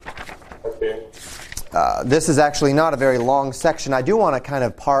This is actually not a very long section. I do want to kind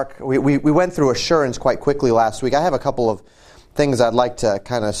of park. We went through assurance quite quickly last week. I have a couple of things I'd like to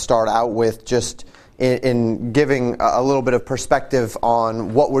kind of start out with, just in giving a little bit of perspective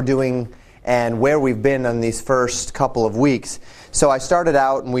on what we're doing and where we've been in these first couple of weeks. So I started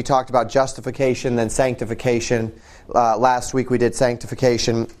out and we talked about justification, then sanctification. Last week we did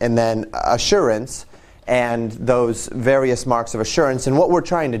sanctification and then assurance and those various marks of assurance. And what we're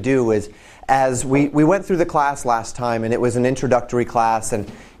trying to do is, as we went through the class last time, and it was an introductory class, and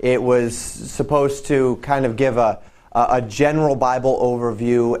it was supposed to kind of give a general Bible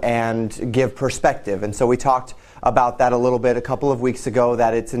overview and give perspective. And so we talked about that a little bit a couple of weeks ago,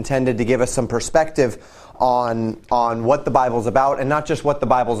 that it's intended to give us some perspective on what the Bible's about, and not just what the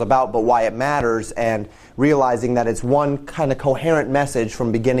Bible's about, but why it matters, and realizing that it's one kind of coherent message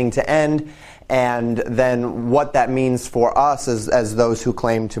from beginning to end, and then what that means for us as those who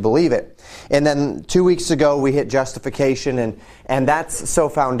claim to believe it. And then 2 weeks ago we hit justification, and that's so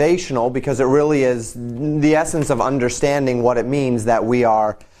foundational because it really is the essence of understanding what it means that we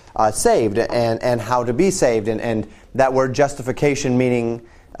are saved and how to be saved, and that word justification meaning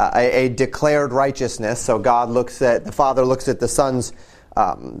a declared righteousness. So the Father looks at the Son's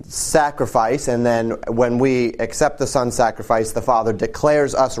sacrifice, and then when we accept the Son's sacrifice, the Father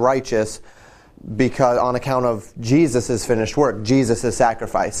declares us righteous because on account of Jesus' finished work, Jesus'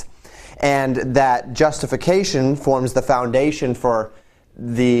 sacrifice. And that justification forms the foundation for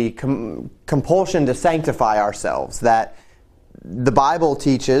the compulsion to sanctify ourselves, that the Bible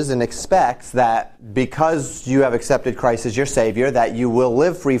teaches and expects that because you have accepted Christ as your Savior, that you will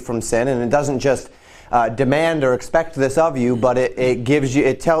live free from sin, and it doesn't just demand or expect this of you, but it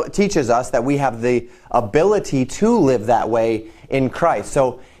teaches us that we have the ability to live that way in Christ.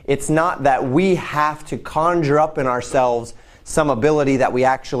 So it's not that we have to conjure up in ourselves some ability that we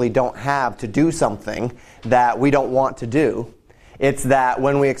actually don't have to do something that we don't want to do. It's that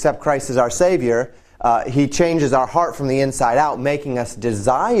when we accept Christ as our Savior, He changes our heart from the inside out, making us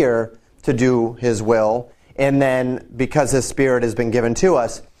desire to do His will, and then because His Spirit has been given to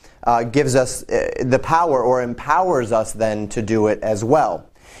us, gives us the power, or empowers us then to do it as well.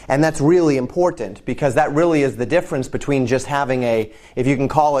 And that's really important, because that really is the difference between just having if you can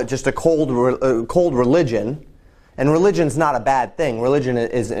call it just a cold religion. And religion's not a bad thing. Religion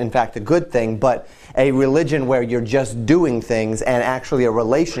is in fact a good thing, but a religion where you're just doing things, and actually a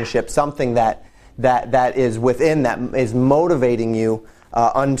relationship, something that is within, that is motivating you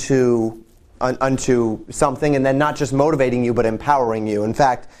unto something, and then not just motivating you, but empowering you. In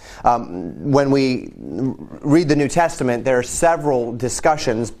fact, when we read the New Testament, there are several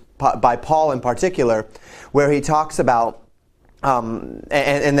discussions by Paul in particular, where he talks about, and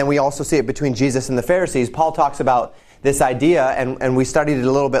then we also see it between Jesus and the Pharisees. Paul talks about this idea, and we studied it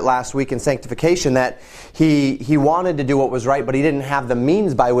a little bit last week in sanctification, that he wanted to do what was right, but he didn't have the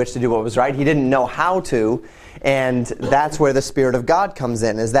means by which to do what was right. He didn't know how to, and that's where the Spirit of God comes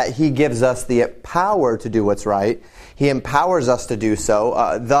in, is that He gives us the power to do what's right. He empowers us to do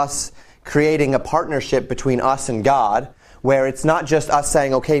so, thus creating a partnership between us and God, where it's not just us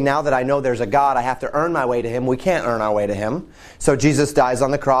saying, okay, now that I know there's a God, I have to earn my way to Him. We can't earn our way to Him. So Jesus dies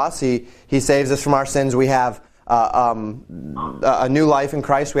on the cross. He saves us from our sins. We have a new life in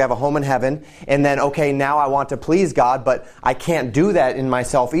Christ. We have a home in heaven. And then, okay, now I want to please God, but I can't do that in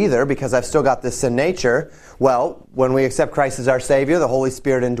myself either because I've still got this sin nature. Well, when we accept Christ as our Savior, the Holy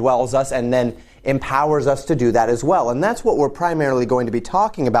Spirit indwells us and then empowers us to do that as well. And that's what we're primarily going to be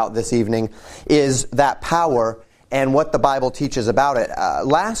talking about this evening, is that power and what the Bible teaches about it.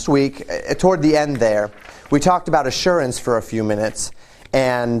 Last week, toward the end there, we talked about assurance for a few minutes,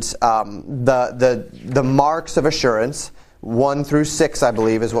 and the marks of assurance, 1 through 6, I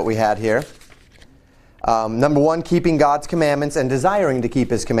believe, is what we had here. Number 1, keeping God's commandments and desiring to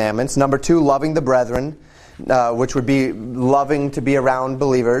keep His commandments. Number 2, loving the brethren, which would be loving to be around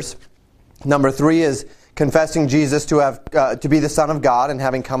believers. Number 3 is confessing Jesus to be the Son of God and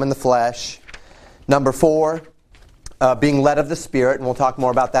having come in the flesh. Number 4, being led of the Spirit, and we'll talk more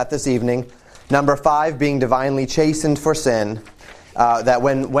about that this evening. Number 5, being divinely chastened for sin. That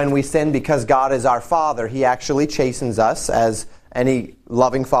when we sin, because God is our Father, He actually chastens us, as any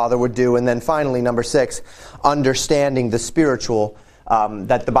loving father would do. And then finally, number 6, understanding the spiritual,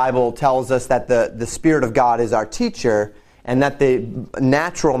 that the Bible tells us that the Spirit of God is our teacher, and that the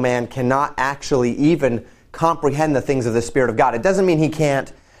natural man cannot actually even comprehend the things of the Spirit of God. It doesn't mean he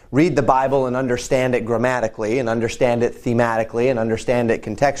can't read the Bible and understand it grammatically, and understand it thematically, and understand it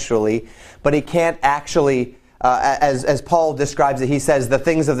contextually, but he can't actually, as Paul describes it, he says the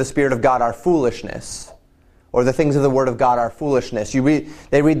things of the Spirit of God are foolishness, or the things of the Word of God are foolishness.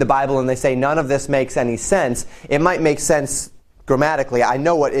 They read the Bible and they say, none of this makes any sense. It might make sense grammatically. I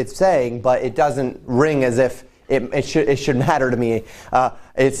know what it's saying, but it doesn't ring as if it should matter to me.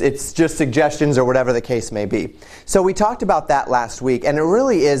 It's just suggestions or whatever the case may be. So we talked about that last week, and it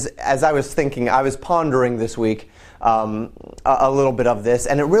really is, as I was thinking, I was pondering this week a little bit of this,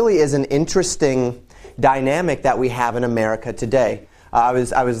 and it really is an interesting dynamic that we have in America today. I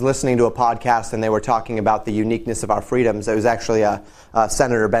was listening to a podcast, and they were talking about the uniqueness of our freedoms. It was actually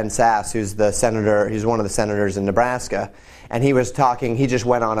Senator Ben Sasse, who's one of the senators in Nebraska, and he was talking. He just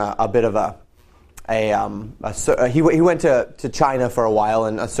went on a bit of he went to China for a while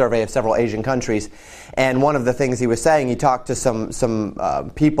and a survey of several Asian countries, and one of the things he was saying, he talked to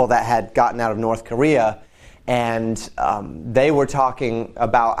some people that had gotten out of North Korea, and they were talking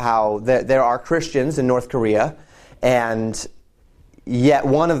about how there are Christians in North Korea, and yet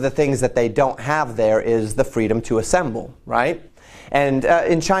one of the things that they don't have there is the freedom to assemble, right? And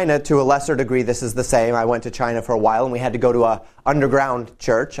in China, to a lesser degree, this is the same. I went to China for a while, and we had to go to a underground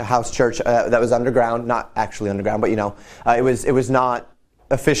church, a house church that was underground, not actually underground, but it was not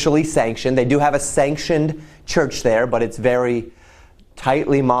officially sanctioned. They do have a sanctioned church there, but it's very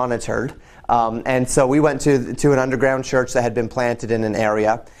tightly monitored. And so we went to an underground church that had been planted in an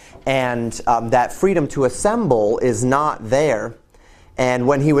area, and that freedom to assemble is not there. And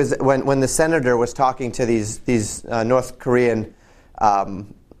when the senator was talking to these North Korean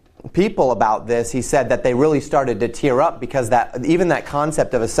people about this, he said that they really started to tear up because even that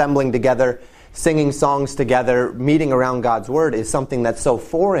concept of assembling together, singing songs together, meeting around God's Word is something that's so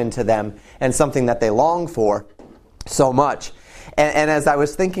foreign to them and something that they long for so much. And as I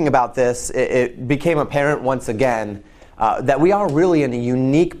was thinking about this, it became apparent once again that we are really in a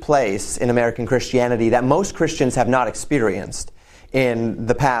unique place in American Christianity that most Christians have not experienced in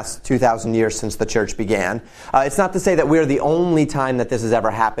the past 2,000 years since the church began. It's not to say that we're the only time that this has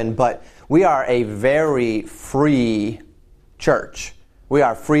ever happened, but we are a very free church. We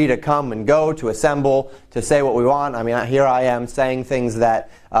are free to come and go, to assemble, to say what we want. I mean, here I am saying things that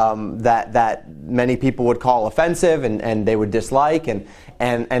many people would call offensive and they would dislike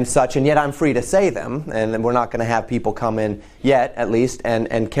and such, and yet I'm free to say them, and we're not going to have people come in yet, at least,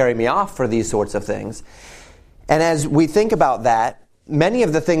 and carry me off for these sorts of things. And as we think about that, many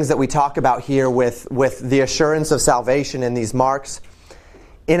of the things that we talk about here with the assurance of salvation and these marks,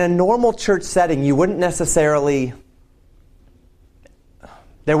 in a normal church setting, you wouldn't necessarily...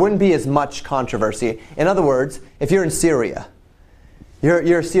 There wouldn't be as much controversy. In other words, if you're in Syria,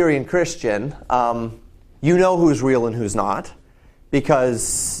 you're a Syrian Christian, you know who's real and who's not,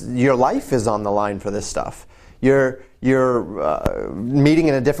 because your life is on the line for this stuff. You're meeting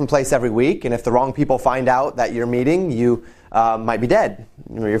in a different place every week, and if the wrong people find out that you're meeting, you might be dead.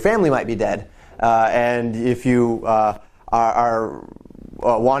 Your family might be dead. And if you are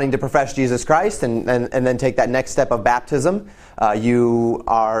wanting to profess Jesus Christ and then take that next step of baptism, you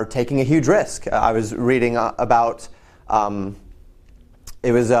are taking a huge risk. I was reading about,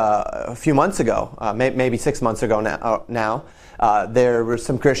 it was a few months ago, maybe 6 months ago now, there were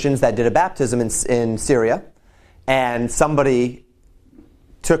some Christians that did a baptism in Syria, and somebody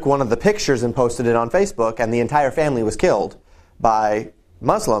took one of the pictures and posted it on Facebook, and the entire family was killed by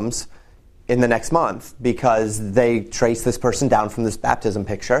Muslims in the next month because they traced this person down from this baptism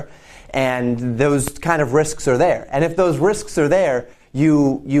picture. And those kind of risks are there. And if those risks are there,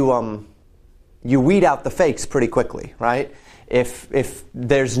 you weed out the fakes pretty quickly, right? If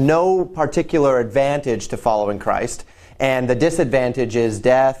there's no particular advantage to following Christ, and the disadvantage is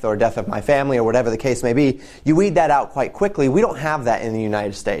death or death of my family or whatever the case may be, you weed that out quite quickly. We don't have that in the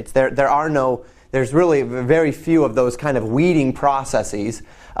United States. There's really very few of those kind of weeding processes.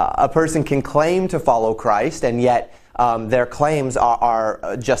 A person can claim to follow Christ, and yet their claims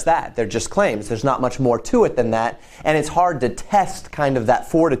are just that. They're just claims. There's not much more to it than that, and it's hard to test kind of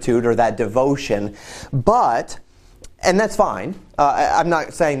that fortitude or that devotion. And that's fine. I'm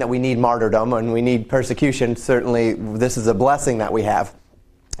not saying that we need martyrdom and we need persecution. Certainly, this is a blessing that we have.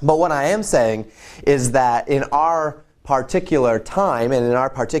 But what I am saying is that in our particular time and in our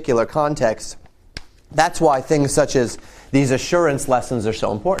particular context, that's why things such as these assurance lessons are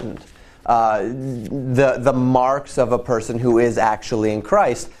so important. The marks of a person who is actually in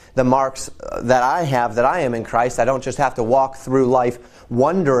Christ, the marks that I am in Christ, I don't just have to walk through life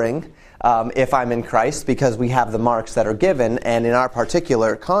wondering if I'm in Christ, because we have the marks that are given, and in our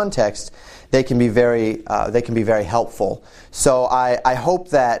particular context, they can be very helpful. So I hope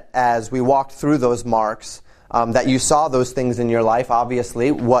that as we walked through those marks, that you saw those things in your life.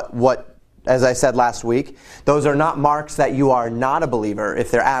 Obviously, what as I said last week, those are not marks that you are not a believer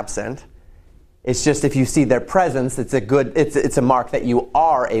if they're absent. It's just if you see their presence, it's a mark that you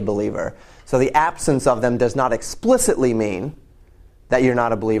are a believer. So the absence of them does not explicitly mean that you're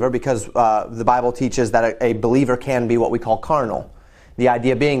not a believer, because the Bible teaches that a believer can be what we call carnal. The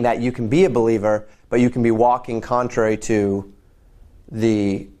idea being that you can be a believer, but you can be walking contrary to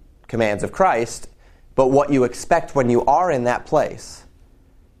the commands of Christ. But what you expect when you are in that place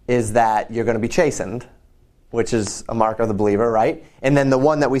is that you're going to be chastened, which is a mark of the believer, right? And then the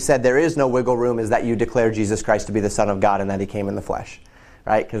one that we said there is no wiggle room is that you declare Jesus Christ to be the Son of God and that he came in the flesh,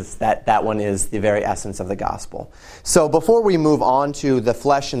 right? Because that one is the very essence of the gospel. So before we move on to the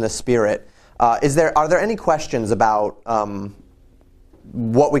flesh and the spirit, are there any questions about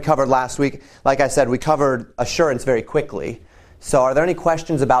what we covered last week? Like I said, we covered assurance very quickly. So are there any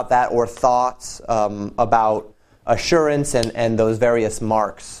questions about that or thoughts about assurance and those various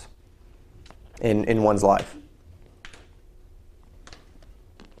marks in one's life?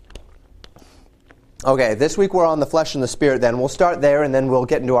 Okay, this week we're on the flesh and the spirit then. We'll start there and then we'll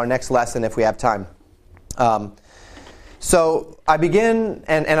get into our next lesson if we have time. So I begin,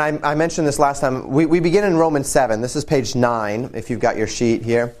 and I mentioned this last time, we begin in Romans 7. This is page 9, if you've got your sheet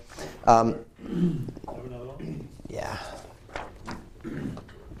here. Yeah.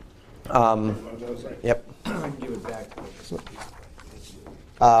 Yep.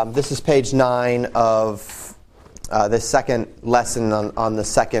 This is page 9 of the second lesson on the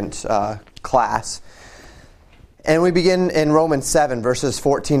second class. And we begin in Romans 7, verses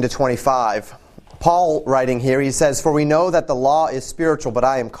 14 to 25. Paul writing here, he says, "For we know that the law is spiritual, but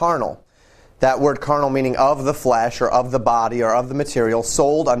I am carnal." That word carnal meaning of the flesh or of the body or of the material,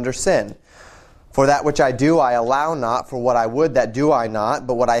 sold under sin. "For that which I do I allow not, for what I would that do I not,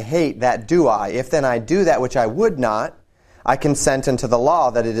 but what I hate that do I. If then I do that which I would not, I consent unto the law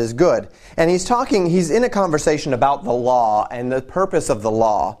that it is good." And he's in a conversation about the law and the purpose of the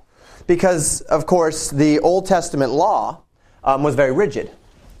law. Because, of course, the Old Testament law was very rigid.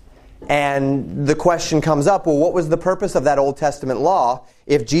 And the question comes up, well, what was the purpose of that Old Testament law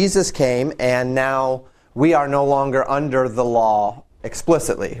if Jesus came and now we are no longer under the law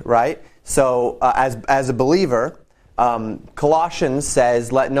explicitly, right? So, as a believer, Colossians says,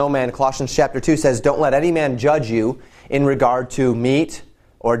 Colossians chapter 2 says, "Don't let any man judge you in regard to meat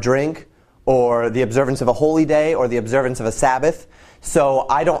or drink or the observance of a holy day or the observance of a Sabbath." So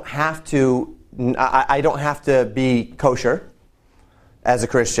I don't have to be kosher as a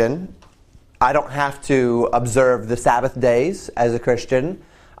Christian. I don't have to observe the Sabbath days as a Christian.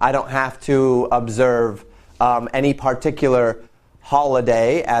 I don't have to observe any particular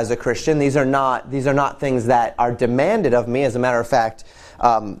holiday as a Christian. These are not things that are demanded of me. As a matter of fact,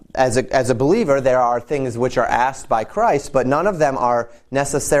 as a believer, there are things which are asked by Christ, but none of them are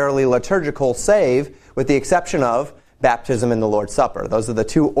necessarily liturgical, save with the exception of baptism and the Lord's Supper. Those are the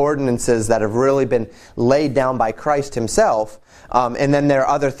two ordinances that have really been laid down by Christ himself. And then there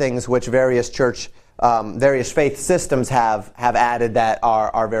are other things which various faith systems have added that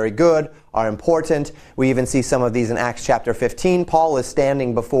are very good, are important. We even see some of these in Acts chapter 15. Paul is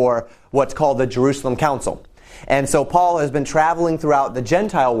standing before what's called the Jerusalem Council. And so Paul has been traveling throughout the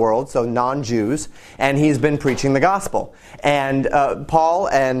Gentile world, so non-Jews, and he's been preaching the gospel. And Paul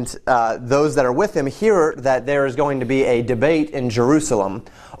and those that are with him hear that there is going to be a debate in Jerusalem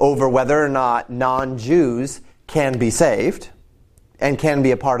over whether or not non-Jews can be saved and can be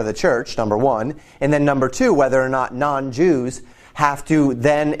a part of the church, number one. And then number two, whether or not non-Jews have to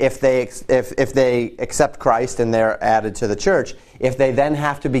then, if they accept Christ and they're added to the church, if they then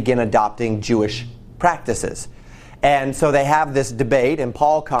have to begin adopting Jewish practices. And so they have this debate, and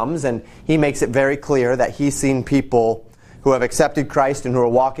Paul comes and he makes it very clear that he's seen people who have accepted Christ and who are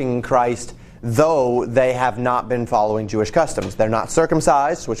walking in Christ, though they have not been following Jewish customs. They're not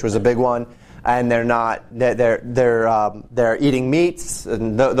circumcised, which was a big one, and they're eating meats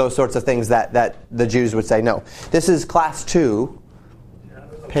and those sorts of things that the Jews would say no. This is class 2,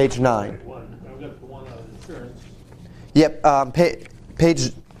 page 9. Yep, page.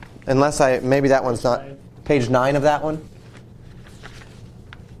 Maybe that one's not. Page 9 of that one?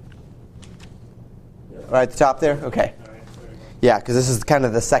 Right at the top there? Okay. Yeah, because this is kind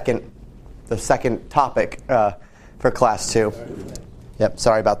of the second topic for class 2. Yep,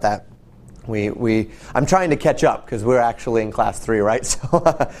 sorry about that. I'm trying to catch up because we're actually in class 3, right?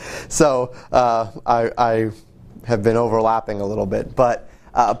 So I have been overlapping a little bit. But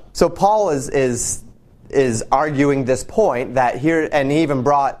so Paul is arguing this point that here, and he even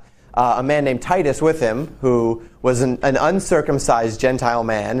brought a man named Titus with him, who was an uncircumcised Gentile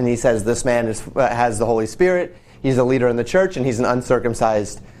man, and he says this man has the Holy Spirit, he's a leader in the church, and he's an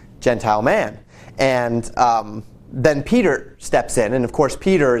uncircumcised Gentile man. And then Peter steps in, and of course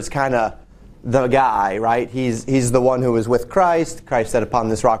Peter is kind of the guy, right? He's the one who was with Christ. Christ said, upon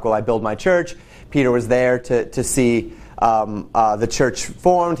this rock will I build my church. Peter was there to see the church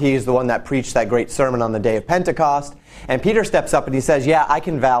formed. He's the one that preached that great sermon on the day of Pentecost. And Peter steps up and he says, yeah, I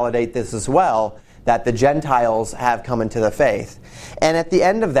can validate this as well, that the Gentiles have come into the faith. And at the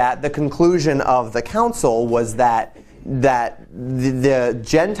end of that, the conclusion of the council was that the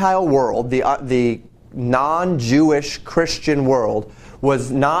Gentile world, the non-Jewish Christian world,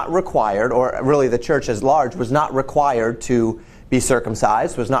 was not required, or really the church as large, was not required to be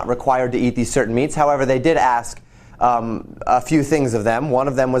circumcised, was not required to eat these certain meats. However, they did ask a few things of them. One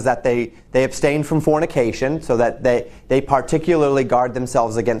of them was that they abstained from fornication, so that they particularly guard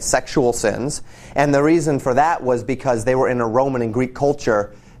themselves against sexual sins. And the reason for that was because they were in a Roman and Greek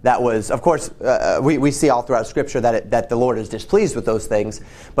culture that was, of course, we see all throughout Scripture that the Lord is displeased with those things,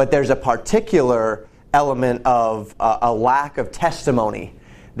 but there's a particular element of a lack of testimony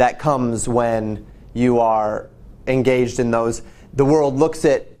that comes when you are engaged in those. The world looks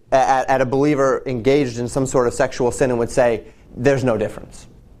at a believer engaged in some sort of sexual sin and would say, there's no difference.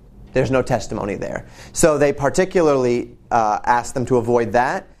 There's no testimony there. So they particularly asked them to avoid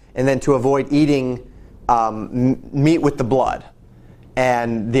that, and then to avoid eating meat with the blood,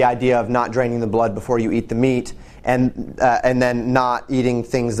 and the idea of not draining the blood before you eat the meat, and then not eating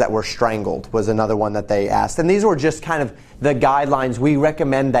things that were strangled was another one that they asked. And these were just kind of the guidelines. We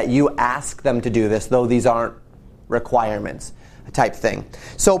recommend that you ask them to do this, though these aren't requirements type thing.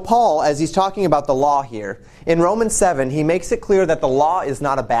 So Paul, as he's talking about the law here, in Romans 7, he makes it clear that the law is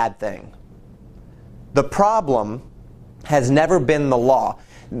not a bad thing. The problem has never been the law.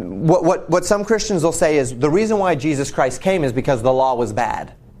 What some Christians will say is the reason why Jesus Christ came is because the law was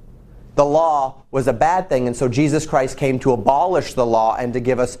bad. The law was a bad thing, and so Jesus Christ came to abolish the law and to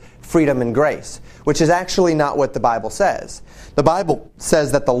give us freedom and grace, which is actually not what the Bible says. The Bible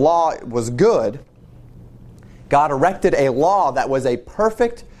says that the law was good. God erected a law that was a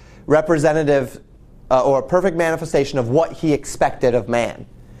perfect representative or a perfect manifestation of what He expected of man.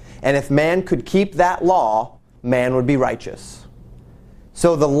 And if man could keep that law, man would be righteous.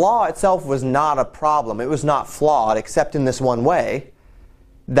 So the law itself was not a problem. It was not flawed, except in this one way,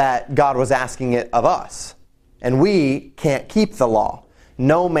 that God was asking it of us. And we can't keep the law.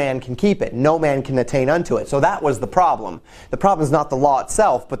 No man can keep it. No man can attain unto it. So that was the problem. The problem is not the law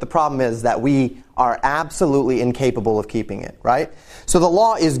itself, but the problem is that we are absolutely incapable of keeping it, right? So the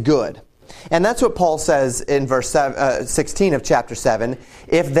law is good. And that's what Paul says in verse 16 of chapter 7.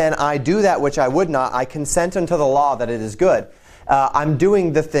 If then I do that which I would not, I consent unto the law that it is good. I'm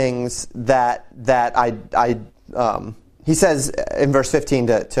doing the things that he says in verse 15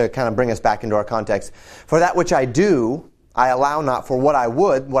 to kind of bring us back into our context. For that which I do, I allow not. For what I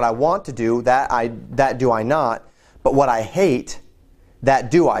want to do, that do I not. But what I hate,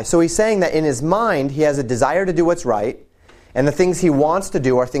 that do I. So he's saying that in his mind, he has a desire to do what's right. And the things he wants to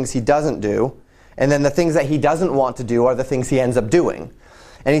do are things he doesn't do. And then the things that he doesn't want to do are the things he ends up doing.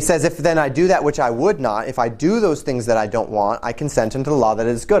 And he says, if then I do that which I would not, if I do those things that I don't want, I consent unto the law that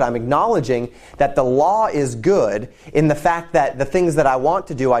is good. I'm acknowledging that the law is good in the fact that the things that I want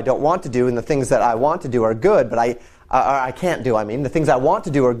to do, I don't want to do, and the things that I want to do are good, but I can't do. The things I want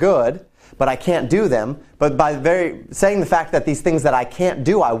to do are good, but I can't do them. But by saying the fact that these things that I can't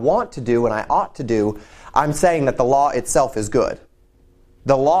do, I want to do and I ought to do, I'm saying that the law itself is good.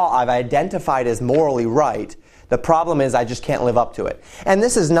 The law I've identified as morally right. The problem is I just can't live up to it. And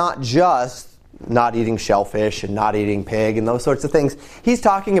this is not just not eating shellfish and not eating pig and those sorts of things. He's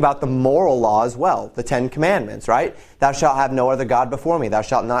talking about the moral law as well, the 10 Commandments, right? Thou shalt have no other God before me. Thou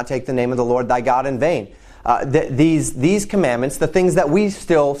shalt not take the name of the Lord thy God in vain. These commandments, the things that we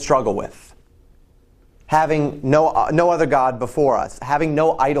still struggle with. Having no other God before us. Having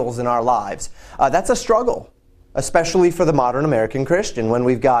no idols in our lives. That's a struggle, especially for the modern American Christian, when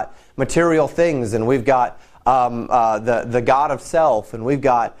we've got material things and we've got the God of self, and we've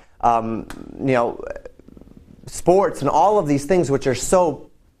got sports and all of these things which are so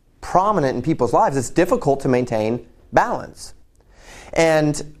prominent in people's lives. It's difficult to maintain balance.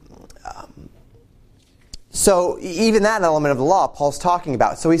 And so even that element of the law Paul's talking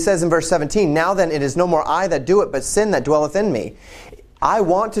about. So he says in verse 17, now then it is no more I that do it, but sin that dwelleth in me. I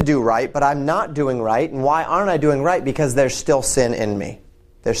want to do right, but I'm not doing right. And why aren't I doing right? Because there's still sin in me.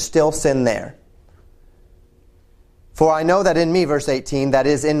 There's still sin there. For I know that in me, verse 18, that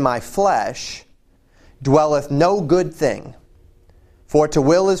is in my flesh, dwelleth no good thing. For to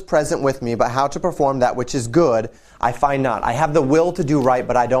will is present with me, but how to perform that which is good, I find not. I have the will to do right,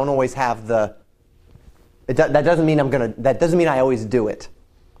 but I don't always have the... That doesn't mean I always do it.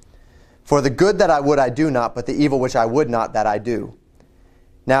 For the good that I would, I do not, but the evil which I would not, that I do.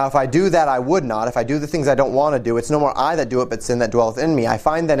 Now, if I do that, I would not. If I do the things I don't want to do, it's no more I that do it, but sin that dwelleth in me. I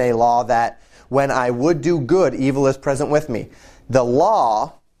find then a law that when I would do good, evil is present with me. The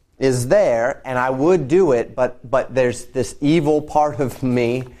law is there, and I would do it, but there's this evil part of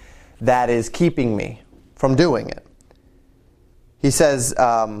me that is keeping me from doing it. He says,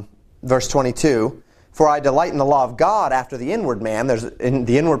 verse 22, for I delight in the law of God after the inward man. There's in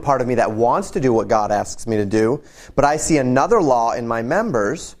the inward part of me that wants to do what God asks me to do. But I see another law in my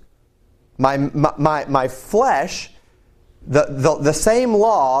members, my flesh, the same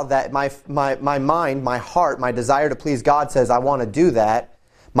law that my mind, my heart, my desire to please God says I want to do that.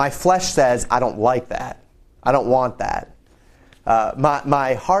 My flesh says I don't like that. I don't want that.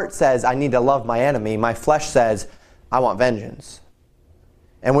 My heart says I need to love my enemy. My flesh says I want vengeance.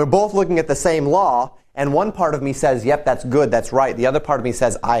 And we're both looking at the same law, and one part of me says, yep, that's good, that's right. The other part of me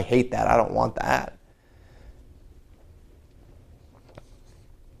says, I hate that, I don't want that.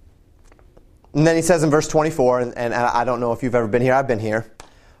 And then he says in verse 24, and I don't know if you've ever been here, I've been here.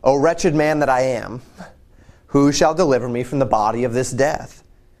 O wretched man that I am, who shall deliver me from the body of this death?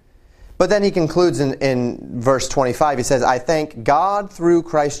 But then he concludes in verse 25, he says, I thank God through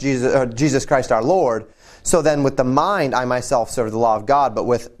Jesus Christ our Lord. So then with the mind I myself serve the law of God, but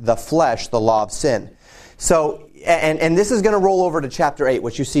with the flesh the law of sin. So, and this is going to roll over to chapter 8,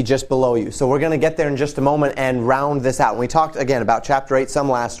 which you see just below you. So we're going to get there in just a moment and round this out. And we talked again about chapter 8 some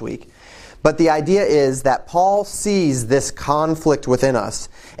last week. But the idea is that Paul sees this conflict within us.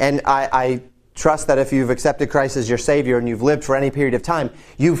 And I trust that if you've accepted Christ as your Savior and you've lived for any period of time,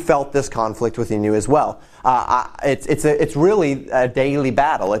 you've felt this conflict within you as well. It's really a daily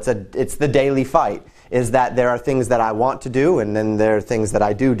battle. It's the daily fight. Is that there are things that I want to do, and then there are things that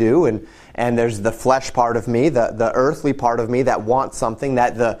I do, and there's the flesh part of me, the earthly part of me that wants something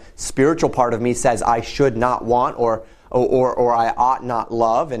that the spiritual part of me says I should not want or I ought not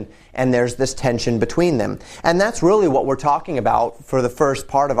love, and there's this tension between them. And that's really what we're talking about for the first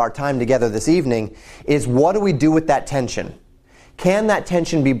part of our time together this evening, is what do we do with that tension? Can that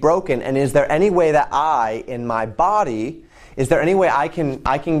tension be broken, and is there any way that I, in my body, is there any way I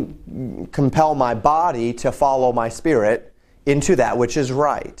can compel my body to follow my spirit into that which is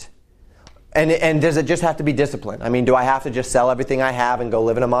right? And does it just have to be discipline? I mean, do I have to just sell everything I have and go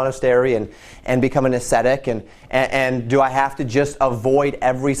live in a monastery and become an ascetic? And do I have to just avoid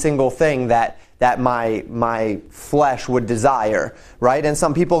every single thing that my flesh would desire, right? And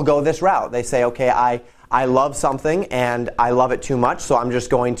some people go this route. They say, okay, I love something and I love it too much, so I'm just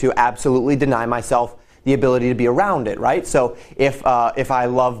going to absolutely deny myself the ability to be around it, right? So if I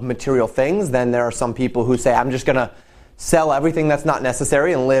love material things, then there are some people who say, I'm just going to sell everything that's not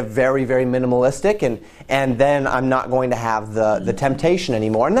necessary and live very, very minimalistic, and then I'm not going to have the temptation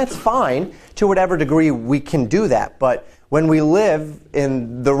anymore. And that's fine. To whatever degree we can do that. But when we live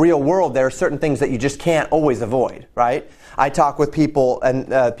in the real world, there are certain things that you just can't always avoid, right? I talk with people, and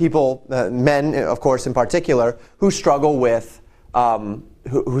men, of course, in particular, who struggle with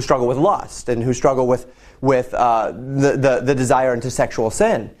who struggle with lust and who struggle with the desire into sexual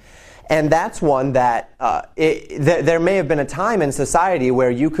sin. And that's one that there may have been a time in society where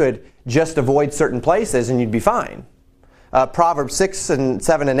you could just avoid certain places and you'd be fine. Proverbs 6 and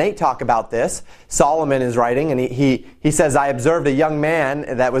 7 and 8 talk about this. Solomon is writing, and he says, I observed a young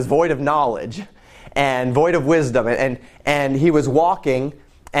man that was void of knowledge and void of wisdom. And he was walking,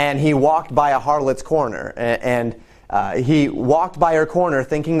 and he walked by a harlot's corner. And he walked by her corner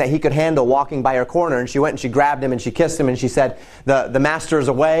thinking that he could handle walking by her corner, and she went and she grabbed him and she kissed him and she said, the master is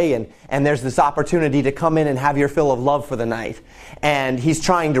away, and there's this opportunity to come in and have your fill of love for the night. And he's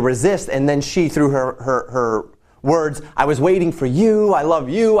trying to resist, and then she, through her words, I was waiting for you, I love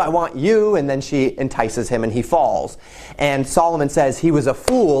you, I want you, and then she entices him and he falls. And Solomon says he was a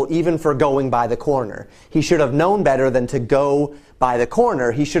fool even for going by the corner. He should have known better than to go by the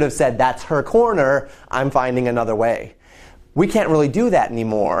corner. He should have said, that's her corner, I'm finding another way. We can't really do that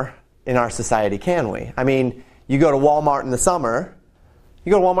anymore in our society, can we? I mean, you go to Walmart in the summer,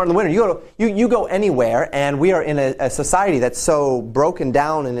 you go to Walmart in the winter, you go anywhere, and we are in a society that's so broken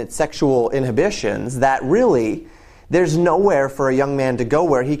down in its sexual inhibitions that really there's nowhere for a young man to go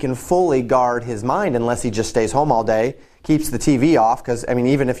where he can fully guard his mind unless he just stays home all day, keeps the TV off, because, I mean,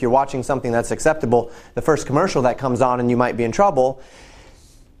 even if you're watching something that's acceptable, the first commercial that comes on and you might be in trouble.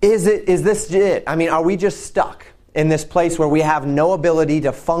 Is this it? I mean, are we just stuck in this place where we have no ability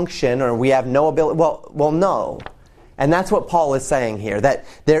to function, or we have no ability? Well, no. And that's what Paul is saying here, that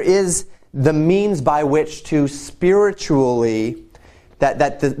there is the means by which to spiritually,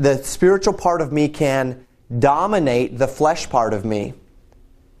 that the spiritual part of me can dominate the flesh part of me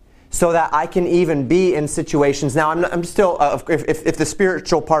so that I can even be in situations. Now, I'm still, if the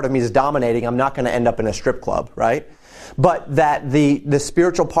spiritual part of me is dominating, I'm not going to end up in a strip club, right? But that the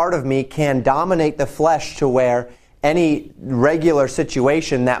spiritual part of me can dominate the flesh to where any regular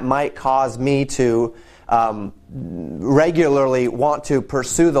situation that might cause me to regularly want to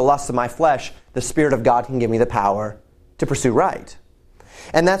pursue the lusts of my flesh, the Spirit of God can give me the power to pursue right.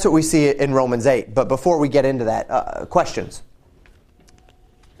 And that's what we see in Romans 8. But before we get into that, questions?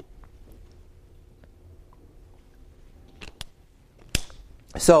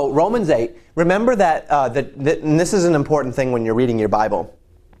 So Romans 8, remember that, and this is an important thing when you're reading your Bible,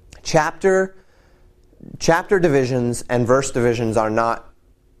 chapter divisions and verse divisions are not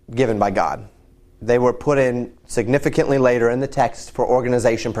given by God. They were put in significantly later in the text for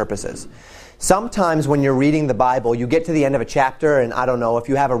organization purposes. Sometimes when you're reading the Bible, you get to the end of a chapter, and I don't know, if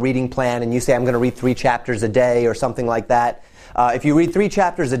you have a reading plan and you say, I'm going to read 3 chapters a day or something like that, if you read 3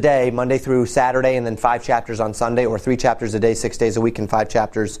 chapters a day, Monday through Saturday, and then 5 chapters on Sunday, or 3 chapters a day, 6 days a week, and 5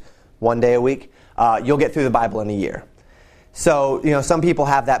 chapters 1 day a week, you'll get through the Bible in a year. So, some people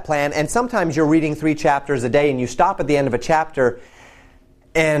have that plan, and sometimes you're reading 3 chapters a day, and you stop at the end of a chapter,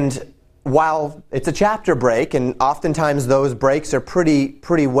 and while it's a chapter break, and oftentimes those breaks are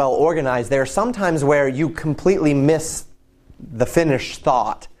pretty well organized, there are some times where you completely miss the finished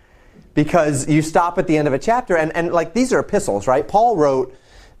thought because you stop at the end of a chapter, and like these are epistles, right? Paul wrote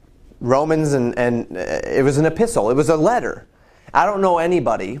Romans, and it was an epistle. It was a letter. I don't know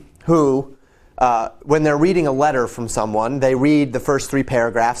anybody who, when they're reading a letter from someone, they read the first 3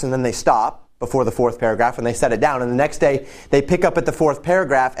 paragraphs and then they stop before the 4th paragraph and they set it down. And the next day they pick up at the 4th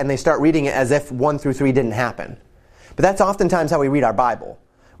paragraph and they start reading it as if 1 through 3 didn't happen. But that's oftentimes how we read our Bible.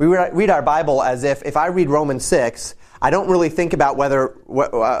 We read our Bible as if I read Romans 6, I don't really think about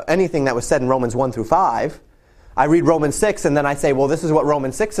anything that was said in Romans 1 through 5. I read Romans 6 and then I say, well, this is what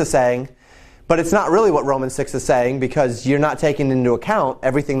Romans 6 is saying. But it's not really what Romans 6 is saying because you're not taking into account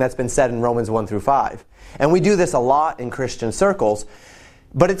everything that's been said in Romans 1 through 5. And we do this a lot in Christian circles.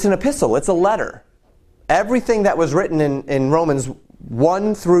 But it's an epistle. It's a letter. Everything that was written in Romans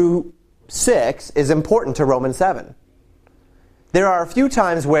 1 through 6 is important to Romans 7. There are a few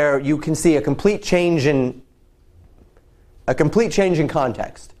times where you can see a complete change in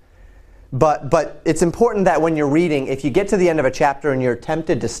context. But it's important that when you're reading, if you get to the end of a chapter and you're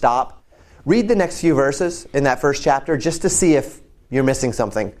tempted to stop, read the next few verses in that first chapter just to see if you're missing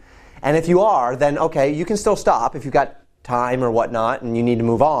something. And if you are, then okay, you can still stop if you've got time or whatnot and you need to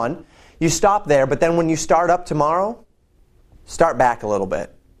move on. You stop there, but then when you start up tomorrow, start back a little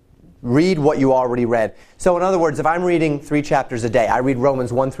bit. Read what you already read. So in other words, if I'm reading 3 chapters a day, I read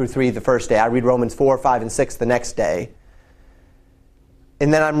Romans 1 through 3 the first day, I read Romans 4, 5, and 6 the next day,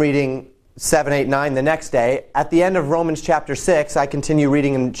 and then I'm reading 7, 8, 9 the next day. At the end of Romans chapter 6, I continue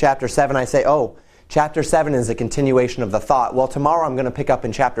reading in chapter 7. I say, oh, chapter 7 is a continuation of the thought. Well, tomorrow I'm going to pick up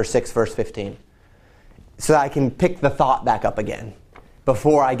in chapter 6, verse 15. So that I can pick the thought back up again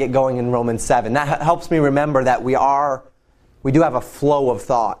before I get going in Romans 7. That helps me remember that we do have a flow of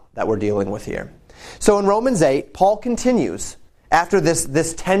thought that we're dealing with here. So in Romans 8, Paul continues after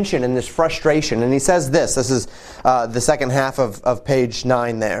this tension and this frustration, and he says this is the second half of page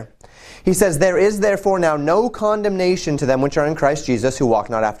 9 there. He says, there is therefore now no condemnation to them which are in Christ Jesus, who walk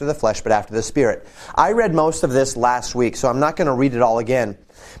not after the flesh, but after the Spirit. I read most of this last week, so I'm not going to read it all again.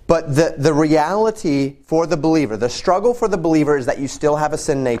 But the reality for the believer, the struggle for the believer is that you still have a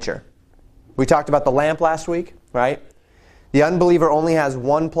sin nature. We talked about the lamp last week, right? The unbeliever only has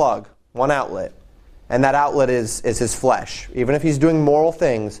one plug, one outlet. And that outlet is his flesh. Even if he's doing moral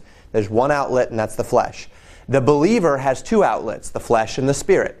things, there's one outlet, and that's the flesh. The believer has 2 outlets, the flesh and the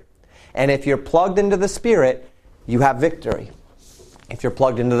Spirit. And if you're plugged into the Spirit, you have victory. If you're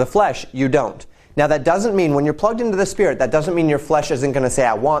plugged into the flesh, you don't. Now that doesn't mean, when you're plugged into the Spirit, that doesn't mean your flesh isn't going to say,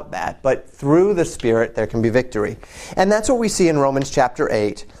 I want that. But through the Spirit, there can be victory. And that's what we see in Romans chapter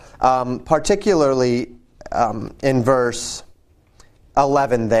 8, particularly in verse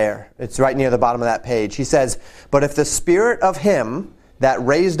 11 there. It's right near the bottom of that page. He says, but if the Spirit of Him that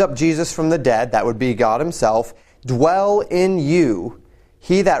raised up Jesus from the dead, that would be God Himself, dwell in you,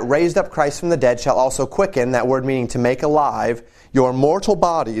 He that raised up Christ from the dead shall also quicken, that word meaning to make alive, your mortal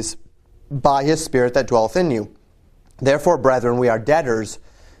bodies by His Spirit that dwelleth in you. Therefore, brethren, we are debtors,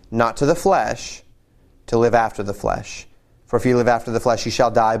 not to the flesh, to live after the flesh. For if ye live after the flesh, ye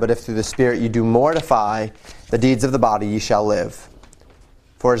shall die, but if through the Spirit ye do mortify the deeds of the body, ye shall live.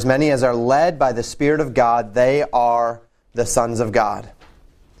 For as many as are led by the Spirit of God, they are the sons of God.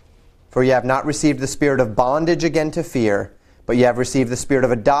 For ye have not received the spirit of bondage again to fear, but ye have received the Spirit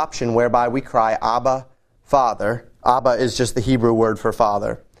of adoption, whereby we cry, Abba, Father. Abba is just the Hebrew word for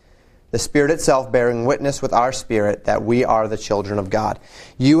Father. the Spirit itself bearing witness with our spirit that we are the children of God.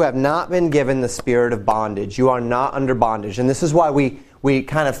 You have not been given the spirit of bondage. You are not under bondage. And this is why we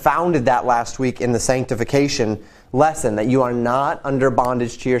kind of founded that last week in the sanctification lesson, that you are not under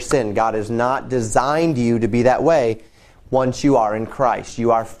bondage to your sin. God has not designed you to be that way once you are in Christ.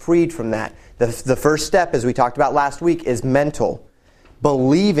 You are freed from that. The first step, as we talked about last week, is mental.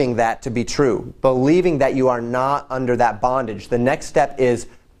 Believing that to be true. Believing that you are not under that bondage. The next step is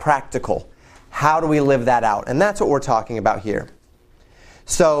practical. How do we live that out? And that's what we're talking about here.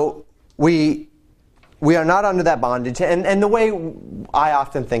 So we are not under that bondage. And the way I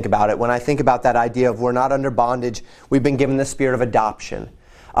often think about it, when I think about that idea of we're not under bondage, we've been given the spirit of adoption.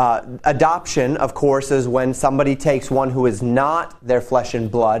 Adoption, of course, is when somebody takes one who is not their flesh and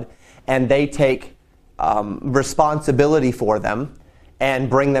blood and they take responsibility for them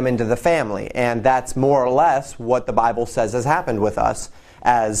and bring them into the family. And that's more or less what the Bible says has happened with us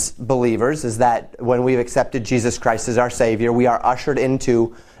as believers, is that when we've accepted Jesus Christ as our Savior, we are ushered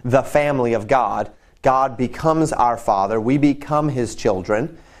into the family of God. God becomes our Father. We become His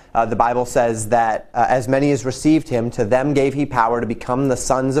children. The Bible says that as many as received Him, to them gave He power to become the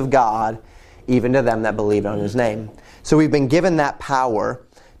sons of God, even to them that believe on His name. So we've been given that power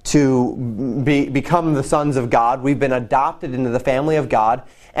to become the sons of God. We've been adopted into the family of God,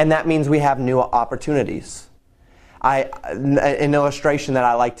 and that means we have new opportunities. An illustration that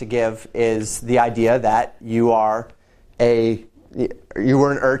I like to give is the idea that you were an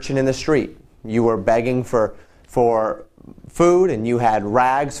urchin in the street. You were begging for food, and you had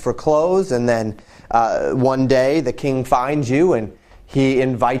rags for clothes, and then one day the king finds you and he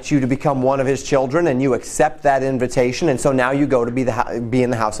invites you to become one of his children, and you accept that invitation, and so now you go to be in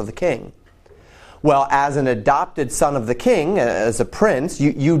the house of the king. Well, as an adopted son of the king, as a prince,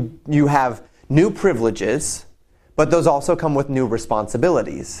 you have new privileges, but those also come with new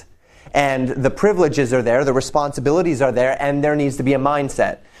responsibilities. And the privileges are there, the responsibilities are there, and there needs to be a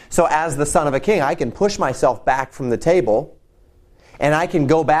mindset. So as the son of a king, I can push myself back from the table, and I can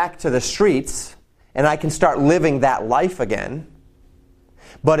go back to the streets, and I can start living that life again.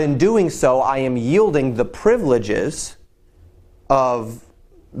 But in doing so, I am yielding the privileges of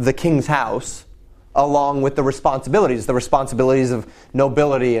the king's house along with the responsibilities of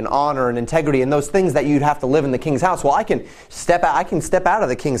nobility and honor and integrity and those things that you'd have to live in the king's house. Well, I can step out of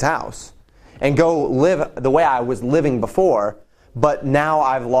the king's house and go live the way I was living before, but now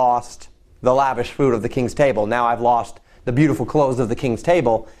I've lost the lavish food of the king's table. Now I've lost the beautiful clothes of the king's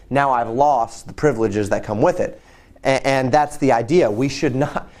table. Now I've lost the privileges that come with it. And that's the idea. We should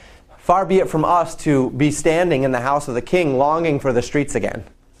not, far be it from us to be standing in the house of the king longing for the streets again.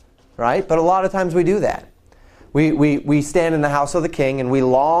 Right? But a lot of times we do that. We stand in the house of the king and we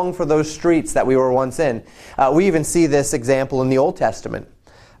long for those streets that we were once in. We even see this example in the Old Testament.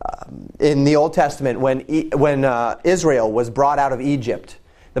 In the Old Testament, when Israel was brought out of Egypt,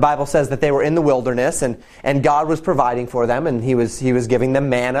 the Bible says that they were in the wilderness and God was providing for them, and He was giving them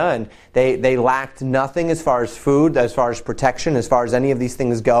manna, and they lacked nothing as far as food, as far as protection, as far as any of these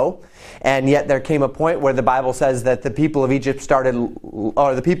things go. And yet there came a point where the Bible says that the people of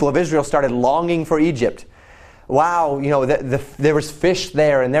Israel started longing for Egypt. Wow, there was fish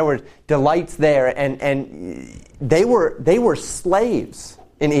there, and there were delights there, and they were slaves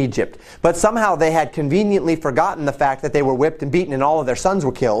in Egypt. But somehow they had conveniently forgotten the fact that they were whipped and beaten and all of their sons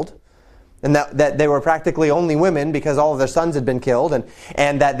were killed. And that they were practically only women because all of their sons had been killed.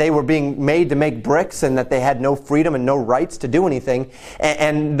 And that they were being made to make bricks and that they had no freedom and no rights to do anything.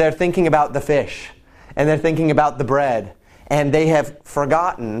 And they're thinking about the fish. And they're thinking about the bread. And they have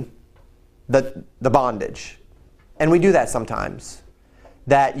forgotten the bondage. And we do that sometimes.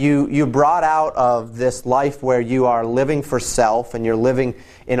 That you brought out of this life where you are living for self and you're living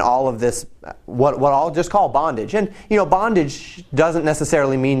in all of this, what I'll just call bondage. And, bondage doesn't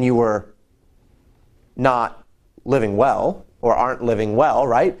necessarily mean you were not living well or aren't living well,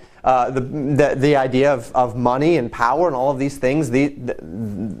 right? The idea of money and power and all of these things,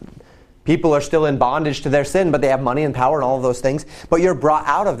 people are still in bondage to their sin, but they have money and power and all of those things. But you're brought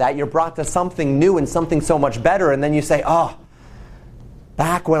out of that. You're brought to something new and something so much better. And then you say,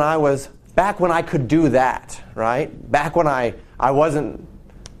 back when I could do that, right? Back when I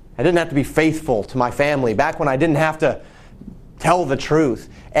didn't have to be faithful to my family. Back when I didn't have to tell the truth.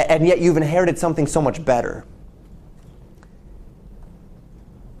 And yet you've inherited something so much better.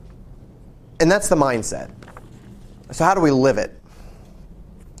 And that's the mindset. So how do we live it?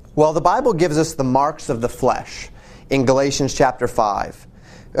 Well, the Bible gives us the marks of the flesh in Galatians chapter 5.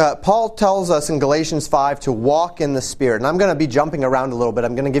 Paul tells us in Galatians 5 to walk in the Spirit. And I'm going to be jumping around a little bit.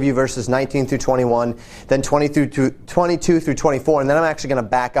 I'm going to give you verses 19 through 21, then 22 through 24, and then I'm actually going to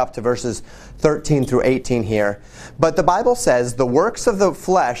back up to verses 13 through 18 here. But the Bible says, the works of the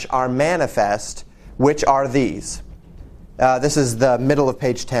flesh are manifest, which are these. This is the middle of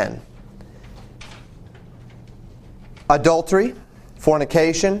page 10. Adultery,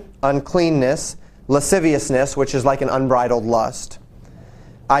 fornication, uncleanness, lasciviousness, which is like an unbridled lust,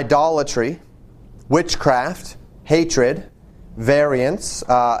 idolatry, witchcraft, hatred, variance.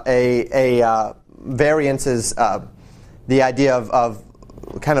 Variance is the idea of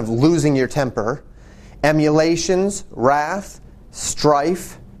kind of losing your temper. Emulations, wrath,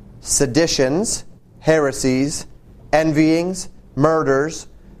 strife, seditions, heresies, envyings, murders,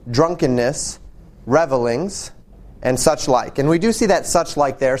 drunkenness, revelings, and such like. And we do see that such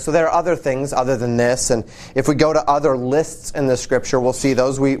like there. So there are other things other than this. And if we go to other lists in the Scripture, we'll see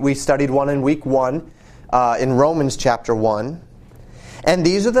those. We studied one in week 1 in Romans chapter 1. And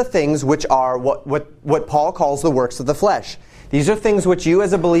these are the things which are what Paul calls the works of the flesh. These are things which you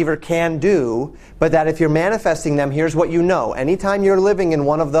as a believer can do, but that if you're manifesting them, here's what you know. Anytime you're living in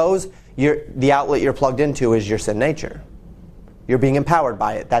one of those, the outlet you're plugged into is your sin nature. You're being empowered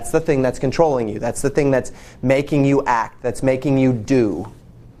by it. That's the thing that's controlling you. That's the thing that's making you act, that's making you do.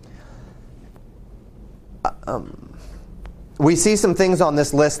 We see some things on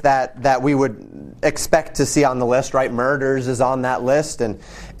this list that we would expect to see on the list, right? Murders is on that list,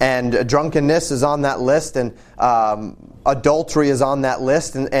 and drunkenness is on that list, and adultery is on that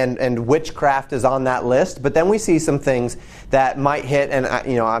list, and witchcraft is on that list. But then we see some things that might hit, and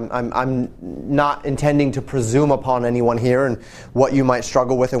I'm not intending to presume upon anyone here and what you might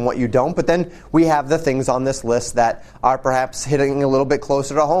struggle with and what you don't. But then we have the things on this list that are perhaps hitting a little bit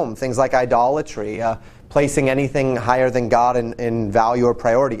closer to home. Things like idolatry, placing anything higher than God in value or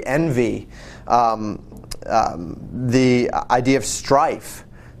priority, envy, the idea of strife,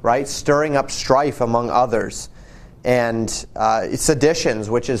 right? Stirring up strife among others. And seditions,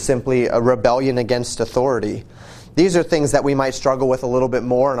 which is simply a rebellion against authority. These are things that we might struggle with a little bit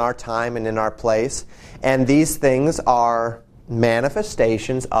more in our time and in our place. And these things are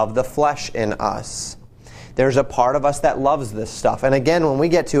manifestations of the flesh in us. There's a part of us that loves this stuff. And again, when we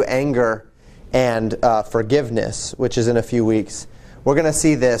get to anger and forgiveness, which is in a few weeks, we're going to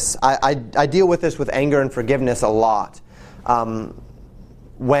see this. I deal with this with anger and forgiveness a lot.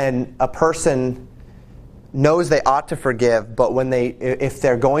 When a person knows they ought to forgive, but if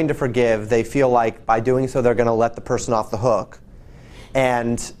they're going to forgive, they feel like by doing so they're going to let the person off the hook.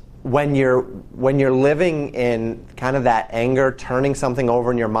 And when you're living in kind of that anger, turning something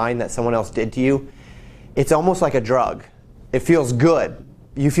over in your mind that someone else did to you, it's almost like a drug. It feels good.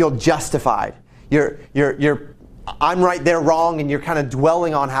 You feel justified. I'm right, they're wrong, and you're kind of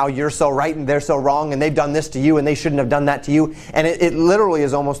dwelling on how you're so right and they're so wrong, and they've done this to you and they shouldn't have done that to you. And it literally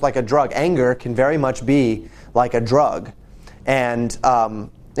is almost like a drug. Anger can very much be like a drug. And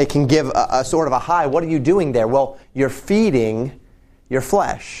it can give a sort of a high. What are you doing there? Well, you're feeding your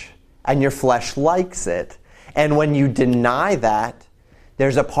flesh, and your flesh likes it. And when you deny that,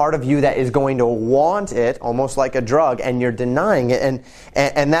 there's a part of you that is going to want it, almost like a drug, and you're denying it.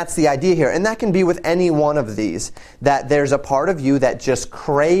 And that's the idea here. And that can be with any one of these, that there's a part of you that just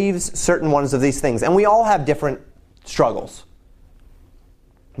craves certain ones of these things. And we all have different struggles.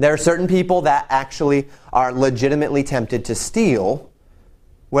 There are certain people that actually are legitimately tempted to steal,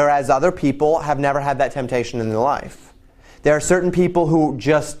 whereas other people have never had that temptation in their life. There are certain people who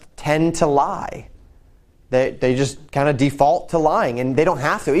just tend to lie. They just kind of default to lying, and they don't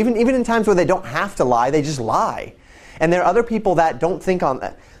have to. Even in times where they don't have to lie, they just lie. And there are other people that don't think on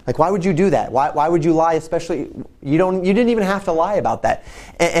that. Like, why would you do that? Why would you lie? Especially, you didn't even have to lie about that.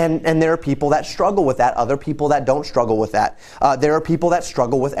 And there are people that struggle with that. Other people that don't struggle with that. There are people that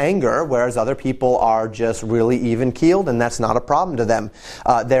struggle with anger, whereas other people are just really even-keeled, and that's not a problem to them.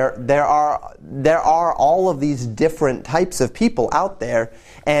 There are all of these different types of people out there,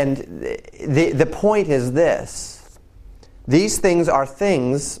 and the point is this: these things are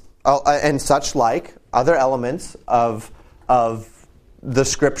things, and such like other elements of the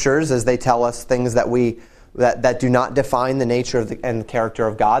Scriptures, as they tell us things that do not define the nature of and the character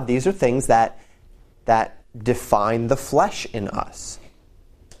of God. These are things that define the flesh in us.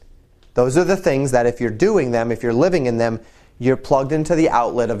 Those are the things that if you're doing them, if you're living in them, you're plugged into the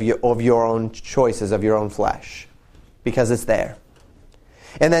outlet of your own choices, of your own flesh, because it's there.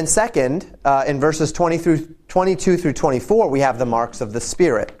 And then second, in verses 22 through 24, we have the marks of the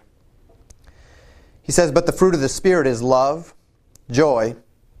Spirit. He says, "But the fruit of the Spirit is love, joy,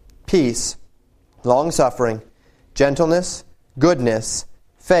 peace, long-suffering, gentleness, goodness,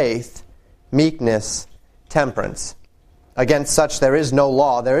 faith, meekness, temperance. Against such there is no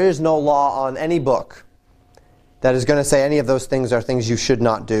law. There is no law on any book that is going to say any of those things are things you should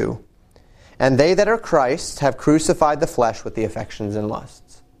not do. And they that are Christ's have crucified the flesh with the affections and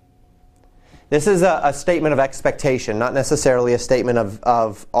lusts. This is a statement of expectation, not necessarily a statement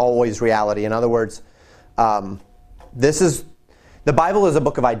of always reality. In other words, the Bible is a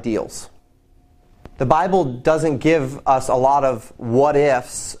book of ideals. The Bible doesn't give us a lot of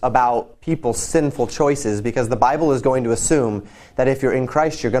what-ifs about people's sinful choices, because the Bible is going to assume that if you're in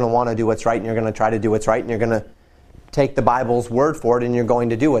Christ, you're going to want to do what's right, and you're going to try to do what's right, and you're going to take the Bible's word for it, and you're going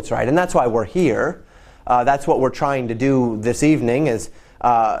to do what's right. And that's why we're here. That's what we're trying to do this evening, is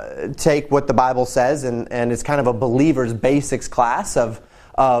take what the Bible says, and it's kind of a believer's basics class of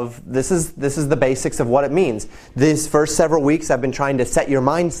this is the basics of what it means. These first several weeks I've been trying to set your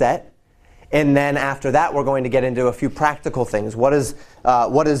mindset, and then after that we're going to get into a few practical things. What is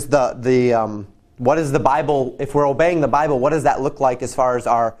the Bible? If we're obeying the Bible, what does that look like as far as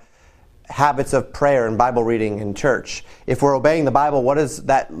our habits of prayer and Bible reading in church? If we're obeying the Bible, what does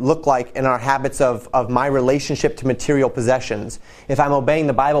that look like in our habits of my relationship to material possessions? If I'm obeying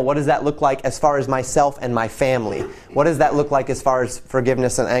the Bible, what does that look like as far as myself and my family? What does that look like as far as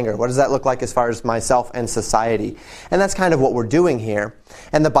forgiveness and anger? What does that look like as far as myself and society? And that's kind of what we're doing here.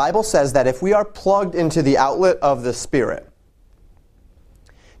 And the Bible says that if we are plugged into the outlet of the Spirit,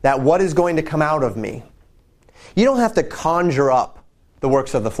 that what is going to come out of me? You don't have to conjure up the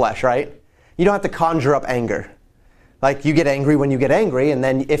works of the flesh, right? You don't have to conjure up anger. Like, you get angry when you get angry, and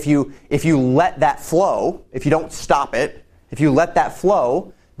then if you let that flow, if you don't stop it, if you let that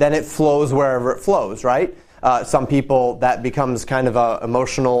flow, then it flows wherever it flows, right? Some people, that becomes kind of a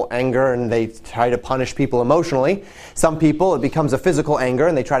emotional anger, and they try to punish people emotionally. Some people, it becomes a physical anger,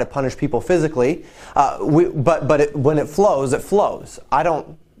 and they try to punish people physically. When it flows, it flows. I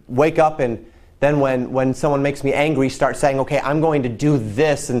don't wake up and then when someone makes me angry, start saying, okay, I'm going to do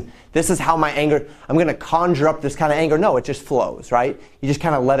this, and this is how my anger, I'm going to conjure up this kind of anger. No, it just flows, right? You just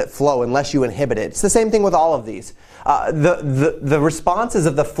kind of let it flow unless you inhibit it. It's the same thing with all of these. The responses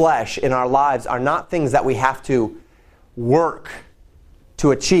of the flesh in our lives are not things that we have to work to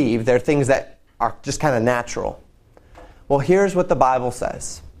achieve. They're things that are just kind of natural. Well, here's what the Bible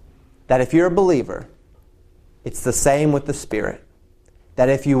says. That if you're a believer, it's the same with the Spirit. That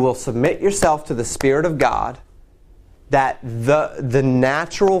if you will submit yourself to the Spirit of God, that the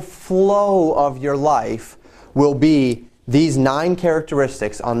natural flow of your life will be these 9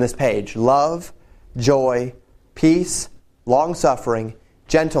 characteristics on this page: love, joy, peace, long-suffering,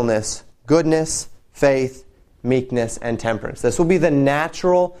 gentleness, goodness, faith, meekness, and temperance. This will be the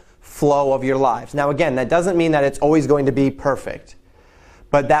natural flow of your lives. Now again, that doesn't mean that it's always going to be perfect,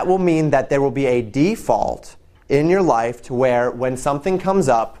 but that will mean that there will be a default in your life to where when something comes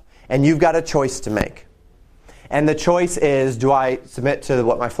up and you've got a choice to make. And the choice is, do I submit to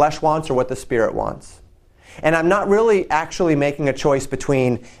what my flesh wants or what the Spirit wants? And I'm not really actually making a choice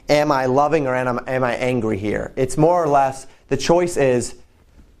between am I loving or am I angry here. It's more or less the choice is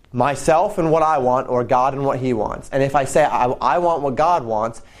myself and what I want, or God and what He wants. And if I say I want what God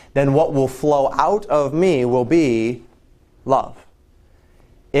wants, then what will flow out of me will be love.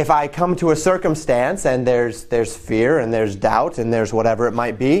 If I come to a circumstance and there's fear and there's doubt and there's whatever it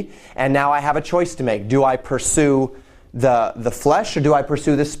might be, and now I have a choice to make. Do I pursue the flesh or do I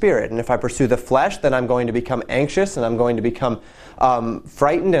pursue the Spirit? And if I pursue the flesh, then I'm going to become anxious and I'm going to become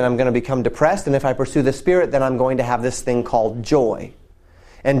frightened and I'm going to become depressed. And if I pursue the Spirit, then I'm going to have this thing called joy.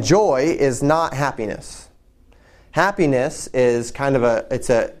 And joy is not happiness. Happiness is kind of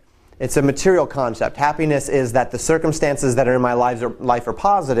it's a material concept. Happiness is that the circumstances that are in my life are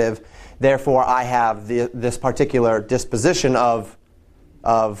positive, therefore I have this particular disposition of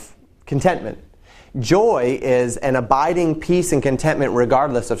contentment. Joy is an abiding peace and contentment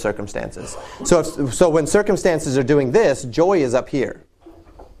regardless of circumstances. So when circumstances are doing this, joy is up here.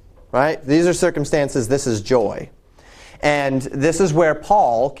 Right? These are circumstances, this is joy. And this is where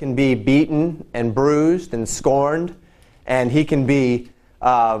Paul can be beaten and bruised and scorned, and he can be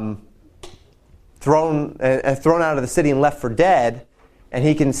thrown out of the city and left for dead, and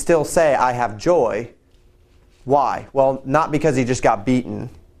he can still say, I have joy. Why? Well, not because he just got beaten,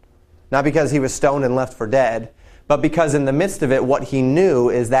 not because he was stoned and left for dead, but because in the midst of it, what he knew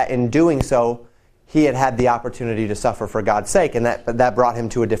is that in doing so, he had the opportunity to suffer for God's sake, and that brought him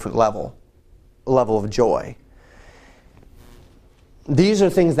to a different level of joy. These are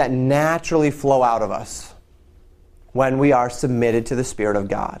things that naturally flow out of us when we are submitted to the Spirit of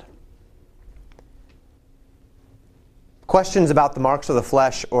God. Questions about the marks of the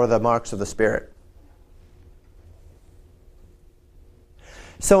flesh or the marks of the Spirit?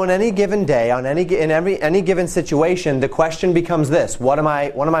 So in any given day, in any given situation, the question becomes this: what am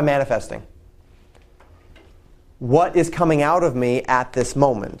I manifesting? What is coming out of me at this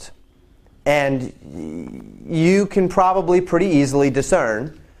moment? And you can probably pretty easily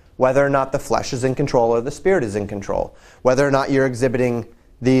discern whether or not the flesh is in control or the spirit is in control. Whether or not you're exhibiting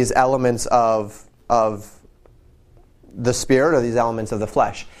these elements of the spirit or these elements of the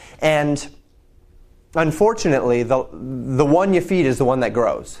flesh. And unfortunately, the one you feed is the one that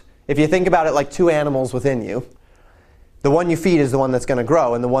grows. If you think about it like two animals within you, the one you feed is the one that's going to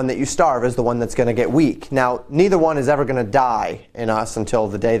grow, and the one that you starve is the one that's going to get weak. Now, neither one is ever going to die in us until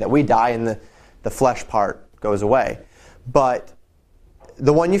the day that we die and the flesh part goes away. But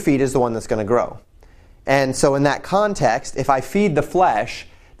the one you feed is the one that's going to grow. And so in that context, if I feed the flesh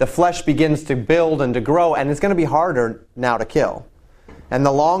begins to build and to grow, and it's going to be harder now to kill. And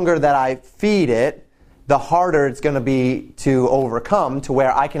the longer that I feed it, the harder it's going to be to overcome, to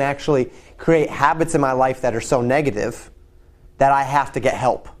where I can actually create habits in my life that are so negative that I have to get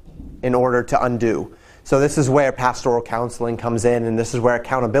help in order to undo. So this is where pastoral counseling comes in, and this is where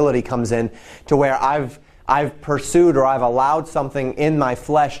accountability comes in, to where I've pursued or I've allowed something in my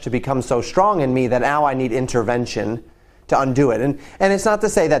flesh to become so strong in me that now I need intervention to undo it. And it's not to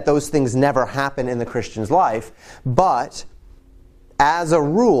say that those things never happen in the Christian's life, but as a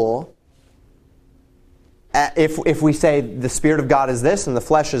rule, if we say the Spirit of God is this and the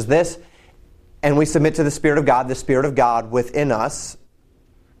flesh is this, and we submit to the Spirit of God within us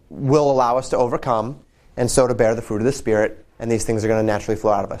will allow us to overcome, and so to bear the fruit of the Spirit, and these things are going to naturally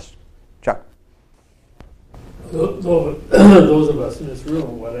flow out of us. Chuck? Those of us in this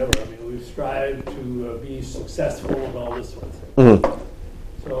room, whatever, I mean, we strive to be successful and all this sort of thing.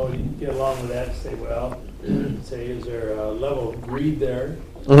 Mm-hmm. So you can get along with that and say, well, is there a level of greed there?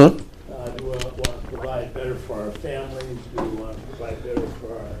 Mm-hmm. Do we want to provide better for our families? Do we want to provide better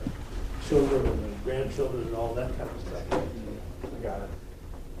for our children and grandchildren and all that kind of stuff? Got it.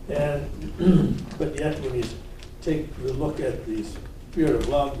 And but yet, when you take the look at the spirit of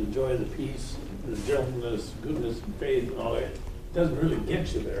love, the joy, the peace, the gentleness, goodness, and faith, and all that, it doesn't really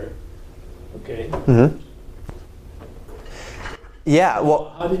get you there. Okay. Mm-hmm. Yeah.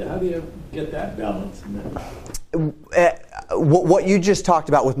 Well, how do you get that balance in there? What you just talked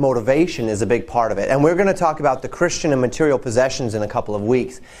about with motivation is a big part of it, and we're going to talk about the Christian and material possessions in a couple of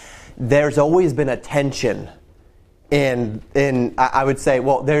weeks. There's always been a tension in I would say,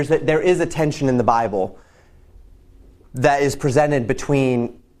 well, there is a tension in the Bible that is presented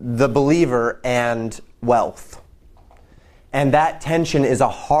between the believer and wealth. And that tension is a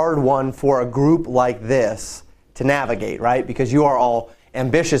hard one for a group like this to navigate, right? Because you are all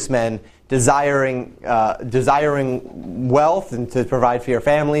ambitious men desiring wealth and to provide for your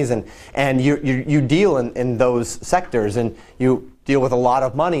families, and you deal in those sectors, and you deal with a lot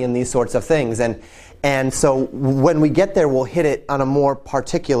of money in these sorts of things. And so when we get there, we'll hit it on a more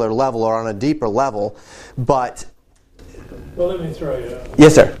particular level or on a deeper level. But well, let me throw you.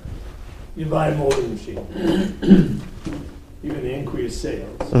 Yes, sir. You buy a molding machine. You're going to increase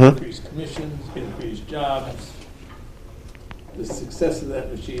sales, Mm-hmm. increase commissions, increase jobs. The success of that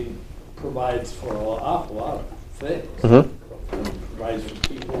machine provides for an awful lot of things. Mm-hmm. It provides for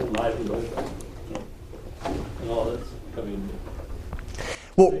people, livelihood, and all this. I mean,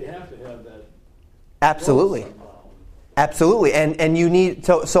 well, you have to have that. Absolutely. Absolutely. And you need,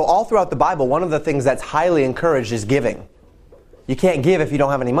 so all throughout the Bible, one of the things that's highly encouraged is giving. You can't give if you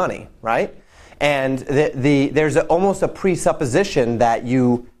don't have any money, right? And there's almost a presupposition that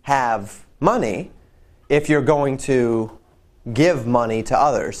you have money if you're going to give money to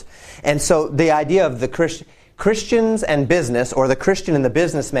others. And so the idea of the Christians and business, or the Christian and the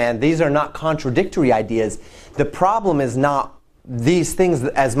businessman, these are not contradictory ideas. The problem is not these things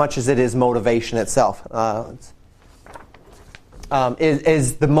as much as it is motivation itself.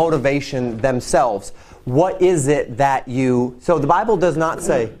 Is the motivation themselves. What is it that you... So the Bible does not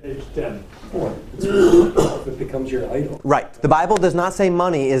say... Page 10. It becomes your idol. Right. The Bible does not say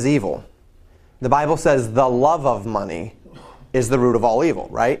money is evil. The Bible says the love of money is the root of all evil,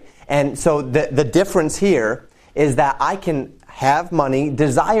 right? And so the difference here is that I can have money,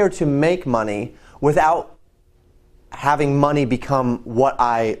 desire to make money, without having money become what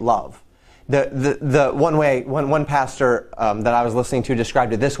I love. The one pastor that I was listening to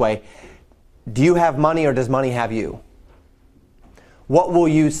described it this way: do you have money, or does money have you? What will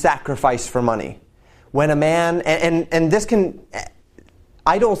you sacrifice for money? When a man, and this can,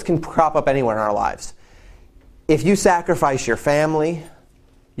 idols can crop up anywhere in our lives. If you sacrifice your family,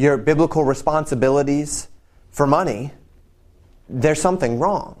 your biblical responsibilities for money, there's something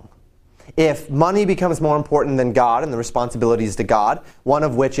wrong. if money becomes more important than God and the responsibilities to God, one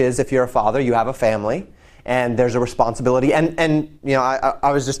of which is if you're a father, you have a family, and there's a responsibility. And you know,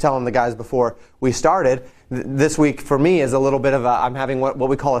 I was just telling the guys before we started, this week for me is a little bit of I'm having what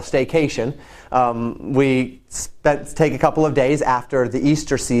we call a staycation. We take a couple of days after the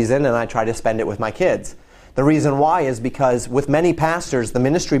Easter season, and I try to spend it with my kids. The reason why is because with many pastors, the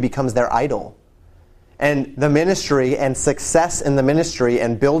ministry becomes their idol. And the ministry and success in the ministry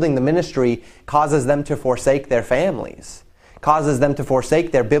and building the ministry causes them to forsake their families, causes them to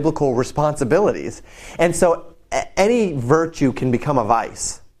forsake their biblical responsibilities. And so any virtue can become a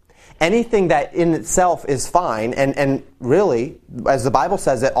vice. Anything that in itself is fine, and really, as the Bible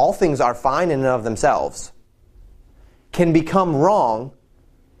says that all things are fine in and of themselves, can become wrong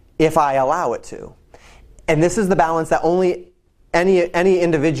if I allow it to. And this is the balance that only any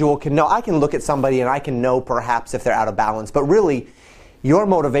individual can know. I can look at somebody and I can know perhaps if they're out of balance, but really, your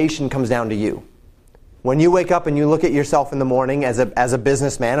motivation comes down to you. When you wake up and you look at yourself in the morning as a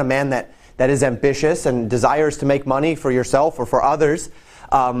businessman, a man that is ambitious and desires to make money for yourself or for others,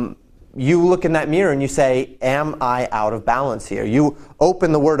 you look in that mirror and you say, am I out of balance here? You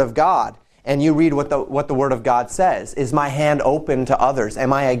open the Word of God and you read what the Word of God says. Is my hand open to others?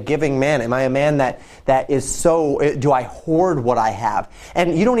 Am I a giving man? Am I a man that is so, do I hoard what I have?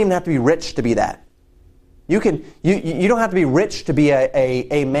 And you don't even have to be rich to be that. You don't have to be rich to be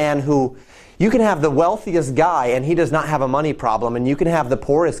a man who, you can have the wealthiest guy and he does not have a money problem, and you can have the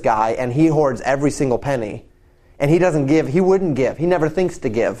poorest guy and he hoards every single penny. And he doesn't give, he wouldn't give, he never thinks to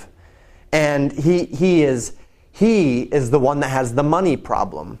give. And he is the one that has the money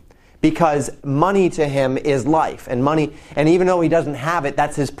problem. Because money to him is life, and money, and even though he doesn't have it,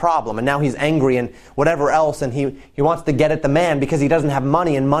 that's his problem. And now he's angry and whatever else, and he wants to get at the man because he doesn't have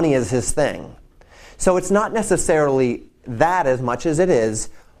money, and money is his thing. So it's not necessarily that as much as it is,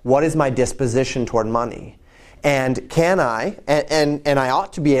 what is my disposition toward money? And can I, and I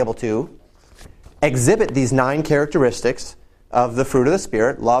ought to be able to, exhibit these 9 characteristics of the fruit of the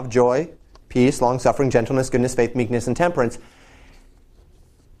Spirit: love, joy, peace, long-suffering, gentleness, goodness, faith, meekness, and temperance,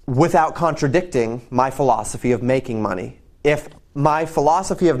 without contradicting my philosophy of making money. If my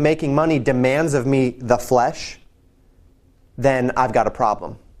philosophy of making money demands of me the flesh, then I've got a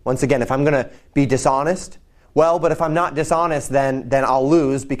problem. Once again, if I'm going to be dishonest, well, but if I'm not dishonest, then I'll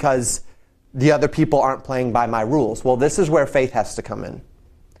lose because the other people aren't playing by my rules. Well, this is where faith has to come in.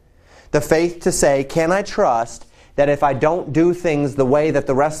 The faith to say, can I trust that if I don't do things the way that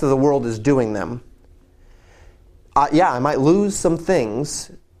the rest of the world is doing them, I might lose some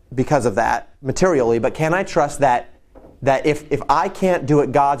things because of that, materially, but can I trust that if I can't do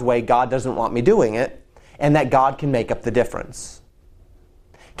it God's way, God doesn't want me doing it, and that God can make up the difference?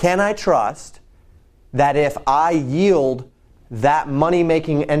 Can I trust that if I yield that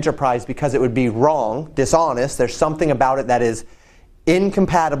money-making enterprise because it would be wrong, dishonest, there's something about it that is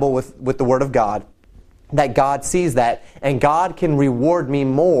incompatible with the Word of God, that God sees that, and God can reward me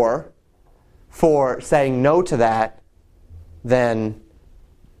more for saying no to that than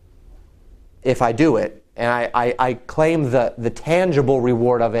if I do it, and I claim the tangible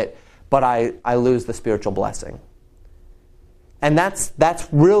reward of it, but I lose the spiritual blessing. And that's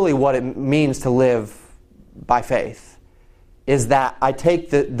really what it means to live by faith, is that I take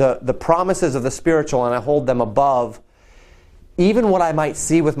the promises of the spiritual and I hold them above even what I might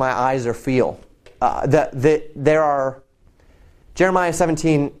see with my eyes or feel. Jeremiah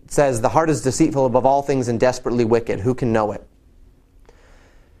 17 says, the heart is deceitful above all things and desperately wicked. Who can know it?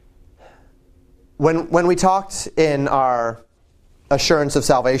 When we talked in our assurance of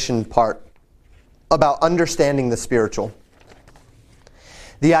salvation part about understanding the spiritual,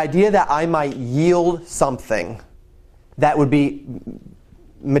 the idea that I might yield something that would be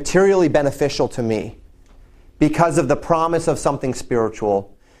materially beneficial to me because of the promise of something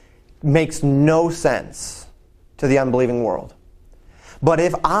spiritual makes no sense to the unbelieving world. But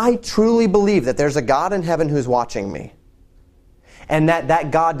if I truly believe that there's a God in heaven who's watching me, and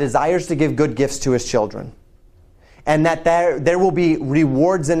that God desires to give good gifts to His children, and that there will be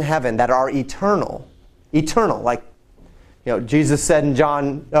rewards in heaven that are eternal, like Jesus said in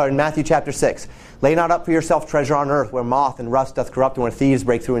Matthew chapter 6, lay not up for yourself treasure on earth where moth and rust doth corrupt and where thieves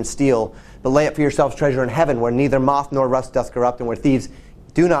break through and steal, but lay up for yourselves treasure in heaven where neither moth nor rust doth corrupt and where thieves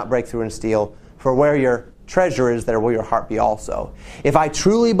do not break through and steal, for where your treasure is, there will your heart be also. If I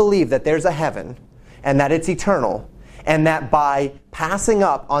truly believe that there's a heaven and that it's eternal, and that by passing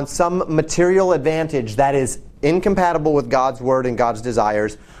up on some material advantage that is incompatible with God's word and God's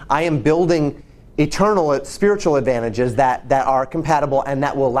desires, I am building eternal spiritual advantages that are compatible and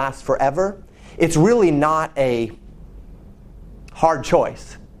that will last forever, it's really not a hard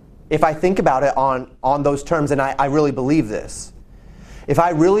choice. if I think about it on those terms, and I really believe this, if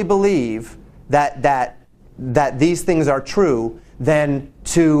I really believe that these things are true, then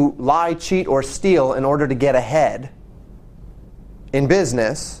to lie, cheat, or steal in order to get ahead in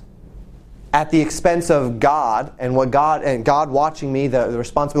business at the expense of God and God watching me, the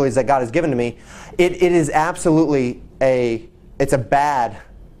responsibilities that God has given to me, it is absolutely it's a bad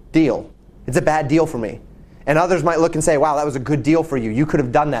deal. It's a bad deal for me. And others might look and say, wow, that was a good deal for you. You could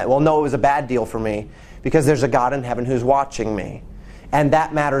have done that. Well, no, it was a bad deal for me because there's a God in heaven who's watching me. And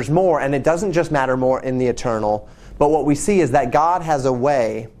that matters more. And it doesn't just matter more in the eternal, but what we see is that God has a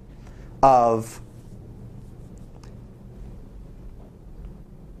way of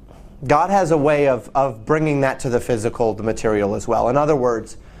bringing that to the physical, the material as well. In other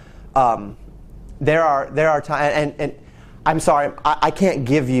words, there are times, and I'm sorry, I can't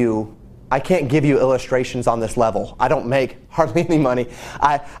give you illustrations on this level. I don't make hardly any money.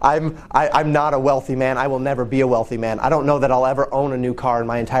 I'm not a wealthy man. I will never be a wealthy man. I don't know that I'll ever own a new car in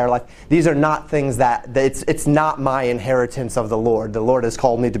my entire life. These are not things that it's not my inheritance of the Lord. The Lord has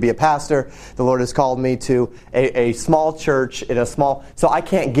called me to be a pastor. The Lord has called me to a small church in a small. So I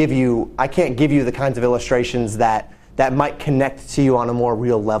can't give you the kinds of illustrations that might connect to you on a more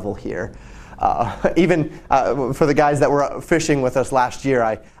real level here. Even for the guys that were fishing with us last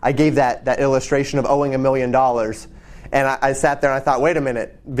year, I gave that illustration of owing $1 million. And I sat there and I thought, wait a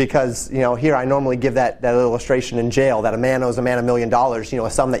minute, because here I normally give that illustration in jail, that a man owes a man $1 million, a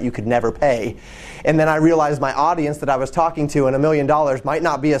sum that you could never pay. And then I realized my audience that I was talking to, and $1 million might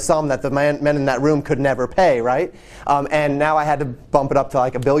not be a sum that the men in that room could never pay, right? And now I had to bump it up to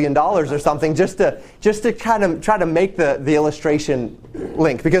like $1 billion or something just to kind of try to make the illustration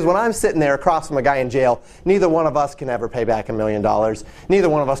link. Because when I'm sitting there across from a guy in jail, neither one of us can ever pay back $1 million. Neither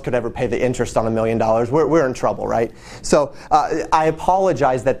one of us could ever pay the interest on $1 million. We're in trouble, right? So I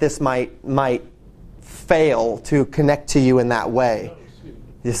apologize that this might fail to connect to you in that way.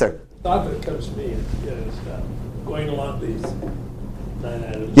 Yes, sir. Thought that comes to me is going along these 9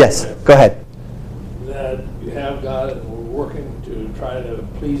 items. Yes, go ahead. That you have God and we're working to try to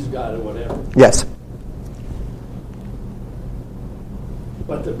please God or whatever. Yes.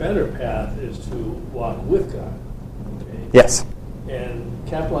 But the better path is to walk with God. Okay? Yes. And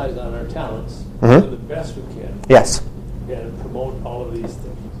capitalize on our talents, Mm-hmm. do the best we can. Yes. And promote all of these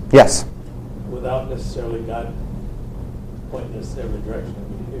things. Yes. Without necessarily God pointing us every direction.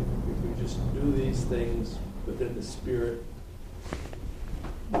 I mean, if we just do these things within the Spirit,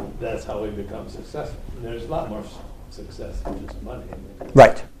 that's how we become successful. And there's a lot more success than just money.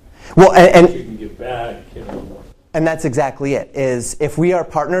 Right. Well, and you can give back, And that's exactly it, is if we are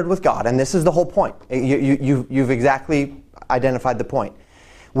partnered with God, and this is the whole point. You've exactly identified the point.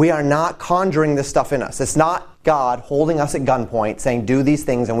 We are not conjuring this stuff in us. It's not God holding us at gunpoint saying, do these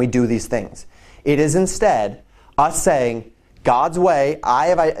things, and we do these things. It is instead us saying, God's way,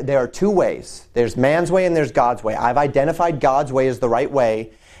 there are two ways. There's man's way and there's God's way. I've identified God's way as the right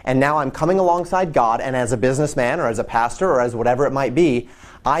way, and now I'm coming alongside God, and as a businessman or as a pastor or as whatever it might be,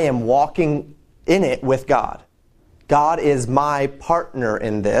 I am walking in it with God. God is my partner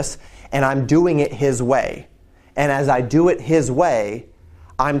in this, and I'm doing it His way. And as I do it His way,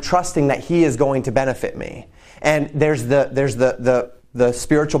 I'm trusting that He is going to benefit me. And there's the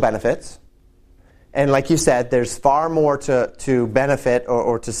spiritual benefits. And like you said, there's far more to benefit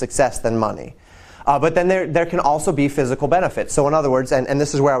or to success than money. But then there can also be physical benefits. So in other words, and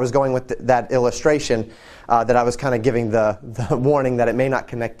this is where I was going with that illustration, that I was kind of giving the warning that it may not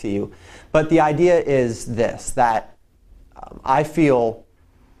connect to you. But the idea is this, that I feel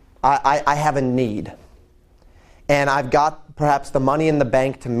I have a need. And I've got perhaps the money in the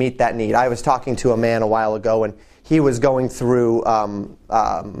bank to meet that need. I was talking to a man a while ago, and he was going through...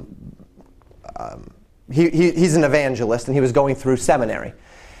 he's an evangelist, and he was going through seminary.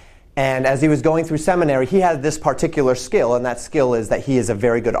 And as he was going through seminary, he had this particular skill, and that skill is that he is a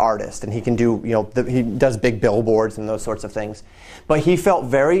very good artist, and he can do, he does big billboards and those sorts of things. But he felt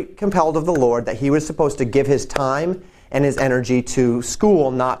very compelled of the Lord that he was supposed to give his time and his energy to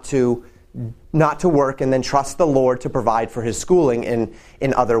school, not to work, and then trust the Lord to provide for his schooling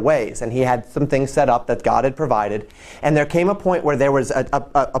in other ways. And he had some things set up that God had provided. And there came a point where there was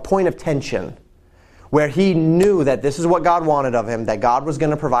a point of tension, where he knew that this is what God wanted of him, that God was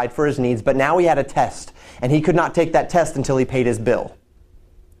going to provide for his needs, but now he had a test, and he could not take that test until he paid his bill.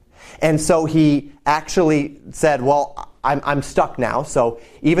 And so he actually said, well, I'm stuck now, so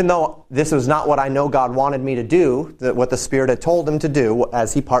even though this was not what I know God wanted me to do, what the Spirit had told him to do,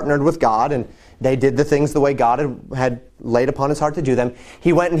 as he partnered with God, and they did the things the way God had laid upon his heart to do them,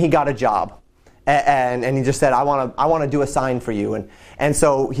 he went and he got a job. And he just said, I want to do a sign for you. And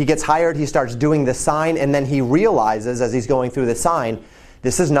so he gets hired, he starts doing the sign, and then he realizes as he's going through the sign,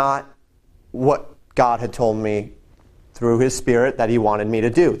 this is not what God had told me through his Spirit that he wanted me to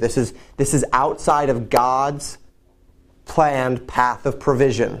do. This is outside of God's planned path of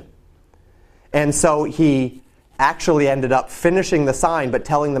provision. And so he actually ended up finishing the sign, but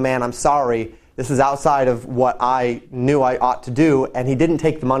telling the man, I'm sorry, this is outside of what I knew I ought to do, and he didn't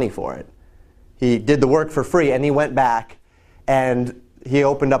take the money for it. He did the work for free, and he went back, and he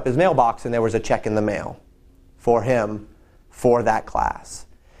opened up his mailbox, and there was a check in the mail for him for that class.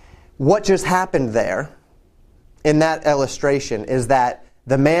 What just happened there in that illustration is that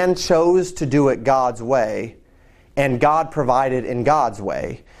the man chose to do it God's way, and God provided in God's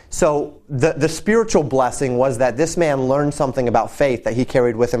way. So the spiritual blessing was that this man learned something about faith that he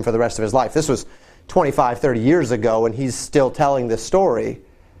carried with him for the rest of his life. This was 25, 30 years ago, and he's still telling this story.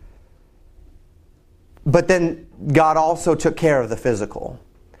 But then God also took care of the physical.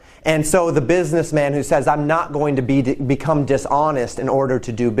 And so the businessman who says, I'm not going to become dishonest in order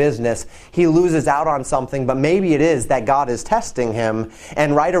to do business, he loses out on something, but maybe it is that God is testing him,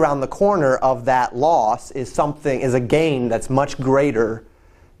 and right around the corner of that loss is a gain that's much greater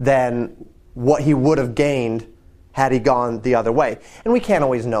than what he would have gained had he gone the other way. And we can't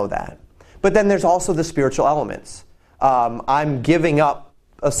always know that. But then there's also the spiritual elements. I'm giving up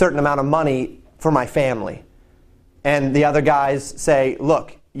a certain amount of money for my family. And the other guys say,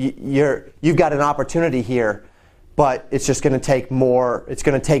 look, you've got an opportunity here, but it's just going to take more, it's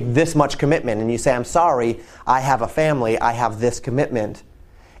going to take this much commitment. And you say, I'm sorry, I have a family, I have this commitment.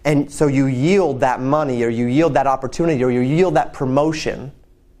 And so you yield that money, or you yield that opportunity, or you yield that promotion.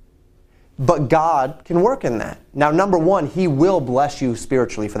 But God can work in that. Now, number one, he will bless you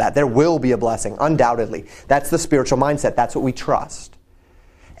spiritually for that. There will be a blessing, undoubtedly. That's the spiritual mindset. That's what we trust.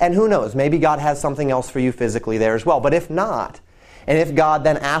 And who knows, maybe God has something else for you physically there as well. But if not, and if God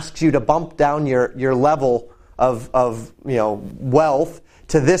then asks you to bump down your level of wealth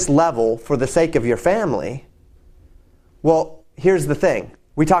to this level for the sake of your family, well, here's the thing.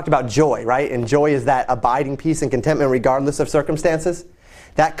 We talked about joy, right? And joy is that abiding peace and contentment regardless of circumstances.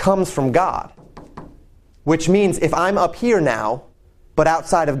 That comes from God. Which means if I'm up here now, but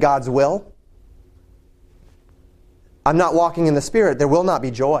outside of God's will, I'm not walking in the Spirit, there will not be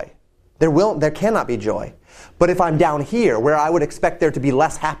joy. There cannot be joy. But if I'm down here, where I would expect there to be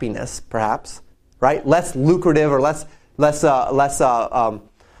less happiness, perhaps, right? Less lucrative or less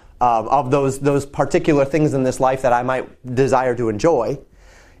of those particular things in this life that I might desire to enjoy.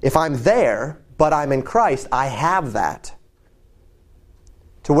 If I'm there, but I'm in Christ, I have that.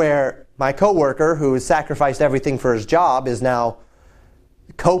 To where my coworker, who has sacrificed everything for his job, is now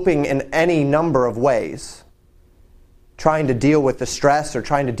coping in any number of ways, trying to deal with the stress or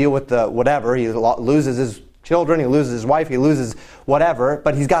trying to deal with the whatever. He loses his children, he loses his wife, he loses whatever,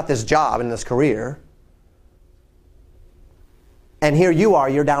 but he's got this job and this career. And here you are,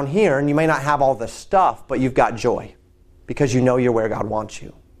 you're down here, and you may not have all the stuff, but you've got joy because you know you're where God wants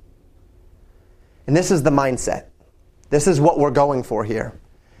you. And this is the mindset. This is what we're going for here.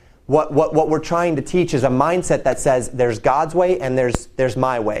 What we're trying to teach is a mindset that says there's God's way and there's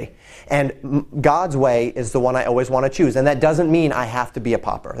my way. And God's way is the one I always want to choose. And that doesn't mean I have to be a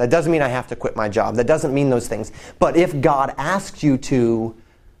pauper. That doesn't mean I have to quit my job. That doesn't mean those things. But if God asks you to,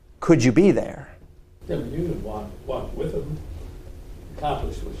 could you be there? Then you would walk with him,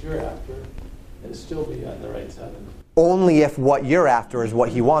 accomplish what you're after, and still be on the right side of it. Only if what you're after is what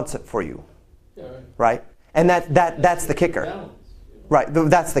he wants it for you. Yeah, right? And that's the kicker. Balance. Right,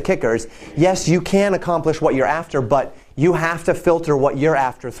 that's the kicker. Is yes, you can accomplish what you're after, but you have to filter what you're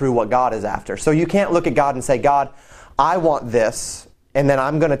after through what God is after. So you can't look at God and say, God, I want this, and then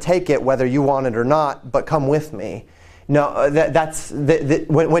I'm going to take it whether you want it or not, but come with me. No,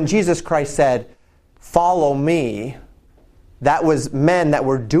 when Jesus Christ said, follow me, that was men that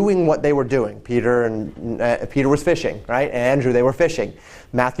were doing what they were doing. Peter was fishing, right? And Andrew, they were fishing.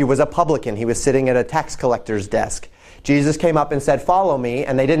 Matthew was a publican. He was sitting at a tax collector's desk. Jesus came up and said, follow me.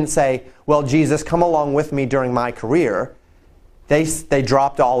 And they didn't say, well, Jesus, come along with me during my career. They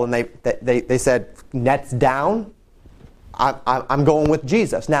dropped all and they said, nets down. I'm going with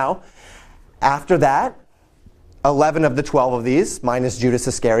Jesus. Now, after that, 11 of the 12 of these, minus Judas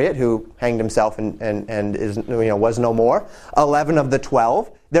Iscariot, who hanged himself and is, was no more. 11 of the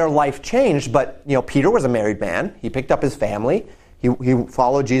 12, their life changed. But Peter was a married man. He picked up his family. He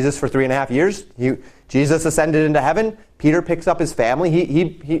followed Jesus for 3.5 years. Jesus ascended into heaven. Peter picks up his family.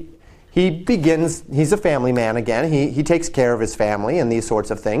 he's a family man again. He takes care of his family and these sorts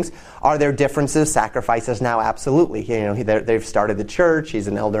of things. Are there differences, sacrifices now? Absolutely. They've started the church. He's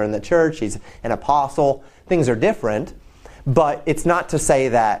an elder in the church. He's an apostle. Things are different. But it's not to say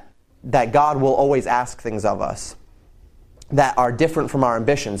that God will always ask things of us that are different from our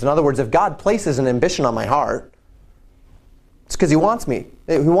ambitions. In other words, if God places an ambition on my heart, it's because He wants me.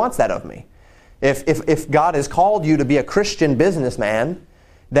 He wants that of me. If God has called you to be a Christian businessman,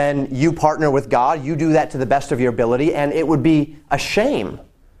 then you partner with God, you do that to the best of your ability, and it would be a shame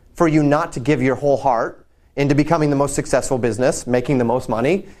for you not to give your whole heart into becoming the most successful business, making the most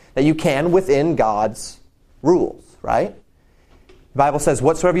money that you can within God's rules, right? The Bible says,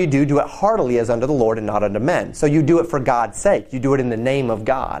 whatsoever you do, do it heartily as unto the Lord and not unto men. So you do it for God's sake. You do it in the name of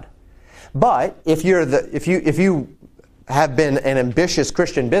God. But if you have been an ambitious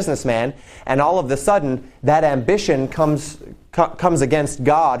Christian businessman, and all of a sudden that ambition comes against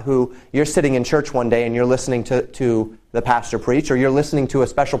God, who you're sitting in church one day and you're listening to the pastor preach, or you're listening to a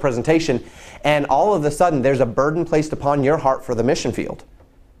special presentation, and all of a sudden there's a burden placed upon your heart for the mission field.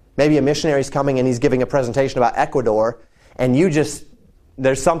 Maybe a missionary's coming and he's giving a presentation about Ecuador, and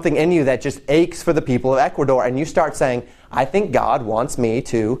there's something in you that just aches for the people of Ecuador, and you start saying, I think God wants me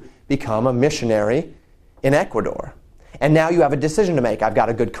to become a missionary in Ecuador. And now you have a decision to make. I've got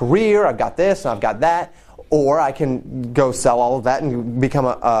a good career, I've got this, and I've got that, or I can go sell all of that and become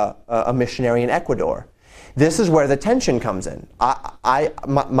a missionary in Ecuador. This is where the tension comes in.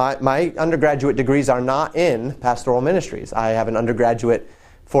 My undergraduate degrees are not in pastoral ministries. I have an undergraduate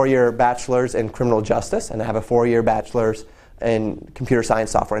 4-year bachelor's in criminal justice, and I have a 4-year bachelor's in computer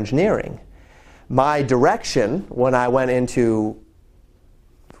science software engineering. My direction when I went into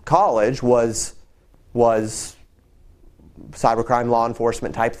college was cybercrime law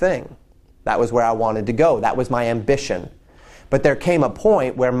enforcement type thing. That was where I wanted to go. That was my ambition. But there came a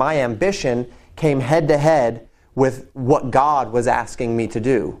point where my ambition came head to head with what God was asking me to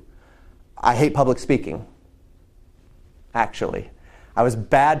do. I hate public speaking, actually. I was a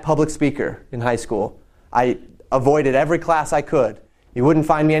bad public speaker in high school. I avoided every class I could. You wouldn't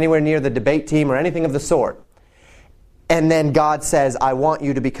find me anywhere near the debate team or anything of the sort. And then God says, I want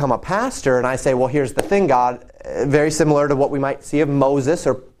you to become a pastor. And I say, well, here's the thing, God. Very similar to what we might see of Moses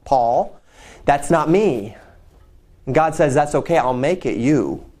or Paul. That's not me. And God says, that's okay, I'll make it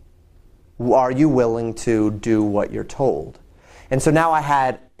you. Are you willing to do what you're told? And so now I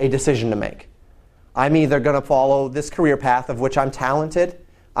had a decision to make. I'm either going to follow this career path of which I'm talented,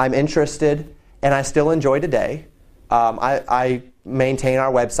 I'm interested, and I still enjoy today. I maintain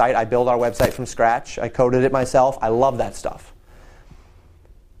our website. I build our website from scratch. I coded it myself. I love that stuff.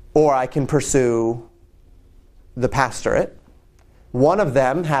 Or I can pursue the pastorate. One of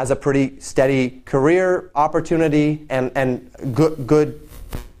them has a pretty steady career opportunity and good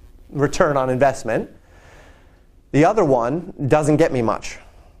return on investment. The other one doesn't get me much.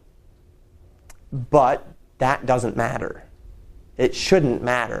 But that doesn't matter. It shouldn't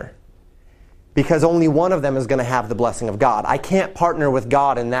matter. Because only one of them is going to have the blessing of God. I can't partner with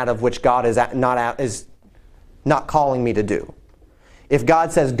God in that of which God is not calling me to do. If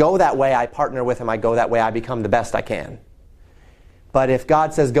God says, go that way, I partner with Him. I go that way, I become the best I can. But if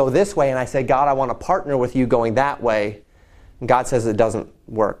God says, go this way, and I say, God, I want to partner with you going that way, and God says it doesn't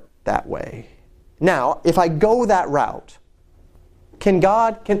work that way. Now, if I go that route,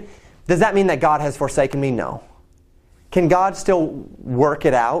 does that mean that God has forsaken me? No. Can God still work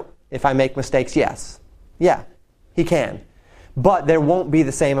it out if I make mistakes? Yes. Yeah, He can. But there won't be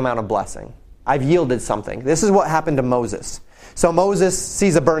the same amount of blessing. I've yielded something. This is what happened to Moses. So Moses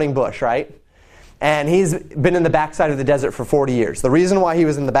sees a burning bush, right? And he's been in the backside of the desert for 40 years. The reason why he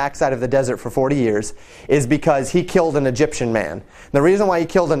was in the backside of the desert for 40 years is because he killed an Egyptian man. The reason why he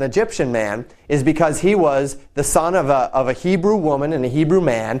killed an Egyptian man is because he was the son of a Hebrew woman and a Hebrew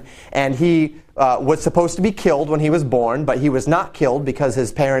man, and he was supposed to be killed when he was born, but he was not killed because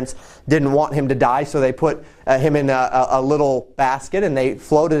his parents didn't want him to die, so they put him in a little basket and they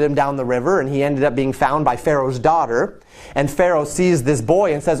floated him down the river, and he ended up being found by Pharaoh's daughter. And Pharaoh sees this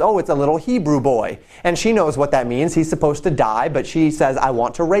boy and says, oh, it's a little Hebrew boy. And she knows what that means. He's supposed to die, but she says, I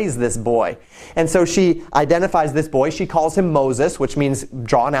want to raise this boy. And so she identifies this boy. She calls him Moses, which means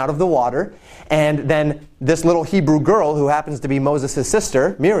drawn out of the water. And then this little Hebrew girl, who happens to be Moses'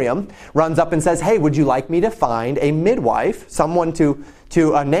 sister, Miriam, runs up and says, hey, would you like me to find a midwife, someone to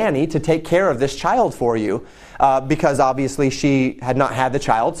a nanny to take care of this child for you? Because obviously she had not had the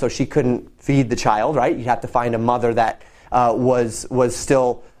child, so she couldn't feed the child, right? You have to find a mother that was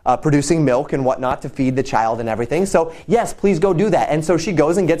still producing milk and whatnot to feed the child and everything. So, yes, please go do that. And so she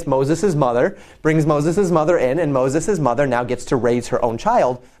goes and gets Moses' mother, brings Moses' mother in, and Moses' mother now gets to raise her own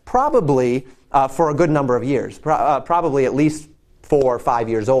child, probably for a good number of years, probably at least 4 or 5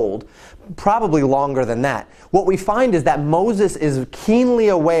 years old, probably longer than that. What we find is that Moses is keenly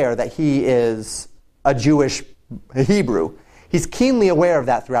aware that he is a Jewish Hebrew. He's keenly aware of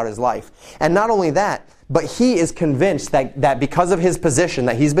that throughout his life. And not only that, but he is convinced that because of his position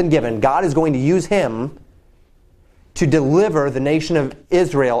that he's been given, God is going to use him to deliver the nation of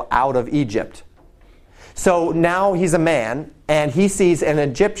Israel out of Egypt. So now he's a man, and he sees an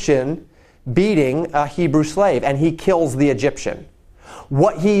Egyptian beating a Hebrew slave, and he kills the Egyptian.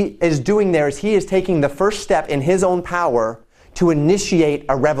 What he is doing there is he is taking the first step in his own power to initiate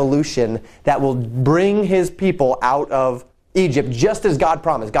a revolution that will bring his people out of Egypt, just as God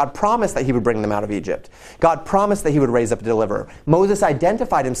promised. God promised that he would bring them out of Egypt. God promised that he would raise up a deliverer. Moses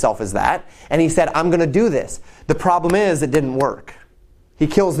identified himself as that, and he said, I'm going to do this. The problem is, it didn't work. He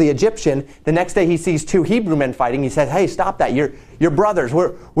kills the Egyptian. The next day he sees 2 Hebrew men fighting. He says, hey, stop that. You're brothers.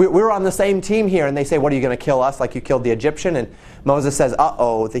 We're on the same team here. And they say, what, are you going to kill us like you killed the Egyptian? And Moses says,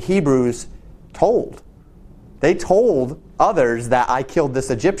 uh-oh, the Hebrews told. They told others that I killed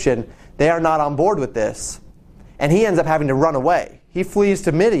this Egyptian. They are not on board with this. And he ends up having to run away. He flees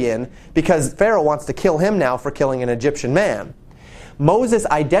to Midian because Pharaoh wants to kill him now for killing an Egyptian man. Moses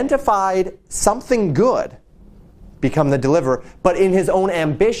identified something good, become the deliverer, but in his own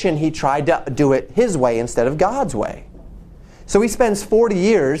ambition, he tried to do it his way instead of God's way. So he spends 40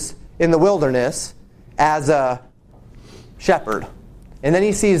 years in the wilderness as a shepherd. And then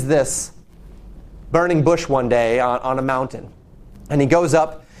he sees this burning bush one day on a mountain. And he goes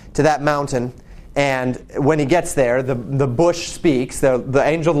up to that mountain, and when he gets there, the bush speaks. The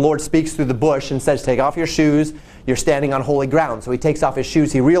angel of the Lord speaks through the bush and says, take off your shoes. You're standing on holy ground. So he takes off his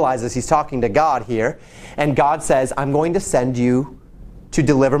shoes. He realizes he's talking to God here. And God says, I'm going to send you to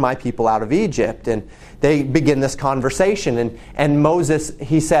deliver my people out of Egypt. And they begin this conversation. And Moses,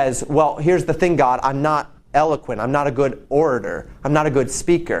 he says, well, here's the thing, God. I'm not eloquent. I'm not a good orator. I'm not a good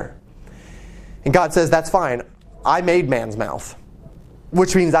speaker. And God says, that's fine. I made man's mouth,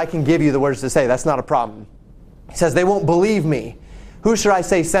 which means I can give you the words to say. That's not a problem. He says, they won't believe me. Who should I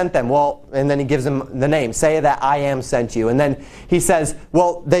say sent them? Well, and then he gives them the name. Say that I am sent you. And then he says,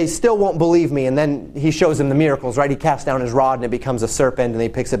 well, they still won't believe me. And then he shows them the miracles, right? He casts down his rod and it becomes a serpent, and he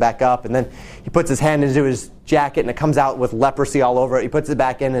picks it back up. And then he puts his hand into his jacket and it comes out with leprosy all over it. He puts it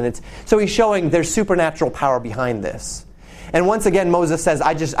back in, and it's... So he's showing there's supernatural power behind this. And once again, Moses says,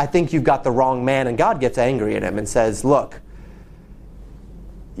 I think you've got the wrong man. And God gets angry at him and says, look,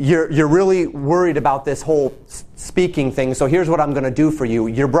 You're really worried about this whole speaking thing, so here's what I'm going to do for you.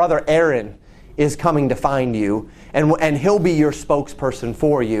 Your brother Aaron is coming to find you, and he'll be your spokesperson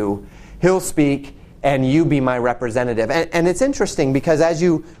for you. He'll speak, and you be my representative. And it's interesting because as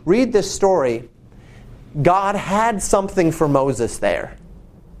you read this story, God had something for Moses there.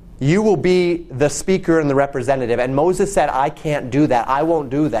 You will be the speaker and the representative. And Moses said, I can't do that. I won't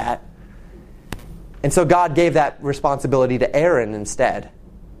do that. And so God gave that responsibility to Aaron instead.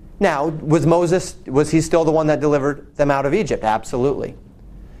 Now, was he still the one that delivered them out of Egypt? Absolutely.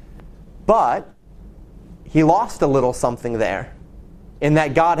 But he lost a little something there, in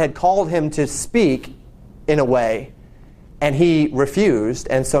that God had called him to speak in a way, and he refused,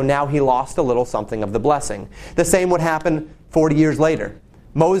 and so now he lost a little something of the blessing. The same would happen 40 years later.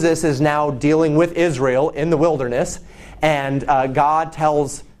 Moses is now dealing with Israel in the wilderness, and God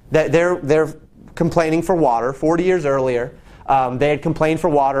tells that they're complaining for water 40 years earlier. They had complained for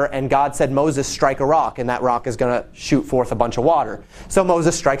water, and God said, Moses, strike a rock, and that rock is going to shoot forth a bunch of water. So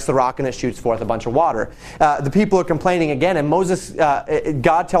Moses strikes the rock, and it shoots forth a bunch of water. The people are complaining again, and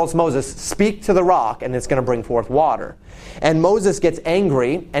God tells Moses, speak to the rock, and it's going to bring forth water. And Moses gets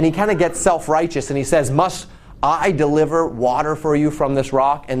angry, and he kind of gets self-righteous, and he says, must I deliver water for you from this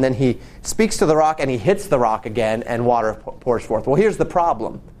rock? And then he speaks to the rock, and he hits the rock again, and water pours forth. Well, here's the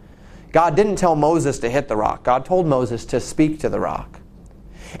problem. God didn't tell Moses to hit the rock. God told Moses to speak to the rock.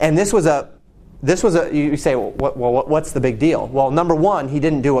 And this was a, you say, well, what's the big deal? Well, number one, he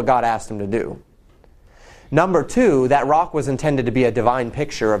didn't do what God asked him to do. Number two, that rock was intended to be a divine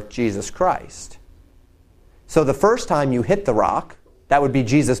picture of Jesus Christ. So the first time you hit the rock, that would be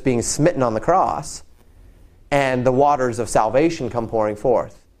Jesus being smitten on the cross, and the waters of salvation come pouring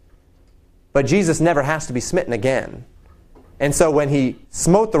forth. But Jesus never has to be smitten again. And so when he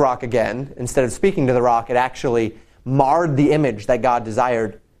smote the rock again, instead of speaking to the rock, it actually marred the image that God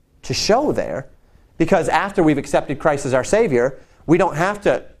desired to show there. Because after we've accepted Christ as our Savior,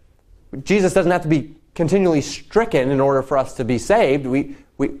 Jesus doesn't have to be continually stricken in order for us to be saved. We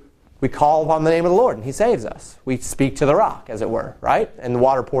We call upon the name of the Lord and He saves us. We speak to the rock, as it were, right? And the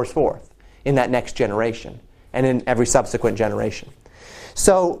water pours forth in that next generation and in every subsequent generation.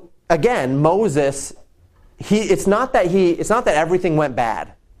 So again, Moses, it's not that everything went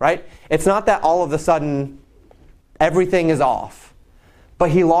bad, right? It's not that all of a sudden everything is off. But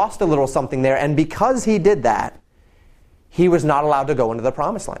he lost a little something there, and because he did that, he was not allowed to go into the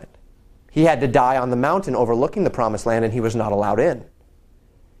promised land. He had to die on the mountain overlooking the promised land, and he was not allowed in.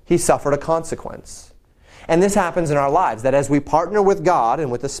 He suffered a consequence. And this happens in our lives, that as we partner with God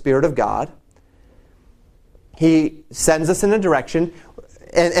and with the Spirit of God, He sends us in a direction,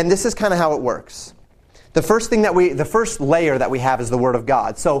 and this is kind of how it works. The first layer that we have is the Word of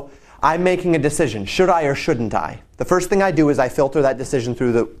God. So I'm making a decision. Should I or shouldn't I? The first thing I do is I filter that decision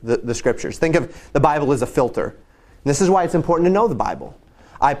through the Scriptures. Think of the Bible as a filter. And this is why it's important to know the Bible.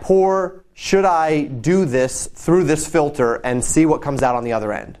 I pour, should I do this through this filter and see what comes out on the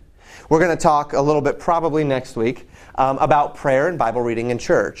other end? We're going to talk a little bit, probably next week, about prayer and Bible reading in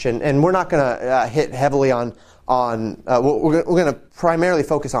church. And we're not going to hit heavily on we're going to primarily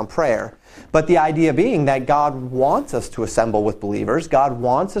focus on prayer. But the idea being that God wants us to assemble with believers. God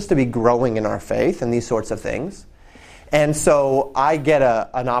wants us to be growing in our faith and these sorts of things. And so I get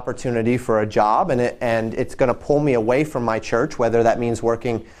an opportunity for a job, and it's going to pull me away from my church, whether that means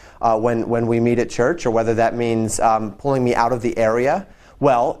working when we meet at church, or whether that means pulling me out of the area.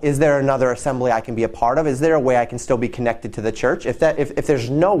 Well, is there another assembly I can be a part of? Is there a way I can still be connected to the church? If there's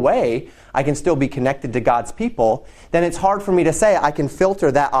no way I can still be connected to God's people, then it's hard for me to say I can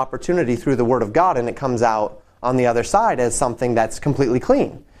filter that opportunity through the Word of God, and it comes out on the other side as something that's completely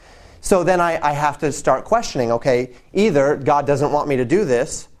clean. So then I have to start questioning, okay, either God doesn't want me to do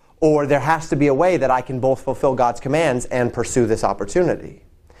this, or there has to be a way that I can both fulfill God's commands and pursue this opportunity.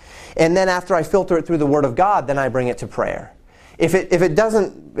 And then after I filter it through the Word of God, then I bring it to prayer. If it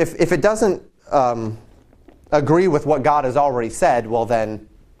doesn't agree with what God has already said, well then,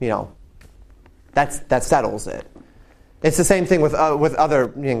 that settles it. It's the same thing with other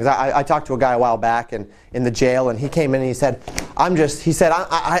things. I talked to a guy a while back in the jail, and he came in and he said,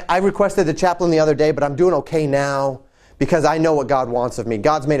 I requested the chaplain the other day, but I'm doing okay now because I know what God wants of me.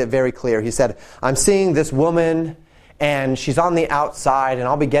 God's made it very clear. He said, I'm seeing this woman, and she's on the outside, and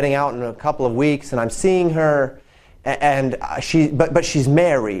I'll be getting out in a couple of weeks, and I'm seeing her, and but she's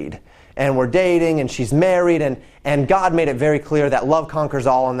married, and we're dating, and she's married, and God made it very clear that love conquers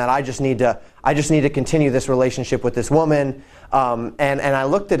all, and that I just need to continue this relationship with this woman. And I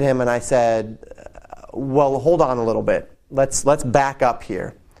looked at him and I said, well, hold on a little bit. Let's back up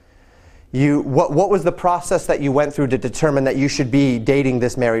here. What was the process that you went through to determine that you should be dating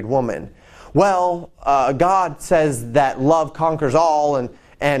this married woman? Well, God says that love conquers all,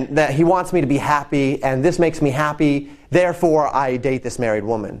 and that He wants me to be happy, and this makes me happy, therefore I date this married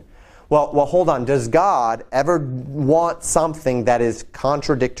woman. Well, hold on. Does God ever want something that is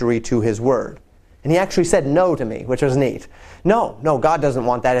contradictory to His Word? And He actually said no to me, which was neat. No, God doesn't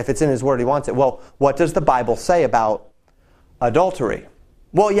want that. If it's in His Word, He wants it. Well, what does the Bible say about adultery?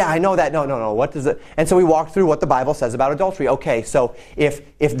 Well, yeah, I know that. No. What does it? And so we walked through what the Bible says about adultery. Okay, so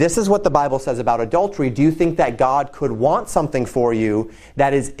if this is what the Bible says about adultery, do you think that God could want something for you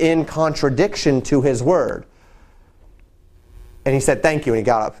that is in contradiction to His Word? And he said, thank you, and he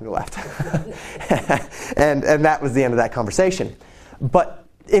got up and left. and that was the end of that conversation. But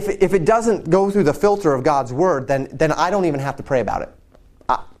if it doesn't go through the filter of God's Word, then I don't even have to pray about it.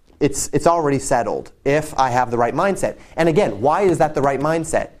 It's already settled if I have the right mindset. And again, why is that the right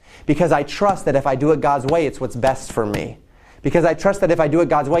mindset? Because I trust that if I do it God's way, it's what's best for me. Because I trust that if I do it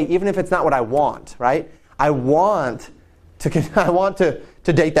God's way, even if it's not what I want, right? I want to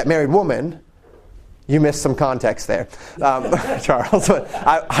date that married woman. You missed some context there, Charles. But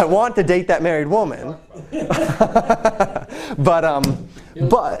I want to date that married woman,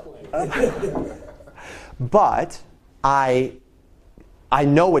 but I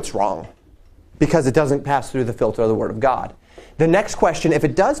know it's wrong because it doesn't pass through the filter of the Word of God. The next question, if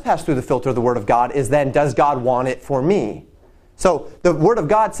it does pass through the filter of the Word of God, is then, does God want it for me? So the Word of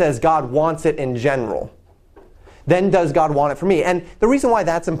God says God wants it in general. Then does God want it for me? And the reason why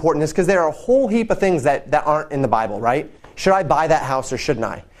that's important is because there are a whole heap of things that aren't in the Bible, right? Should I buy that house or shouldn't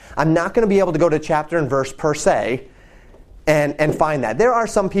I? I'm not going to be able to go to chapter and verse per se and find that. There are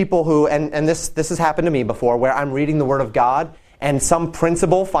some people who, and this has happened to me before, where I'm reading the Word of God and some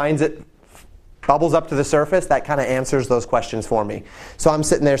principle bubbles up to the surface that kind of answers those questions for me. So I'm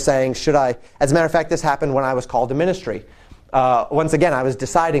sitting there saying, should I? As a matter of fact, this happened when I was called to ministry. Once again, I was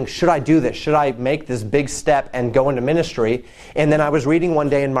deciding, should I do this? Should I make this big step and go into ministry? And then I was reading one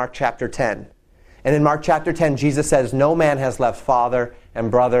day in Mark chapter 10. And in Mark chapter 10, Jesus says, no man has left father and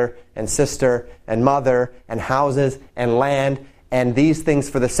brother and sister and mother and houses and land and these things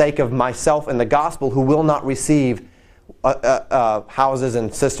for the sake of myself and the gospel, who will not receive houses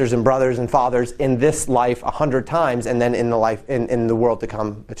and sisters and brothers and fathers in this life 100 times, and then in the world to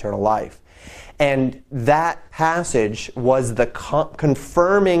come, eternal life. And that passage was the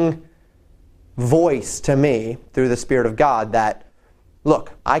confirming voice to me through the Spirit of God that,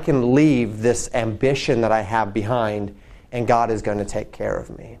 look, I can leave this ambition that I have behind, and God is going to take care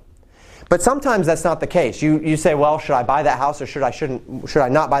of me. But sometimes that's not the case. You say, well, should I buy that house or should I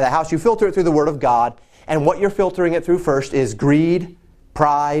not buy that house? You filter it through the Word of God, and what you're filtering it through first is greed,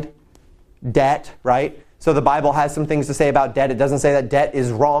 pride, debt, right? So the Bible has some things to say about debt. It doesn't say that debt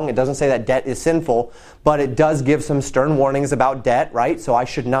is wrong. It doesn't say that debt is sinful, but it does give some stern warnings about debt, right? So I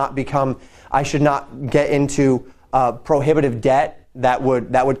should not get into prohibitive debt that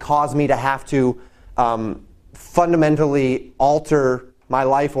would cause me to have to fundamentally alter my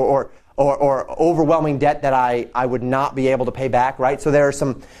life or overwhelming debt that I would not be able to pay back, right? So there are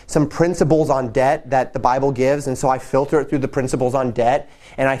some principles on debt that the Bible gives, and so I filter it through the principles on debt,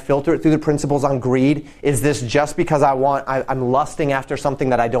 and I filter it through the principles on greed. Is this just because I'm lusting after something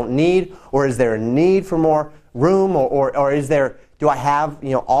that I don't need, or is there a need for more room, or do I have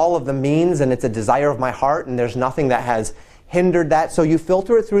all of the means and it's a desire of my heart and there's nothing that has hindered that? So you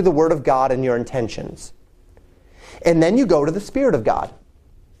filter it through the Word of God and your intentions. And then you go to the Spirit of God.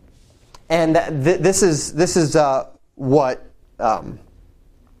 And this is what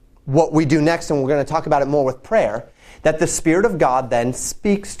we do next, and we're going to talk about it more with prayer, that the Spirit of God then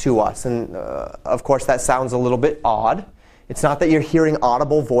speaks to us. And of course that sounds a little bit odd. It's not that you're hearing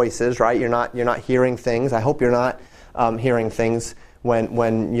audible voices, right? You're not hearing things. I hope you're not hearing things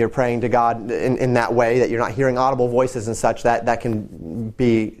when you're praying to God in that way, that you're not hearing audible voices and such. That can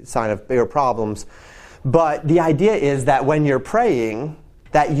be a sign of bigger problems. But the idea is that when you're praying,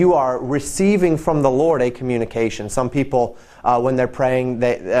 that you are receiving from the Lord a communication. Some people, when they're praying,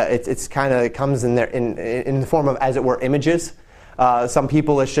 it comes in the form of, as it were, images. Some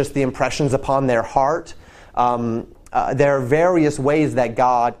people, it's just the impressions upon their heart. There are various ways that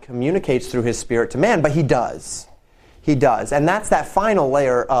God communicates through His Spirit to man, but He does. He does. And that's that final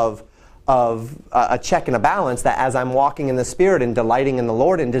layer of a check and a balance, that as I'm walking in the Spirit and delighting in the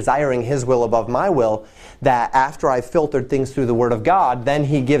Lord and desiring His will above my will, that after I've filtered things through the Word of God, then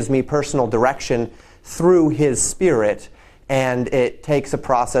He gives me personal direction through His Spirit, and it takes a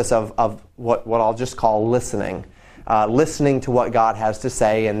process of what I'll just call listening. Listening to what God has to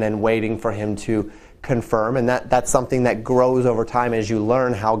say and then waiting for Him to confirm. And that's something that grows over time as you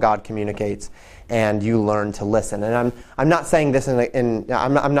learn how God communicates and you learn to listen. And I'm not saying this I'm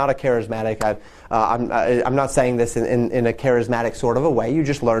not a charismatic. I'm not saying this in a charismatic sort of a way. You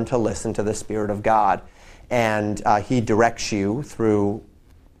just learn to listen to the Spirit of God, and He directs you through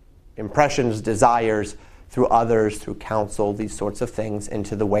impressions, desires, through others, through counsel, these sorts of things,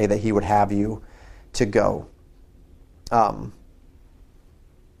 into the way that He would have you to go. And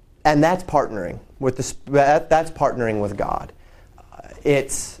that's partnering with that's partnering with God.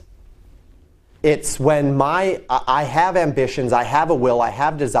 It's when I have ambitions, I have a will, I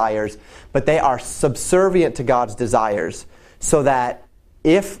have desires, but they are subservient to God's desires, so that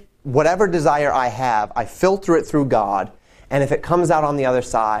if whatever desire I have, I filter it through God, and if it comes out on the other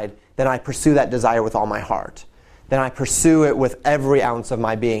side, then I pursue that desire with all my heart. Then I pursue it with every ounce of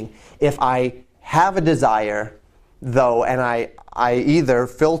my being. If I have a desire, though, and I either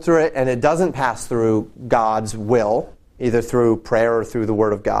filter it and it doesn't pass through God's will, either through prayer or through the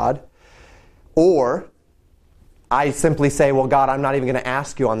Word of God, or I simply say, well, God, I'm not even going to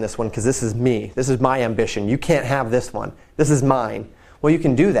ask you on this one because this is me. This is my ambition. You can't have this one. This is mine. Well, you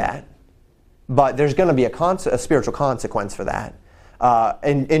can do that, but there's going to be a spiritual consequence for that.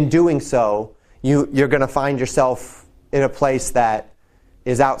 In doing so, you're going to find yourself in a place that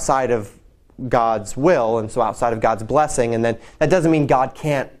is outside of God's will, and so outside of God's blessing, and then that doesn't mean God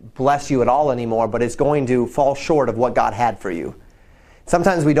can't bless you at all anymore, but it's going to fall short of what God had for you.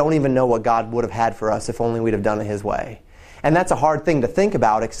 Sometimes we don't even know what God would have had for us if only we'd have done it His way. And that's a hard thing to think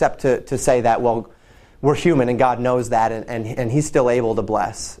about, except to say that, well, we're human and God knows that, and He's still able to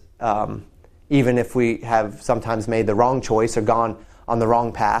bless, even if we have sometimes made the wrong choice or gone on the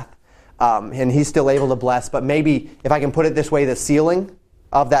wrong path. And He's still able to bless, but maybe, if I can put it this way, the ceiling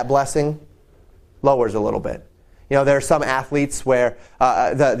of that blessing lowers a little bit. There are some athletes where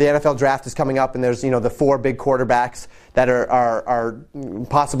the NFL draft is coming up, and there's the 4 big quarterbacks that are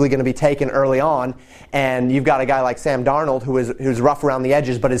possibly going to be taken early on, and you've got a guy like Sam Darnold who's rough around the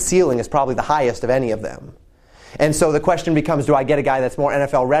edges, but his ceiling is probably the highest of any of them. And so the question becomes, do I get a guy that's more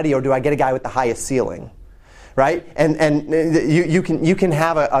NFL ready, or do I get a guy with the highest ceiling? Right? And you can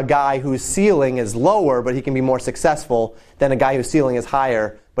have a guy whose ceiling is lower, but he can be more successful than a guy whose ceiling is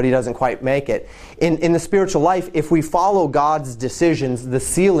higher, but he doesn't quite make it. In the spiritual life, if we follow God's decisions, the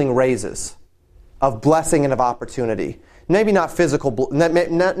ceiling raises of blessing and of opportunity. Maybe not physical, not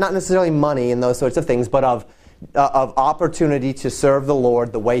necessarily money and those sorts of things, but of opportunity to serve the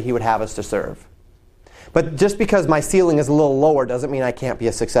Lord the way He would have us to serve. But just because my ceiling is a little lower doesn't mean I can't be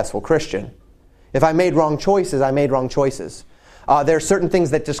a successful Christian. If I made wrong choices, I made wrong choices. There are certain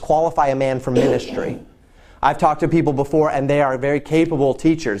things that disqualify a man from ministry. I've talked to people before, and they are very capable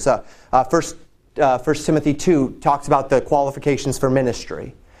teachers. First Timothy 2 talks about the qualifications for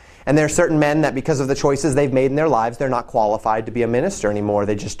ministry. And there are certain men that because of the choices they've made in their lives, they're not qualified to be a minister anymore.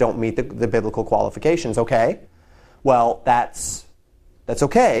 They just don't meet the biblical qualifications. Okay, well, that's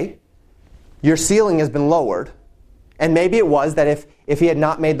okay. Your ceiling has been lowered. And maybe it was that if he had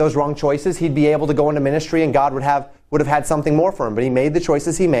not made those wrong choices, he'd be able to go into ministry and God would have had something more for him. But he made the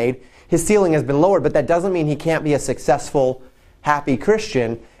choices he made. His ceiling has been lowered, but that doesn't mean he can't be a successful, happy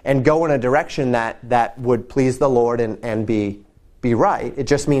Christian and go in a direction that would please the Lord and be right. It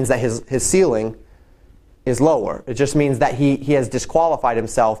just means that his ceiling is lower. It just means that he has disqualified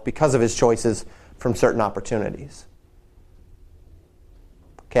himself because of his choices from certain opportunities.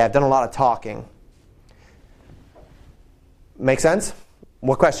 Okay, I've done a lot of talking. Make sense?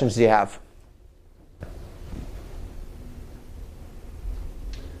 What questions do you have?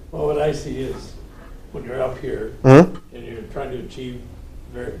 Well, what I see is when you're up here Mm-hmm. and you're trying to achieve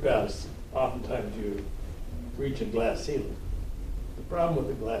the very best, oftentimes you reach a glass ceiling. The problem with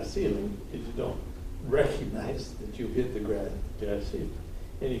the glass ceiling is you don't recognize that you've hit the glass ceiling.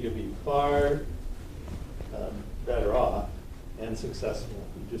 And you can be far better off and successful.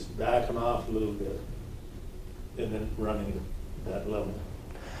 You just backing off a little bit and then running that level.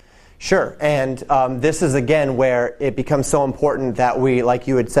 Sure, and this is again where it becomes so important that we, like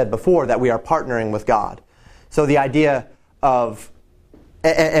you had said before, that we are partnering with God. So the idea of,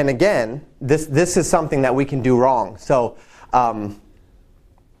 and again, this is something that we can do wrong. So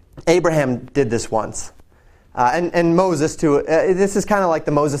Abraham did this once, and Moses too. This is kind of like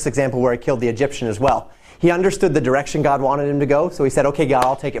the Moses example where he killed the Egyptian as well. He understood the direction God wanted him to go, so he said, okay, God,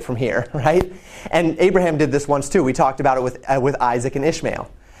 I'll take it from here, right? And Abraham did this once too. We talked about it with Isaac and Ishmael.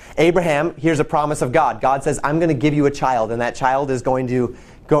 Abraham, here's a promise of God. God says, I'm going to give you a child, and that child is going to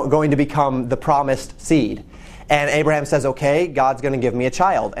become the promised seed. And Abraham says, okay, God's going to give me a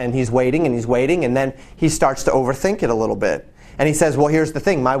child. And he's waiting, and then he starts to overthink it a little bit. And he says, well, here's the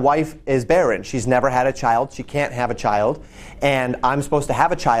thing. My wife is barren. She's never had a child. She can't have a child. And I'm supposed to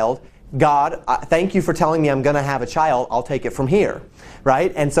have a child. God, thank you for telling me I'm going to have a child. I'll take it from here,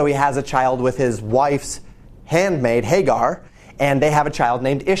 right? And so he has a child with his wife's handmaid, Hagar, and they have a child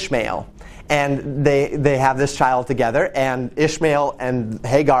named Ishmael. And they have this child together, and Ishmael and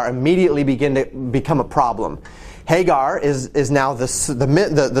Hagar immediately begin to become a problem. Hagar is now the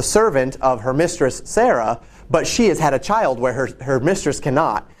servant of her mistress, Sarah, but she has had a child where her mistress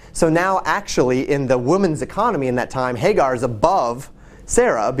cannot. So now actually in the woman's economy in that time, Hagar is above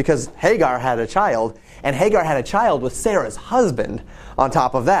Sarah because Hagar had a child, and Hagar had a child with Sarah's husband on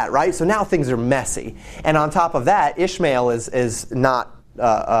top of that, right? So now things are messy. And on top of that, Ishmael is not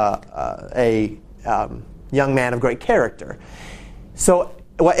a young man of great character. So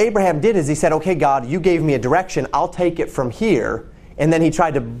what Abraham did is he said, okay, God, you gave me a direction. I'll take it from here. And then he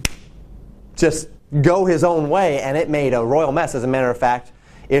tried to just go his own way, and it made a royal mess. As a matter of fact,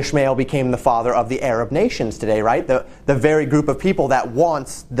 Ishmael became the father of the Arab nations today, right? The very group of people that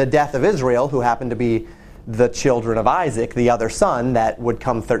wants the death of Israel, who happen to be the children of Isaac, the other son that would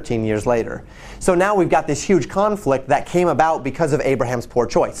come 13 years later. So now we've got this huge conflict that came about because of Abraham's poor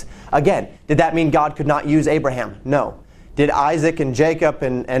choice. Again, did that mean God could not use Abraham? No. Did Isaac and Jacob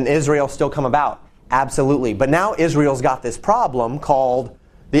and Israel still come about? Absolutely. But now Israel's got this problem called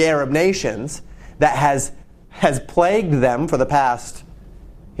the Arab nations that has plagued them for the past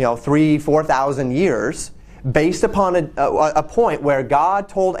 3,000-4,000 years, based upon a point where God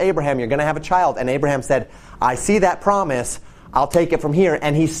told Abraham, you're going to have a child. And Abraham said, I see that promise. I'll take it from here.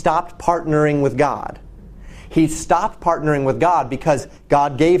 And he stopped partnering with God. He stopped partnering with God because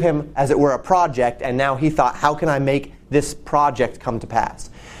God gave him, as it were, a project. And now he thought, how can I make this project come to pass?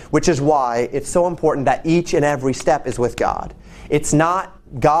 Which is why it's so important that each and every step is with God. It's not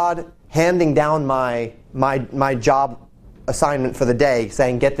God handing down my job assignment for the day,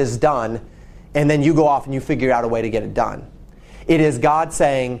 saying, get this done, and then you go off and you figure out a way to get it done. It is God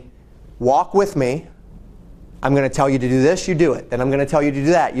saying, walk with me. I'm going to tell you to do this, you do it. Then I'm going to tell you to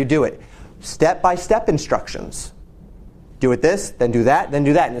do that, you do it. step-by-step instructions. Do it this, then do that, then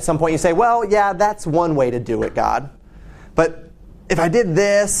do that. And at some point you say, well, yeah, that's one way to do it, God. But if I did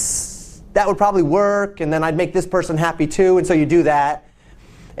this, that would probably work, and then I'd make this person happy too, and so you do that.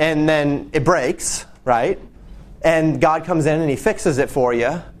 And then it breaks, right? And God comes in and He fixes it for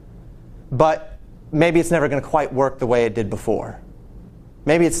you, but maybe it's never going to quite work the way it did before.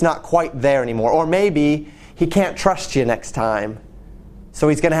 Maybe it's not quite there anymore. Or maybe He can't trust you next time, so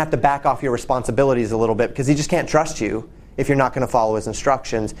He's going to have to back off your responsibilities a little bit because He just can't trust you if you're not going to follow His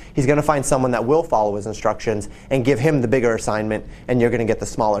instructions. He's going to find someone that will follow His instructions and give him the bigger assignment, and you're going to get the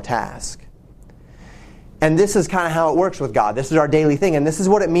smaller task. And this is kind of how it works with God. This is our daily thing, and this is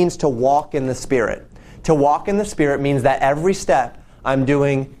what it means to walk in the Spirit. To walk in the Spirit means that every step I'm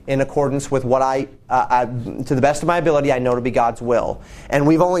doing in accordance with what I to the best of my ability, I know to be God's will. And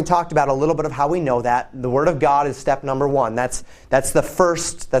we've only talked about a little bit of how we know that. The Word of God is step number one. That's the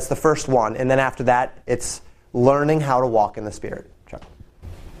first one. And then after that, it's learning how to walk in the Spirit. Chuck.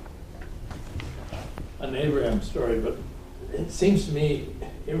 An Abraham story, but it seems to me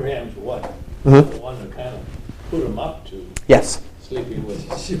Abraham's wife, Mm-hmm. the one that kind of put him up to Yes. sleeping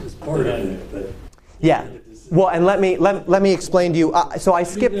with. She was part of it, but Yeah. Well, and let me explain to you. So I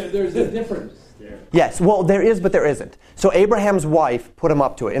skipped. There's a difference there. Yes. Well, there is, but there isn't. So Abraham's wife put him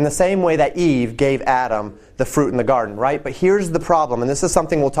up to it in the same way that Eve gave Adam the fruit in the garden, right? But here's the problem, and this is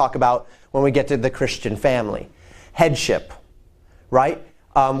something we'll talk about when we get to the Christian family. Headship, right?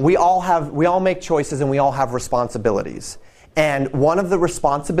 We all make choices and we all have responsibilities. And one of the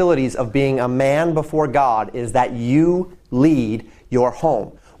responsibilities of being a man before God is that you lead your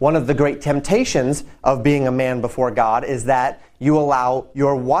home. One of the great temptations of being a man before God is that you allow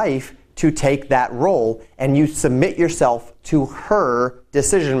your wife to take that role and you submit yourself to her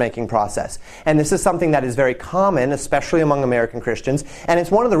decision-making process. And this is something that is very common, especially among American Christians, and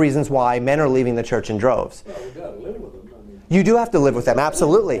it's one of the reasons why men are leaving the church in droves. Well, we've got to live with them. You do have to live with them,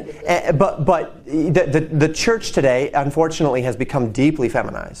 absolutely. But the church today, unfortunately, has become deeply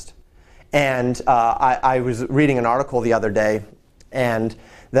feminized. And I was reading an article the other day, and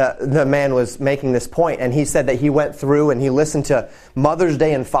the man was making this point, and he said that he went through and he listened to Mother's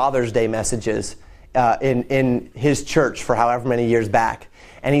Day and Father's Day messages in his church for however many years back.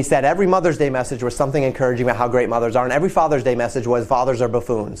 And he said every Mother's Day message was something encouraging about how great mothers are, and every Father's Day message was fathers are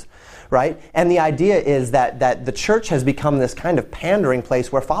buffoons, right? And the idea is that the church has become this kind of pandering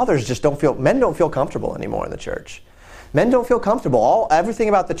place where men don't feel comfortable anymore in the church. Men don't feel comfortable. Everything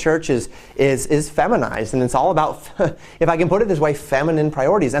about the church is feminized, and it's all about, if I can put it this way, feminine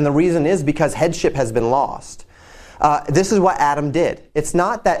priorities. And the reason is because headship has been lost. This is what Adam did. It's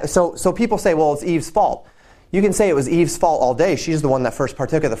not that, so people say, well, it's Eve's fault. You can say it was Eve's fault all day. She's the one that first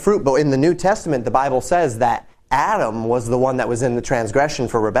partook of the fruit. But in the New Testament, the Bible says that Adam was the one that was in the transgression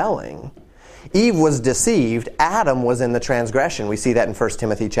for rebelling. Eve was deceived. Adam was in the transgression. We see that in 1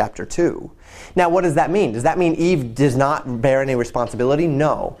 Timothy chapter 2. Now, what does that mean? Does that mean Eve does not bear any responsibility?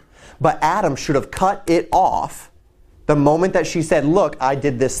 No. But Adam should have cut it off the moment that she said, look, I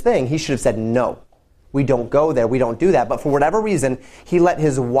did this thing. He should have said, no, we don't go there. We don't do that. But for whatever reason, he let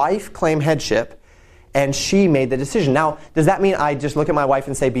his wife claim headship, and she made the decision. Now, does that mean I just look at my wife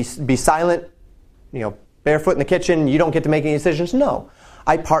and say, be silent, barefoot in the kitchen, you don't get to make any decisions? No.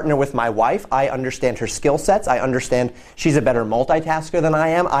 I partner with my wife. I understand her skill sets. I understand she's a better multitasker than I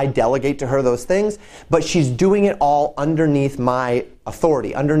am. I delegate to her those things. But she's doing it all underneath my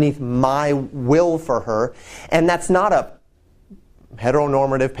authority, underneath my will for her. And that's not a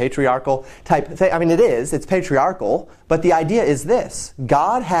heteronormative, patriarchal type thing. I mean, it is. It's patriarchal. But the idea is this.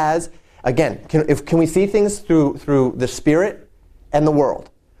 God has, again, can we see things through the Spirit and the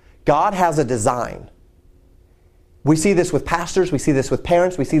world? God has a design. We see this with pastors, we see this with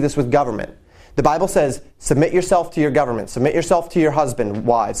parents, we see this with government. The Bible says, submit yourself to your government, submit yourself to your husband,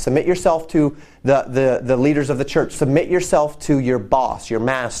 wives, submit yourself to the leaders of the church, submit yourself to your boss, your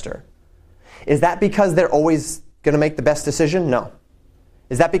master. Is that because they're always going to make the best decision? No.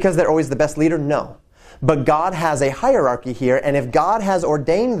 Is that because they're always the best leader? No. But God has a hierarchy here, and if God has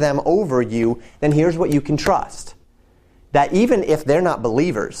ordained them over you, then here's what you can trust. That even if they're not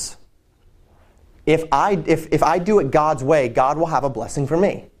believers, if I do it God's way, God will have a blessing for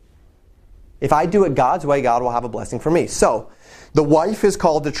me. If I do it God's way, God will have a blessing for me. So, the wife is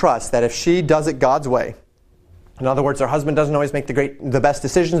called to trust that if she does it God's way, in other words, her husband doesn't always make the best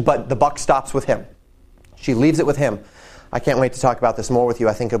decisions, but the buck stops with him. She leaves it with him. I can't wait to talk about this more with you.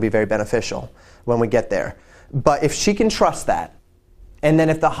 I think it'll be very beneficial when we get there. But if she can trust that, and then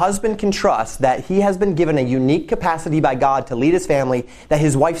if the husband can trust that he has been given a unique capacity by God to lead his family that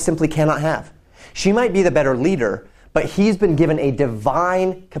his wife simply cannot have. She might be the better leader, but he's been given a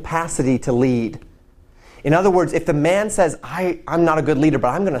divine capacity to lead. In other words, if the man says, I'm not a good leader, but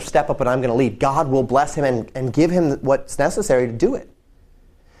I'm going to step up and I'm going to lead, God will bless him and give him what's necessary to do it.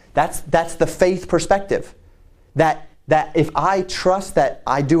 That's the faith perspective. That if I trust that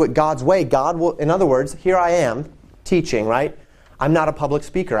I do it God's way, God will, in other words, here I am teaching, right? I'm not a public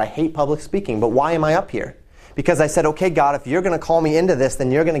speaker. I hate public speaking, but why am I up here? Because I said, okay, God, if you're going to call me into this,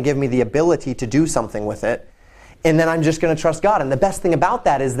 then you're going to give me the ability to do something with it. And then I'm just going to trust God. And the best thing about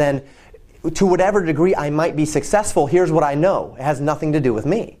that is then, to whatever degree I might be successful, here's what I know. It has nothing to do with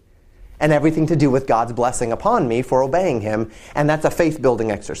me. And everything to do with God's blessing upon me for obeying him. And that's a faith-building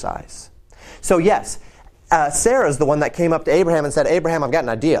exercise. So yes, Sarah's the one that came up to Abraham and said, Abraham, I've got an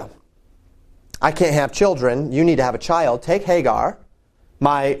idea. I can't have children. You need to have a child. Take Hagar,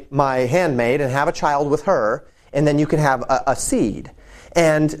 my handmaid, and have a child with her, and then you can have a seed.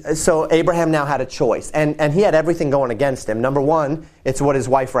 And so Abraham now had a choice. And he had everything going against him. Number one, it's what his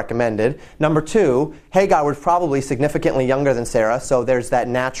wife recommended. Number two, Hagar was probably significantly younger than Sarah, so there's that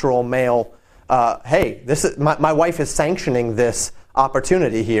natural male, hey, this is my wife is sanctioning this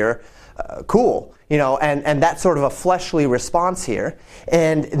opportunity here. Cool. And that's sort of a fleshly response here.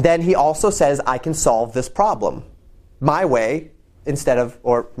 And then he also says, I can solve this problem my way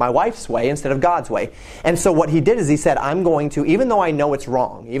or my wife's way instead of God's way. And so what he did is he said, I'm going to, even though I know it's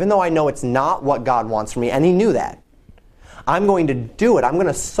wrong, even though I know it's not what God wants for me, and he knew that, I'm going to do it. I'm going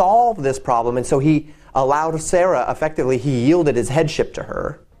to solve this problem. And so he allowed Sarah, effectively, he yielded his headship to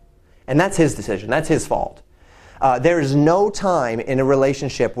her. And that's his decision. That's his fault. There is no time in a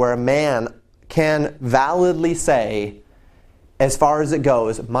relationship where a man can validly say, as far as it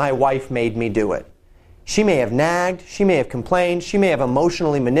goes, my wife made me do it. She may have nagged, she may have complained, she may have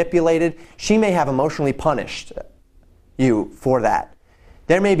emotionally manipulated, she may have emotionally punished you for that.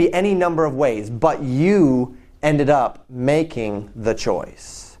 There may be any number of ways, but you ended up making the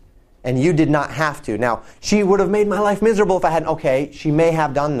choice. And you did not have to. Now, she would have made my life miserable if I hadn't. Okay, she may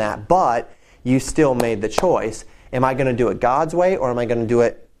have done that, but you still made the choice. Am I going to do it God's way, or am I going to do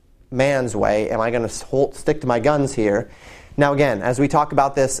it man's way? Am I going to stick to my guns here? Now again, as we talk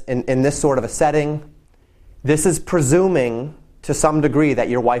about this in this sort of a setting, this is presuming to some degree that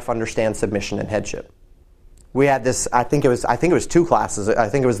your wife understands submission and headship. We had this, I think it was 2 classes. I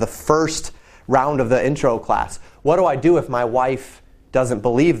think it was the first round of the intro class. What do I do if my wife doesn't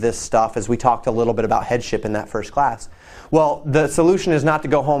believe this stuff, as we talked a little bit about headship in that first class? Well, the solution is not to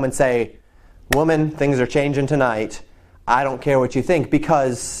go home and say, woman, things are changing tonight. I don't care what you think,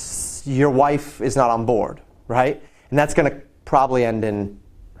 because your wife is not on board, right? And that's going to probably end in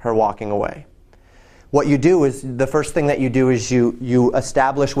her walking away. What you do is, the first thing that you do is you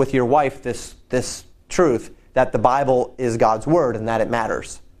establish with your wife this truth that the Bible is God's Word and that it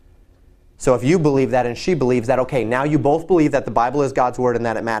matters. So if you believe that and she believes that, okay, now you both believe that the Bible is God's Word and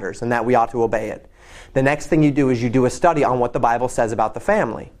that it matters and that we ought to obey it. The next thing you do is you do a study on what the Bible says about the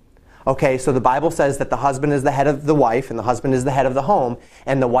family. Okay, so the Bible says that the husband is the head of the wife and the husband is the head of the home,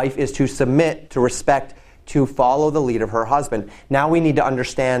 and the wife is to submit, to respect, to follow the lead of her husband. Now we need to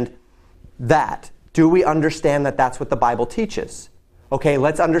understand that. Do we understand that that's what the Bible teaches? Okay,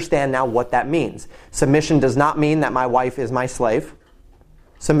 let's understand now what that means. Submission does not mean that my wife is my slave.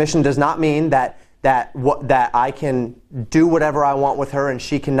 Submission does not mean that I can do whatever I want with her and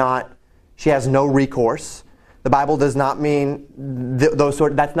she has no recourse. The Bible does not mean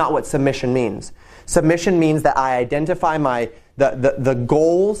that's not what submission means. Submission means that I identify the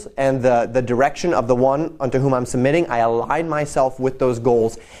goals and the direction of the one unto whom I'm submitting. I align myself with those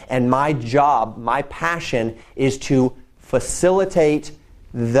goals, and my job, my passion, is to facilitate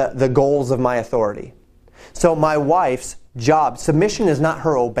the goals of my authority. So my wife's job, submission is not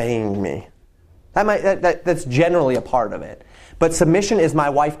her obeying me. That's generally a part of it. But submission is my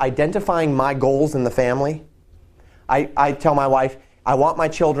wife identifying my goals in the family. I tell my wife, I want my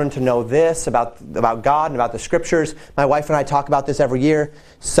children to know this about God and about the Scriptures. My wife and I talk about this every year.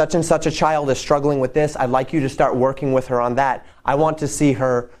 Such and such a child is struggling with this. I'd like you to start working with her on that. I want to see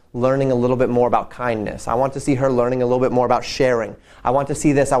her learning a little bit more about kindness. I want to see her learning a little bit more about sharing. I want to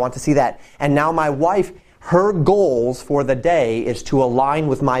see this. I want to see that. And now my wife, her goals for the day is to align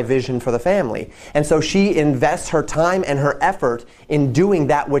with my vision for the family. And so she invests her time and her effort in doing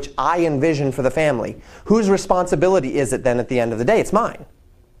that which I envision for the family. Whose responsibility is it then at the end of the day? It's mine.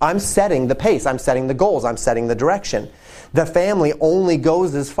 I'm setting the pace. I'm setting the goals. I'm setting the direction. The family only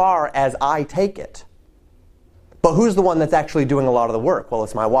goes as far as I take it. But who's the one that's actually doing a lot of the work? Well,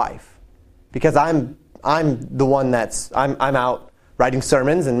 it's my wife. Because I'm the one I'm out writing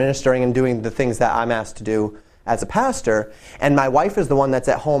sermons and ministering and doing the things that I'm asked to do as a pastor, and my wife is the one that's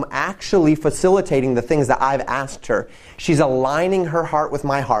at home actually facilitating the things that I've asked her. She's aligning her heart with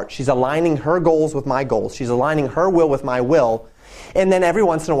my heart. She's aligning her goals with my goals. She's aligning her will with my will. And then every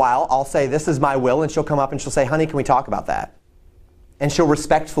once in a while, I'll say, this is my will, and she'll come up and she'll say, honey, can we talk about that? And she'll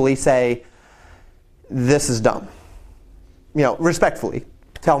respectfully say, this is dumb. Respectfully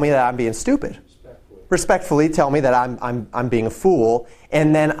tell me that I'm being stupid. Respectfully tell me that I'm being a fool.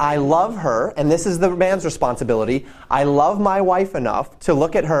 And then I love her, and this is the man's responsibility. I love my wife enough to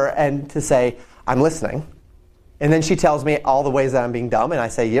look at her and to say, I'm listening. And then she tells me all the ways that I'm being dumb, and I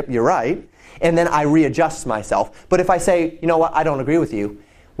say, yep, you're right. And then I readjust myself. But if I say, you know what, I don't agree with you,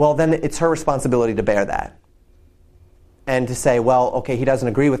 well, then it's her responsibility to bear that. And to say, well, okay, he doesn't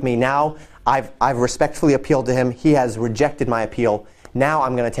agree with me. Now I've respectfully appealed to him. He has rejected my appeal. Now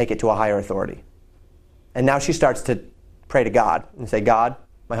I'm going to take it to a higher authority. And now she starts to pray to God and say, God,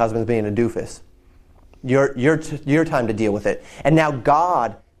 my husband's being a doofus. Your time to deal with it. And now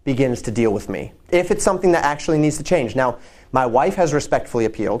God begins to deal with me, if it's something that actually needs to change. Now, my wife has respectfully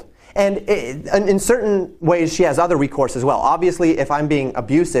appealed. And in certain ways, she has other recourse as well. Obviously, if I'm being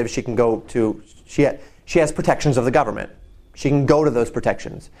abusive, she can go to... She has protections of the government. She can go to those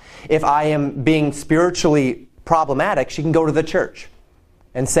protections. If I am being spiritually problematic, she can go to the church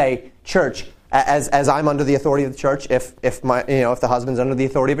and say, church, as I'm under the authority of the church, if the husband's under the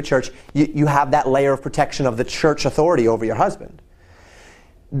authority of a church, you have that layer of protection of the church authority over your husband.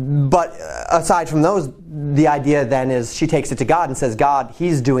 But aside from those, the idea then is she takes it to God and says, God,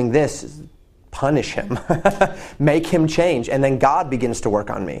 he's doing this. Punish him. Make him change. And then God begins to work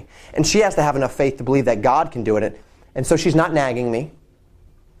on me. And she has to have enough faith to believe that God can do it. And so she's not nagging me.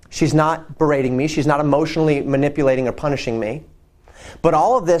 She's not berating me. She's not emotionally manipulating or punishing me. But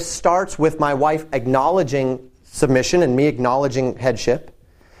all of this starts with my wife acknowledging submission and me acknowledging headship.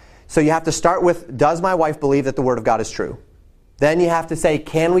 So you have to start with, does my wife believe that the Word of God is true? Then you have to say,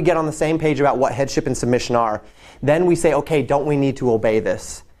 can we get on the same page about what headship and submission are? Then we say, okay, don't we need to obey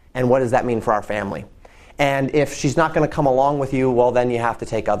this? And what does that mean for our family? And if she's not going to come along with you, well, then you have to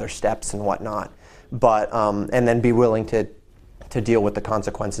take other steps and whatnot. But and then be willing to deal with the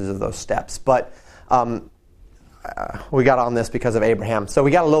consequences of those steps. But we got on this because of Abraham. So we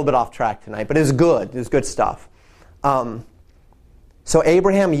got a little bit off track tonight, but it was good. It was good stuff. So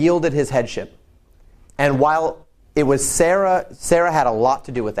Abraham yielded his headship. And while it was Sarah had a lot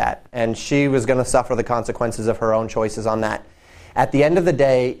to do with that, and she was going to suffer the consequences of her own choices on that. At the end of the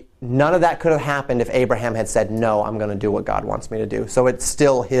day, none of that could have happened if Abraham had said, no, I'm going to do what God wants me to do. So it's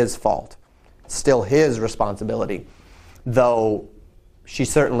still his fault. It's still his responsibility. Though she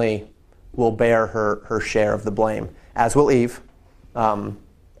certainly will bear her share of the blame, as will Eve on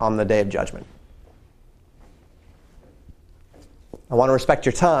the day of judgment. I want to respect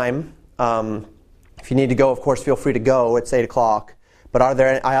your time. If you need to go, of course, feel free to go. It's 8 o'clock. But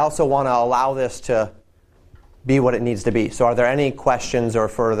I also want to allow this to be what it needs to be. So are there any questions or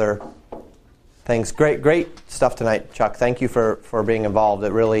further things? Great stuff tonight, Chuck. Thank you for being involved.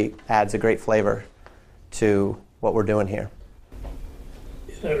 It really adds a great flavor to what we're doing here.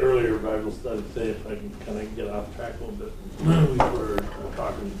 In that earlier Bible study today, if I can kind of get off track a little bit, we were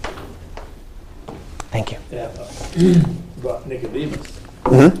talking Thank you. About Nicodemus.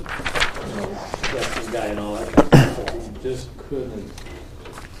 Mm-hmm. That's the guy and all that. But he just couldn't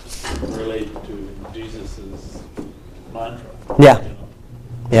relate to Jesus's mantra. Yeah.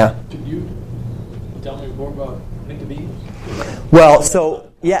 Yeah. Could you tell me more about Nicodemus? Well,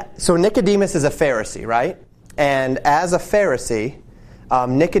 so Nicodemus is a Pharisee, right? And as a Pharisee,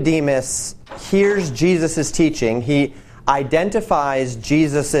 Nicodemus hears Jesus' teaching. He identifies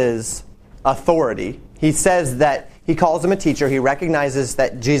Jesus' authority. He says that he calls him a teacher. He recognizes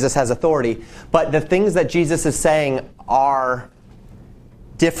that Jesus has authority. But the things that Jesus is saying are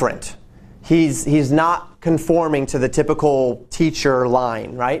different. He's not conforming to the typical teacher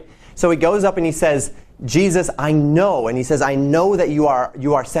line, right? So he goes up and he says, Jesus, I know. And he says, I know that you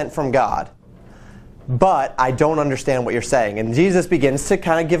are sent from God. But I don't understand what you're saying. And Jesus begins to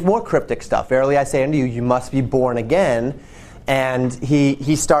kind of give more cryptic stuff. Verily I say unto you, you must be born again. And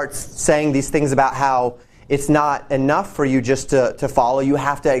he starts saying these things about how it's not enough for you just to follow. You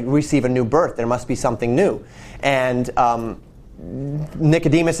have to receive a new birth. There must be something new. And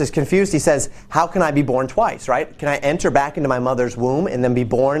Nicodemus is confused. He says, how can I be born twice, right? Can I enter back into my mother's womb and then be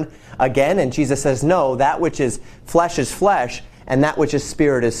born again? And Jesus says, no, that which is flesh, and that which is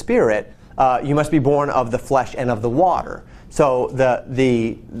spirit. You must be born of the flesh and of the water. So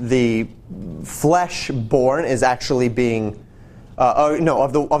the flesh born is actually being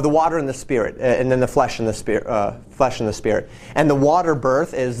of the water and the spirit, and then the flesh and the spirit. And the water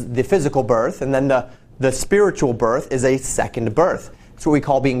birth is the physical birth, and then the spiritual birth is a second birth. It's what we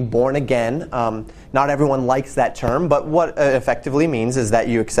call being born again. Not everyone likes that term, but what it effectively means is that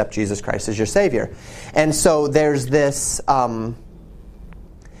you accept Jesus Christ as your Savior. And so there's this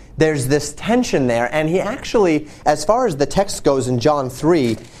tension there, and he actually, as far as the text goes in John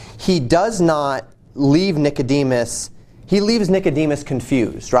 3, he does not leave Nicodemus. He leaves Nicodemus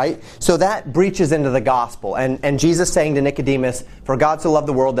confused, right? So that breaches into the gospel. And Jesus saying to Nicodemus, "For God so loved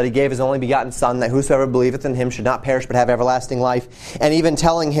the world that he gave his only begotten Son, that whosoever believeth in him should not perish but have everlasting life." And even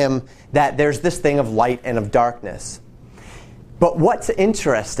telling him that there's this thing of light and of darkness. But what's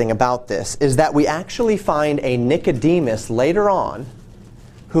interesting about this is that we actually find a Nicodemus later on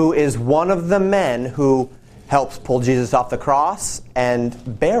who is one of the men who helps pull Jesus off the cross and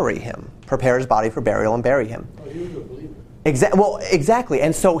bury him, prepare his body for burial and bury him. Oh, he was a believer. Exactly.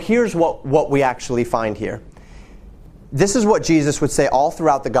 And so here's what we actually find here. This is what Jesus would say all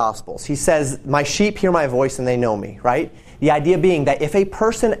throughout the Gospels. He says, "My sheep hear my voice and they know me," right? The idea being that if a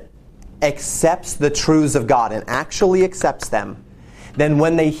person accepts the truths of God and actually accepts them, then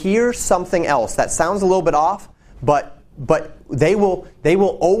when they hear something else that sounds a little bit off, but they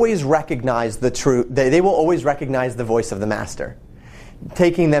will always recognize the truth. They will always recognize the voice of the Master,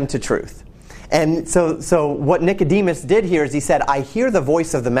 taking them to truth. And so what Nicodemus did here is he said, "I hear the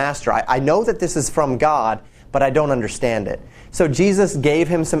voice of the Master. I know that this is from God, but I don't understand it." So Jesus gave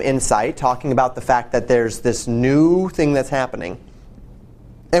him some insight, talking about the fact that there's this new thing that's happening.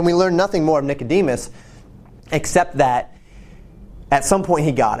 And we learn nothing more of Nicodemus except that at some point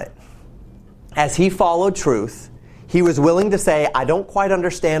he got it. As he followed truth, he was willing to say, "I don't quite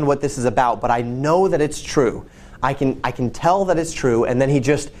understand what this is about, but I know that it's true. I can tell that it's true." And then he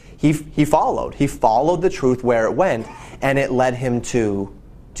followed. He followed the truth where it went, and it led him to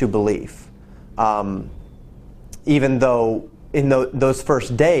belief. Even though in those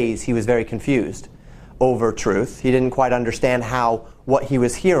first days he was very confused over truth. He didn't quite understand how what he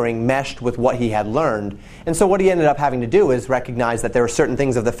was hearing meshed with what he had learned. And so what he ended up having to do is recognize that there were certain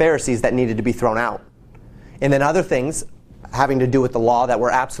things of the Pharisees that needed to be thrown out. And then other things having to do with the law that were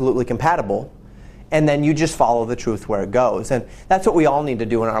absolutely compatible. And then you just follow the truth where it goes. And that's what we all need to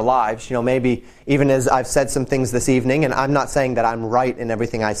do in our lives. You know, maybe even as I've said some things this evening, and I'm not saying that I'm right in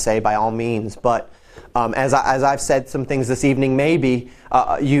everything I say by all means, but as I've said some things this evening, maybe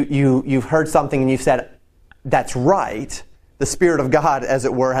you've heard something and you've said, "That's right." The Spirit of God, as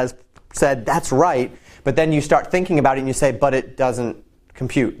it were, has said, "That's right." But then you start thinking about it and you say, "But it doesn't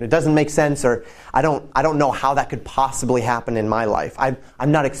compute. It doesn't make sense," or I don't know how that could possibly happen in my life.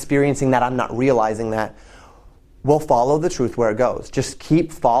 I'm not experiencing that. I'm not realizing that. We'll follow the truth where it goes. Just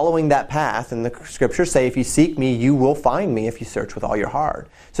keep following that path. And the Scriptures say, "If you seek me, you will find me if you search with all your heart."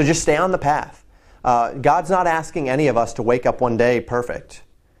 So just stay on the path. God's not asking any of us to wake up one day perfect.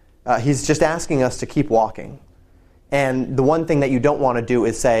 He's just asking us to keep walking. And the one thing that you don't want to do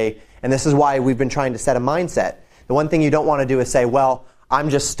is say, and this is why we've been trying to set a mindset, the one thing you don't want to do is say, "Well, I'm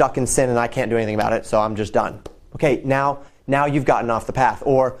just stuck in sin and I can't do anything about it, so I'm just done." Okay, now you've gotten off the path.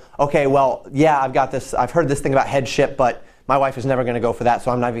 Or, "Okay, well, yeah, I've heard this thing about headship, but my wife is never going to go for that,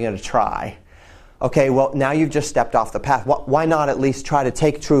 so I'm not even going to try." Okay, well, now you've just stepped off the path. Why not at least try to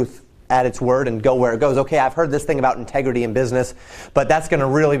take truth at its word and go where it goes? Okay, I've heard this thing about integrity in business, but that's going to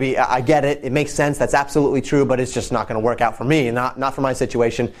really be, I get it, it makes sense, that's absolutely true, but it's just not going to work out for me, not for my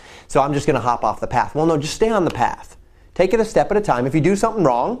situation, so I'm just going to hop off the path. Well, no, just stay on the path. Take it a step at a time. If you do something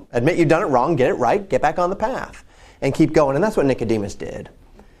wrong, admit you've done it wrong, get it right, get back on the path, and keep going. And that's what Nicodemus did.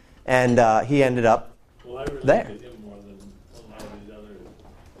 And he ended up there. I really him more than a lot of these other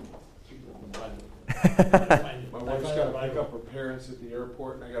people. My wife's got to pick up her parents at the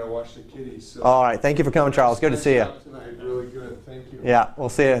airport, and I got to watch the kiddies. So All right. Thank you for coming, Charles. Good to see you. Tonight. Really good. Thank you. Yeah, we'll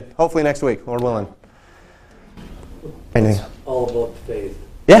see you hopefully next week, Lord willing. It's all about faith.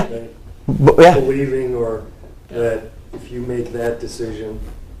 Yeah. Right? Yeah. Believing or that if you make that decision,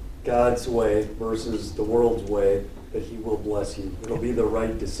 God's way versus the world's way, that He will bless you. It'll be the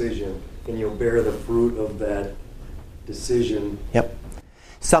right decision, and you'll bear the fruit of that decision. Yep.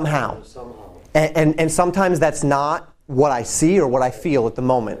 Somehow. Somehow. And sometimes that's not what I see or what I feel at the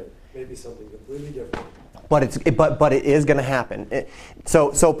moment. Maybe something completely different. But it is going to happen.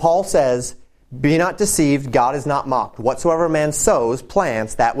 So Paul says, "Be not deceived, God is not mocked. Whatsoever a man sows,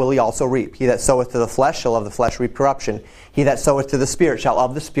 plants, that will he also reap. He that soweth to the flesh shall of the flesh reap corruption. He that soweth to the Spirit shall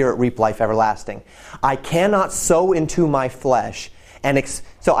of the Spirit reap life everlasting." I cannot sow into my flesh,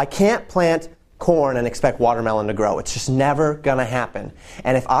 so I can't plant corn and expect watermelon to grow. It's just never going to happen.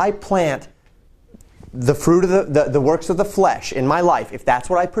 And if I plant the fruit of the works of the flesh in my life, if that's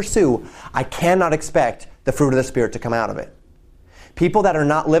what I pursue, I cannot expect the fruit of the Spirit to come out of it. People that are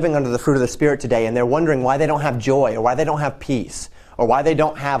not living under the fruit of the Spirit today, and they're wondering why they don't have joy, or why they don't have peace, or why they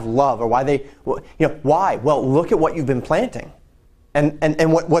don't have love, or why? Well, look at what you've been planting.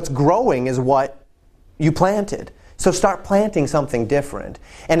 And what's growing is what you planted. So start planting something different.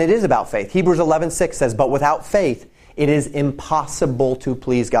 And it is about faith. Hebrews 11:6 says, "But without faith it is impossible to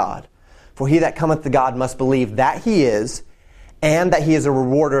please God. For he that cometh to God must believe that he is, and that he is a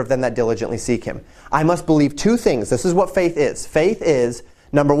rewarder of them that diligently seek him." I must believe two things. This is what faith is. Faith is,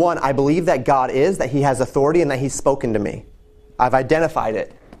 number one, I believe that God is, that he has authority, and that he's spoken to me. I've identified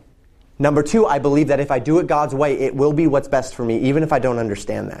it. Number two, I believe that if I do it God's way, it will be what's best for me, even if I don't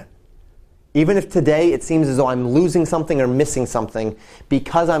understand that. Even if today it seems as though I'm losing something or missing something,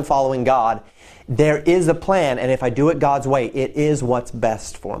 because I'm following God, there is a plan, and if I do it God's way, it is what's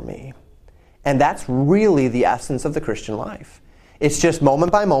best for me. And that's really the essence of the Christian life. It's just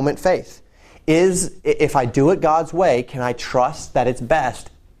moment by moment faith. If I do it God's way, can I trust that it's best,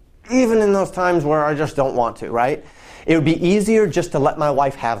 even in those times where I just don't want to, right? It would be easier just to let my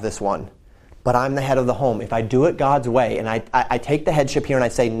wife have this one, but I'm the head of the home. If I do it God's way, and I take the headship here and I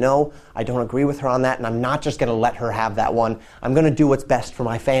say, no, I don't agree with her on that, and I'm not just going to let her have that one. I'm going to do what's best for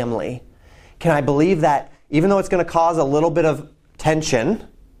my family. Can I believe that, even though it's going to cause a little bit of tension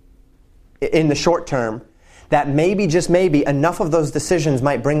in the short term, that maybe, just maybe, enough of those decisions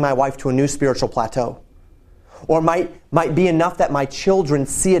might bring my wife to a new spiritual plateau? Or might be enough that my children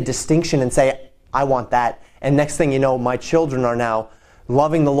see a distinction and say, I want that. And next thing you know, my children are now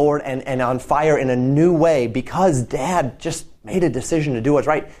loving the Lord and on fire in a new way because Dad just made a decision to do what's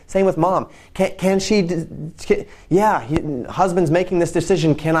right. Same with Mom. Husband's making this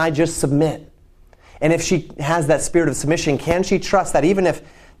decision, can I just submit? And if she has that spirit of submission, can she trust that even if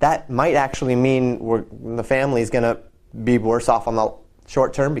that might actually mean the family is going to be worse off on the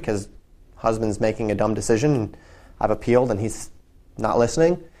short term because husband's making a dumb decision and I've appealed and he's not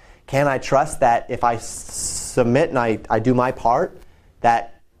listening? Can I trust that if I submit and I do my part,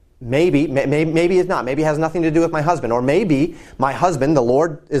 that maybe it's not. Maybe it has nothing to do with my husband. Or maybe my husband, the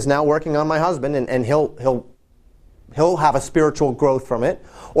Lord is now working on my husband and he'll have a spiritual growth from it.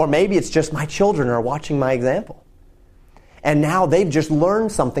 Or maybe it's just my children are watching my example. And now they've just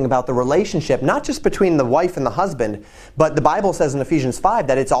learned something about the relationship, not just between the wife and the husband, but the Bible says in Ephesians 5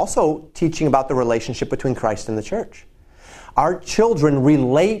 that it's also teaching about the relationship between Christ and the church. Our children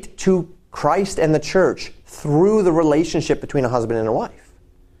relate to Christ and the church through the relationship between a husband and a wife.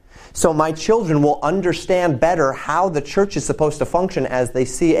 So my children will understand better how the church is supposed to function as they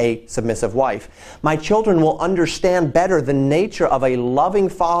see a submissive wife. My children will understand better the nature of a loving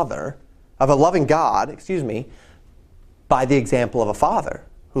father, of a loving God, by the example of a father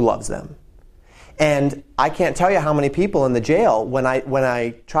who loves them. And I can't tell you how many people in the jail, when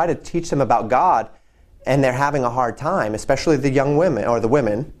I try to teach them about God and they're having a hard time, especially the young women, or the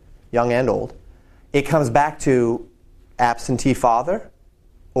women, young and old, it comes back to absentee father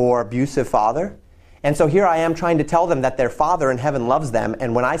or abusive father. And so here I am trying to tell them that their Father in heaven loves them,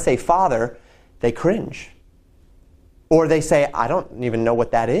 and when I say Father, they cringe. Or they say, I don't even know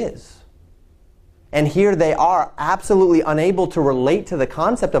what that is. And here they are absolutely unable to relate to the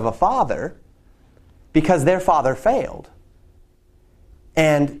concept of a father because their father failed.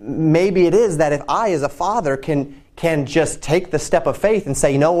 And maybe it is that if I as a father can just take the step of faith and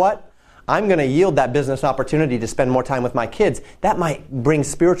say, you know what? I'm going to yield that business opportunity to spend more time with my kids. That might bring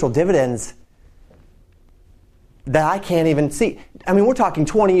spiritual dividends that I can't even see. I mean, we're talking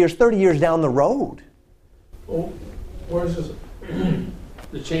 20 years, 30 years down the road. Well, where's this,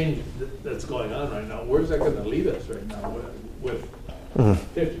 the change that's going on right now, where's that going to lead us right now with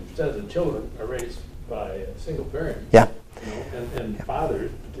 50% of the children are raised by a single parent? Yeah. You know, and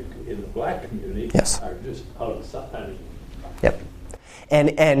fathers, particularly in the black community, yes, are just out of sight. Yep.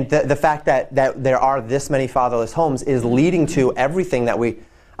 And the fact that there are this many fatherless homes is leading to everything that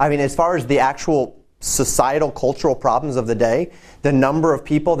as far as the actual societal, cultural problems of the day, the number of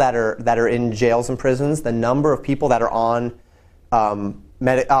people that are in jails and prisons, the number of people that are on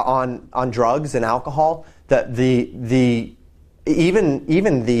drugs and alcohol,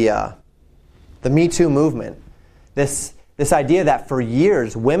 even the Me Too movement, this idea that for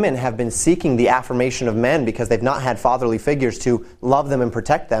years women have been seeking the affirmation of men because they've not had fatherly figures to love them and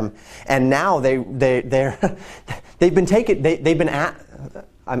protect them, and now they've been taken.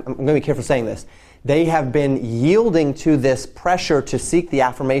 I'm going to be careful saying this. They have been yielding to this pressure to seek the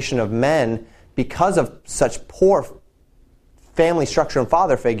affirmation of men because of such poor family structure and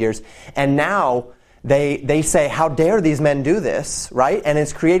father figures, and now they say, how dare these men do this, right? And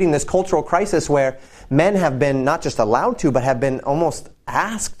it's creating this cultural crisis where men have been not just allowed to, but have been almost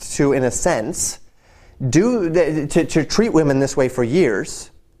asked to, in a sense, to treat women this way for years,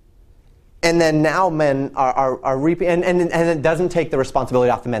 and then now men are reaping, and it doesn't take the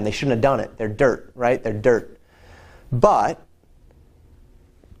responsibility off the men. They shouldn't have done it. They're dirt, right? They're dirt. But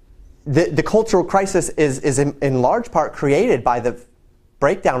the cultural crisis is in large part created by the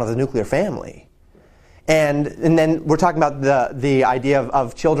breakdown of the nuclear family. And then we're talking about the idea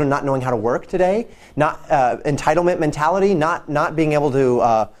of children not knowing how to work today, not entitlement mentality, not being able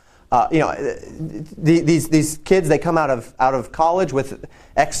to these kids, they come out of college with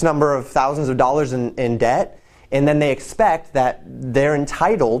X number of thousands of dollars in debt, and then they expect that they're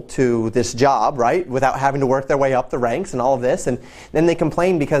entitled to this job, right, without having to work their way up the ranks and all of this, and then they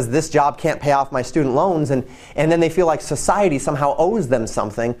complain because this job can't pay off my student loans, and then they feel like society somehow owes them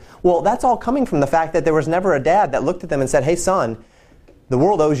something. Well, that's all coming from the fact that there was never a dad that looked at them and said, hey son, the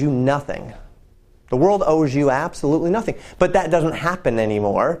world owes you nothing. The world owes you absolutely nothing. But that doesn't happen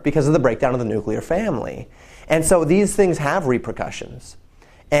anymore because of the breakdown of the nuclear family. And so these things have repercussions.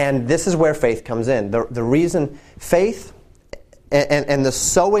 And this is where faith comes in. The reason faith and the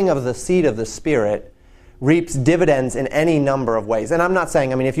sowing of the seed of the Spirit reaps dividends in any number of ways. And I'm not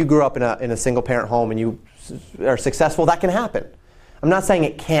saying, if you grew up in a single-parent home and you are successful, that can happen. I'm not saying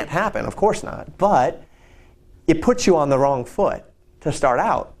it can't happen. Of course not. But it puts you on the wrong foot to start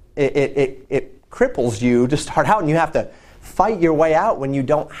out. It cripples you to start out, and you have to fight your way out when you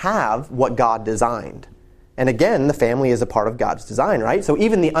don't have what God designed. And again, the family is a part of God's design, right? So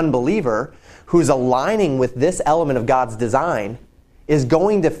even the unbeliever who's aligning with this element of God's design is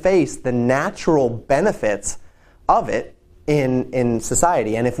going to face the natural benefits of it in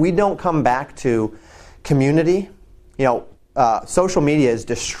society. And if we don't come back to community, social media is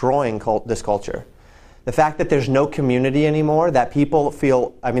destroying this culture. The fact that there's no community anymore, that people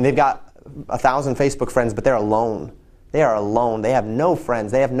feel, they've got 1,000 Facebook friends, but they're alone. They are alone. They have no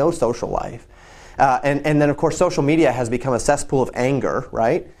friends. They have no social life. And then, of course, social media has become a cesspool of anger,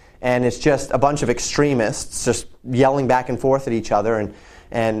 right? And it's just a bunch of extremists just yelling back and forth at each other.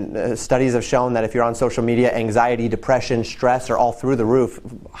 And studies have shown that if you're on social media, anxiety, depression, stress are all through the roof,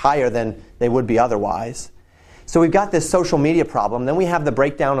 higher than they would be otherwise. So we've got this social media problem. Then we have the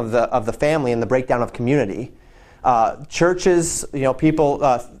breakdown of the family and the breakdown of community. Churches, people,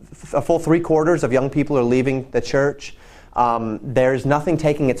 a full 3/4 of young people are leaving the church. There's nothing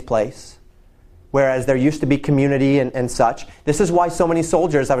taking its place, whereas there used to be community and such. This is why so many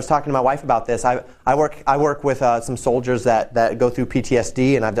soldiers, I was talking to my wife about this, I work with some soldiers that go through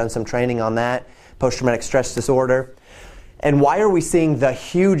PTSD, and I've done some training on that, post-traumatic stress disorder. And why are we seeing the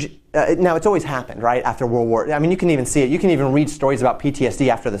huge, now it's always happened, right, after World War, you can even see it, you can even read stories about PTSD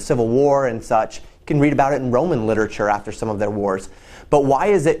after the Civil War and such. You can read about it in Roman literature after some of their wars. But why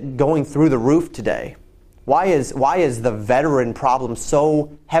is it going through the roof today? Why is the veteran problem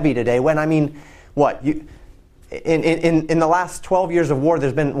so heavy today when, in the last 12 years of war,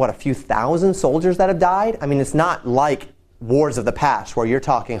 there's been, a few thousand soldiers that have died? It's not like wars of the past where you're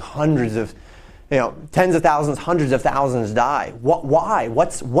talking hundreds of, tens of thousands, hundreds of thousands die. Why?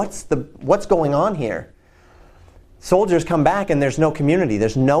 What's going on here? Soldiers come back and there's no community.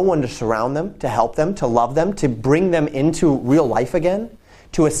 There's no one to surround them, to help them, to love them, to bring them into real life again,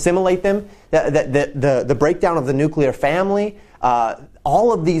 to assimilate them. The breakdown of the nuclear family,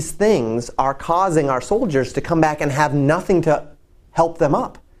 all of these things are causing our soldiers to come back and have nothing to help them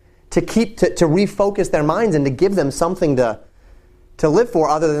up, to refocus their minds and to give them something to live for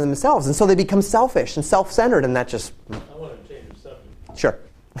other than themselves. And so they become selfish and self-centered, and that just... I want to change the subject. Sure.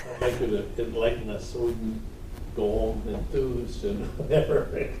 I'd like you to enlighten us so we can go home enthused and whatever.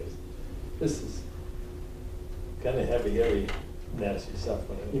 This is kind of heavy, nasty stuff.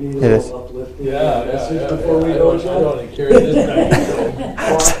 You need a It is. little uplifting Yeah, before we I go, don't John? want to carry this back.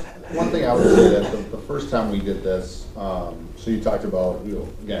 Well, one thing I would say that the first time we did this, so you talked about,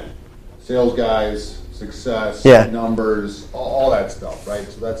 again, sales guys, success, Yeah. numbers, all that stuff, right?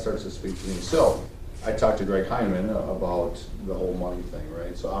 So that starts to speak to me. So I talked to Greg Heineman about the whole money thing,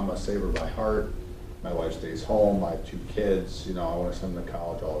 right? So I'm a saver by heart. My wife stays home. I have 2 kids. I want to send them to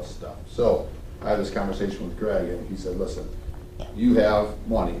college, all this stuff. So I had this conversation with Greg, and he said, listen, you have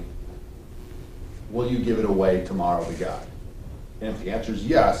money. Will you give it away tomorrow to God? And if the answer is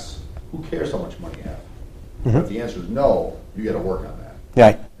yes, who cares how much money you have? Mm-hmm. If the answer is no, you got to work on that.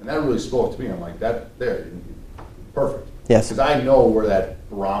 Right. And that really spoke to me. I'm like, perfect. Yes. Because I know where that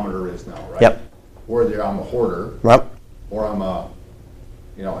barometer is now, right? Yep. Whether I'm a hoarder, Yep. or I'm a,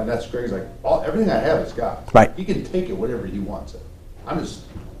 and that's Greg's like, everything I have is God's. Right. He can take it whatever he wants it. I'm just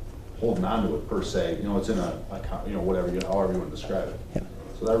holding on to it per se. It's in a whatever, however you want to describe it. Yep.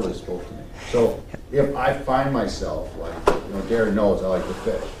 So that really spoke to me. So if I find myself, like, Darren knows I like to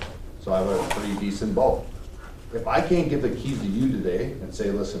fish. So I have a pretty decent boat. If I can't give the keys to you today and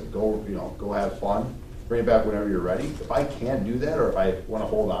say, listen, go have fun, bring it back whenever you're ready. If I can't do that, or if I want to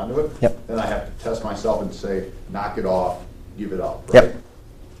hold on to it, then I have to test myself and say, knock it off, give it up, right? Yep.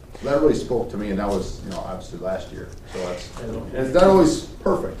 So that really spoke to me, and that was, obviously last year. So and it's not always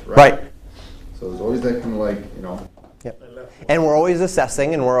perfect, right? Right. So there's always that kind of Yep. And we're always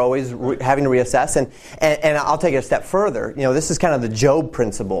assessing, and we're always having to reassess. And I'll take it a step further. This is kind of the Job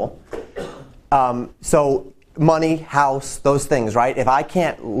principle. So money, house, those things, right? If I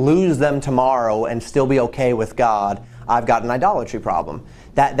can't lose them tomorrow and still be okay with God, I've got an idolatry problem.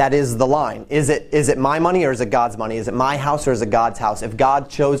 That is the line. Is it my money or is it God's money? Is it my house or is it God's house? If God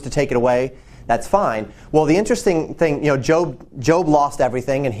chose to take it away, that's fine. Well, the interesting thing, Job lost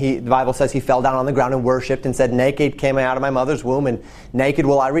everything, and the Bible says he fell down on the ground and worshipped and said, naked came I out of my mother's womb, and naked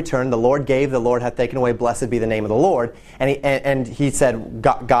will I return. The Lord gave, the Lord hath taken away. Blessed be the name of the Lord. And he said,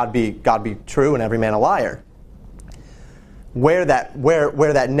 God be true, and every man a liar. Where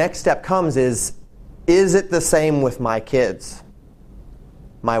that next step comes is it the same with my kids,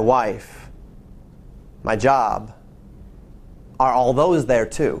 my wife, my job? Are all those there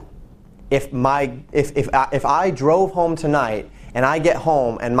too? If I drove home tonight and I get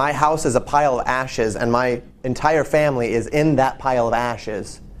home and my house is a pile of ashes and my entire family is in that pile of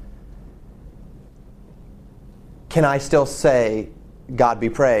ashes, can I still say, God be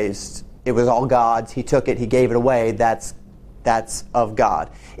praised, it was all God's, He took it, He gave it away, that's of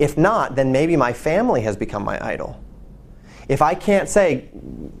God? If not, then maybe my family has become my idol. If I can't say,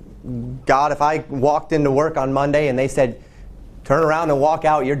 God, if I walked into work on Monday and they said, turn around and walk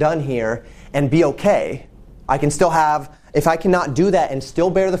out, you're done here, and be okay, I can still have, if I cannot do that and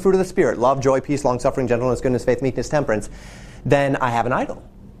still bear the fruit of the Spirit, love, joy, peace, long-suffering, gentleness, goodness, faith, meekness, temperance, then I have an idol.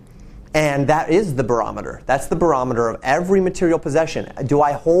 And that is the barometer. That's the barometer of every material possession. Do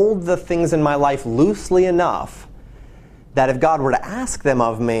I hold the things in my life loosely enough that if God were to ask them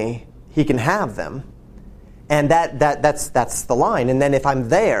of me, He can have them? And that's the line. And then if I'm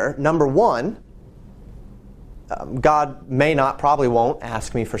there, number one, God may not, probably won't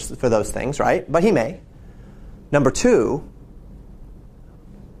ask me for those things, right? But He may. Number two,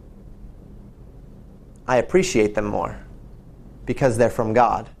 I appreciate them more because they're from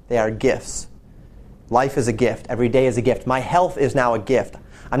God. They are gifts. Life is a gift. Every day is a gift. My health is now a gift.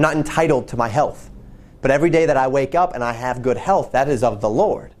 I'm not entitled to my health. But every day that I wake up and I have good health, that is of the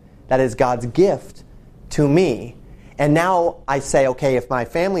Lord. That is God's gift to me. And now I say, okay, if my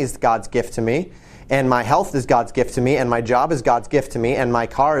family is God's gift to me, and my health is God's gift to me, and my job is God's gift to me, and my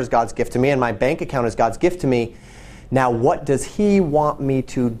car is God's gift to me, and my bank account is God's gift to me, now what does He want me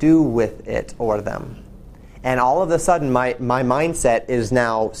to do with it or them? And all of a sudden, my mindset is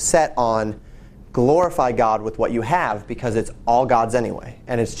now set on glorify God with what you have, because it's all God's anyway.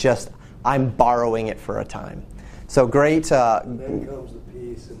 And it's just, I'm borrowing it for a time. So great. And then comes the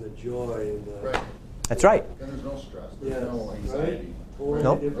peace and the joy. And the, Right. That's right. Then there's no stress. There's no anxiety. Right? Totally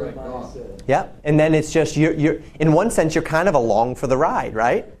Nope. different Right. mindset. Yeah. And then it's just, you're in one sense, you're kind of along for the ride,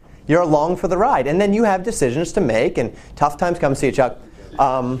 right? You're along for the ride. And then you have decisions to make, and tough times come. See you, Chuck.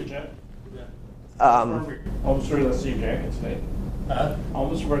 Almost wear that same jacket today.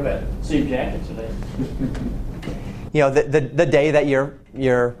 Almost wear that same jacket today. The day that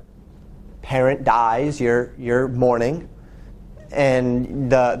your parent dies, you're mourning,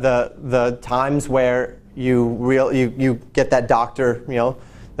 and the times where you get that doctor,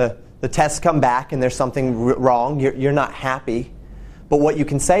 the tests come back and there's something wrong. You're not happy, but what you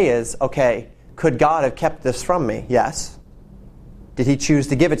can say is, okay, could God have kept this from me? Yes. Did He choose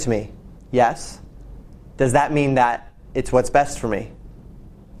to give it to me? Yes. Does that mean that it's what's best for me?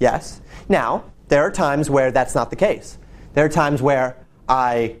 Yes. Now, there are times where that's not the case. There are times where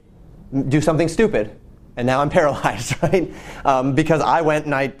I do something stupid, and now I'm paralyzed, right? Because I went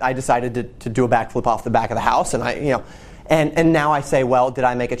and I decided to do a backflip off the back of the house, and and now I say, well, did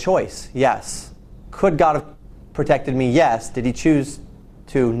I make a choice? Yes. Could God have protected me? Yes. Did He choose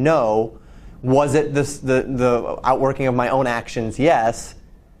to? No. Was it the outworking of my own actions? Yes.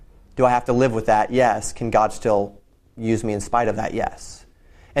 Do I have to live with that? Yes. Can God still use me in spite of that? Yes.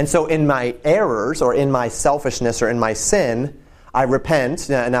 And so in my errors, or in my selfishness, or in my sin, I repent.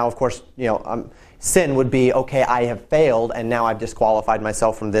 Now, of course, sin would be, okay, I have failed, and now I've disqualified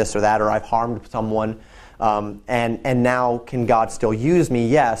myself from this or that, or I've harmed someone, and now can God still use me?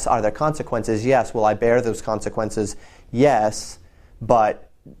 Yes. Are there consequences? Yes. Will I bear those consequences? Yes.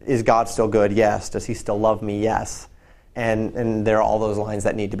 But is God still good? Yes. Does He still love me? Yes. And there are all those lines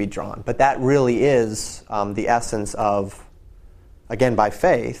that need to be drawn. But that really is the essence of, again, by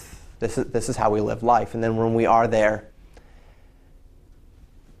faith, this is how we live life. And then when we are there,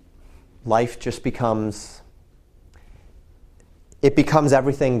 life just becomes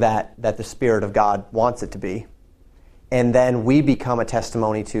everything that the Spirit of God wants it to be. And then we become a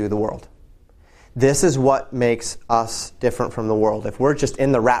testimony to the world. This is what makes us different from the world. If we're just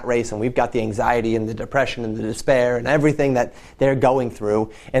in the rat race and we've got the anxiety and the depression and the despair and everything that they're going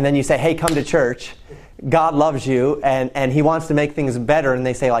through, and then you say, hey, come to church, God loves you, and He wants to make things better, and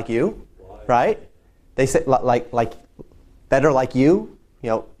they say, like you, right? They say, like better like you. You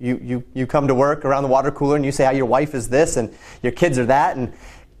know, you come to work around the water cooler and you say how your wife is this and your kids are that, and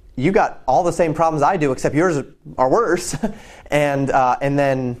you got all the same problems I do, except yours are worse. and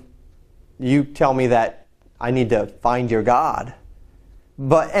then you tell me that I need to find your God.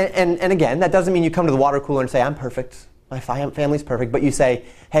 But and again, that doesn't mean you come to the water cooler and say, I'm perfect. My family's perfect. But you say,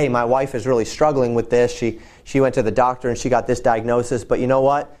 hey, my wife is really struggling with this. She went to the doctor and she got this diagnosis. But you know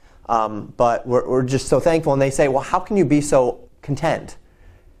what? But we're just so thankful. And they say, well, how can you be so content?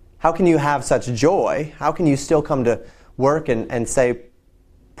 How can you have such joy? How can you still come to work and say,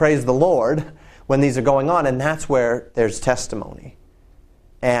 praise the Lord, when these are going on? And that's where there's testimony.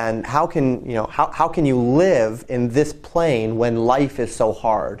 And how can you live in this plane when life is so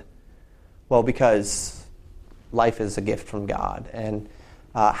hard? Well, because life is a gift from God. And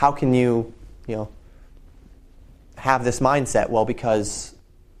how can you have this mindset? Well, because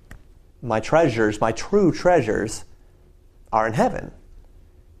my true treasures, are in heaven.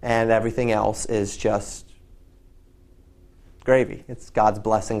 And everything else is just gravy. It's God's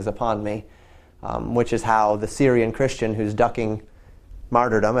blessings upon me, which is how the Syrian Christian who's ducking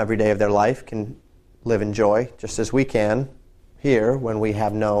martyrdom every day of their life can live in joy, just as we can here when we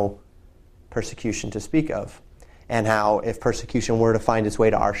have no persecution to speak of. And how if persecution were to find its way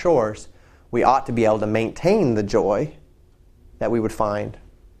to our shores, we ought to be able to maintain the joy that we would find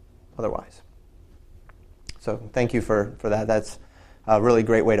otherwise. So thank you for that. That's a really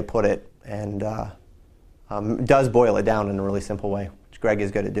great way to put it, and does boil it down in a really simple way, which Greg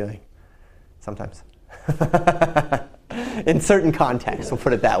is good at doing sometimes. In certain contexts, we'll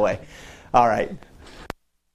put it that way. All right.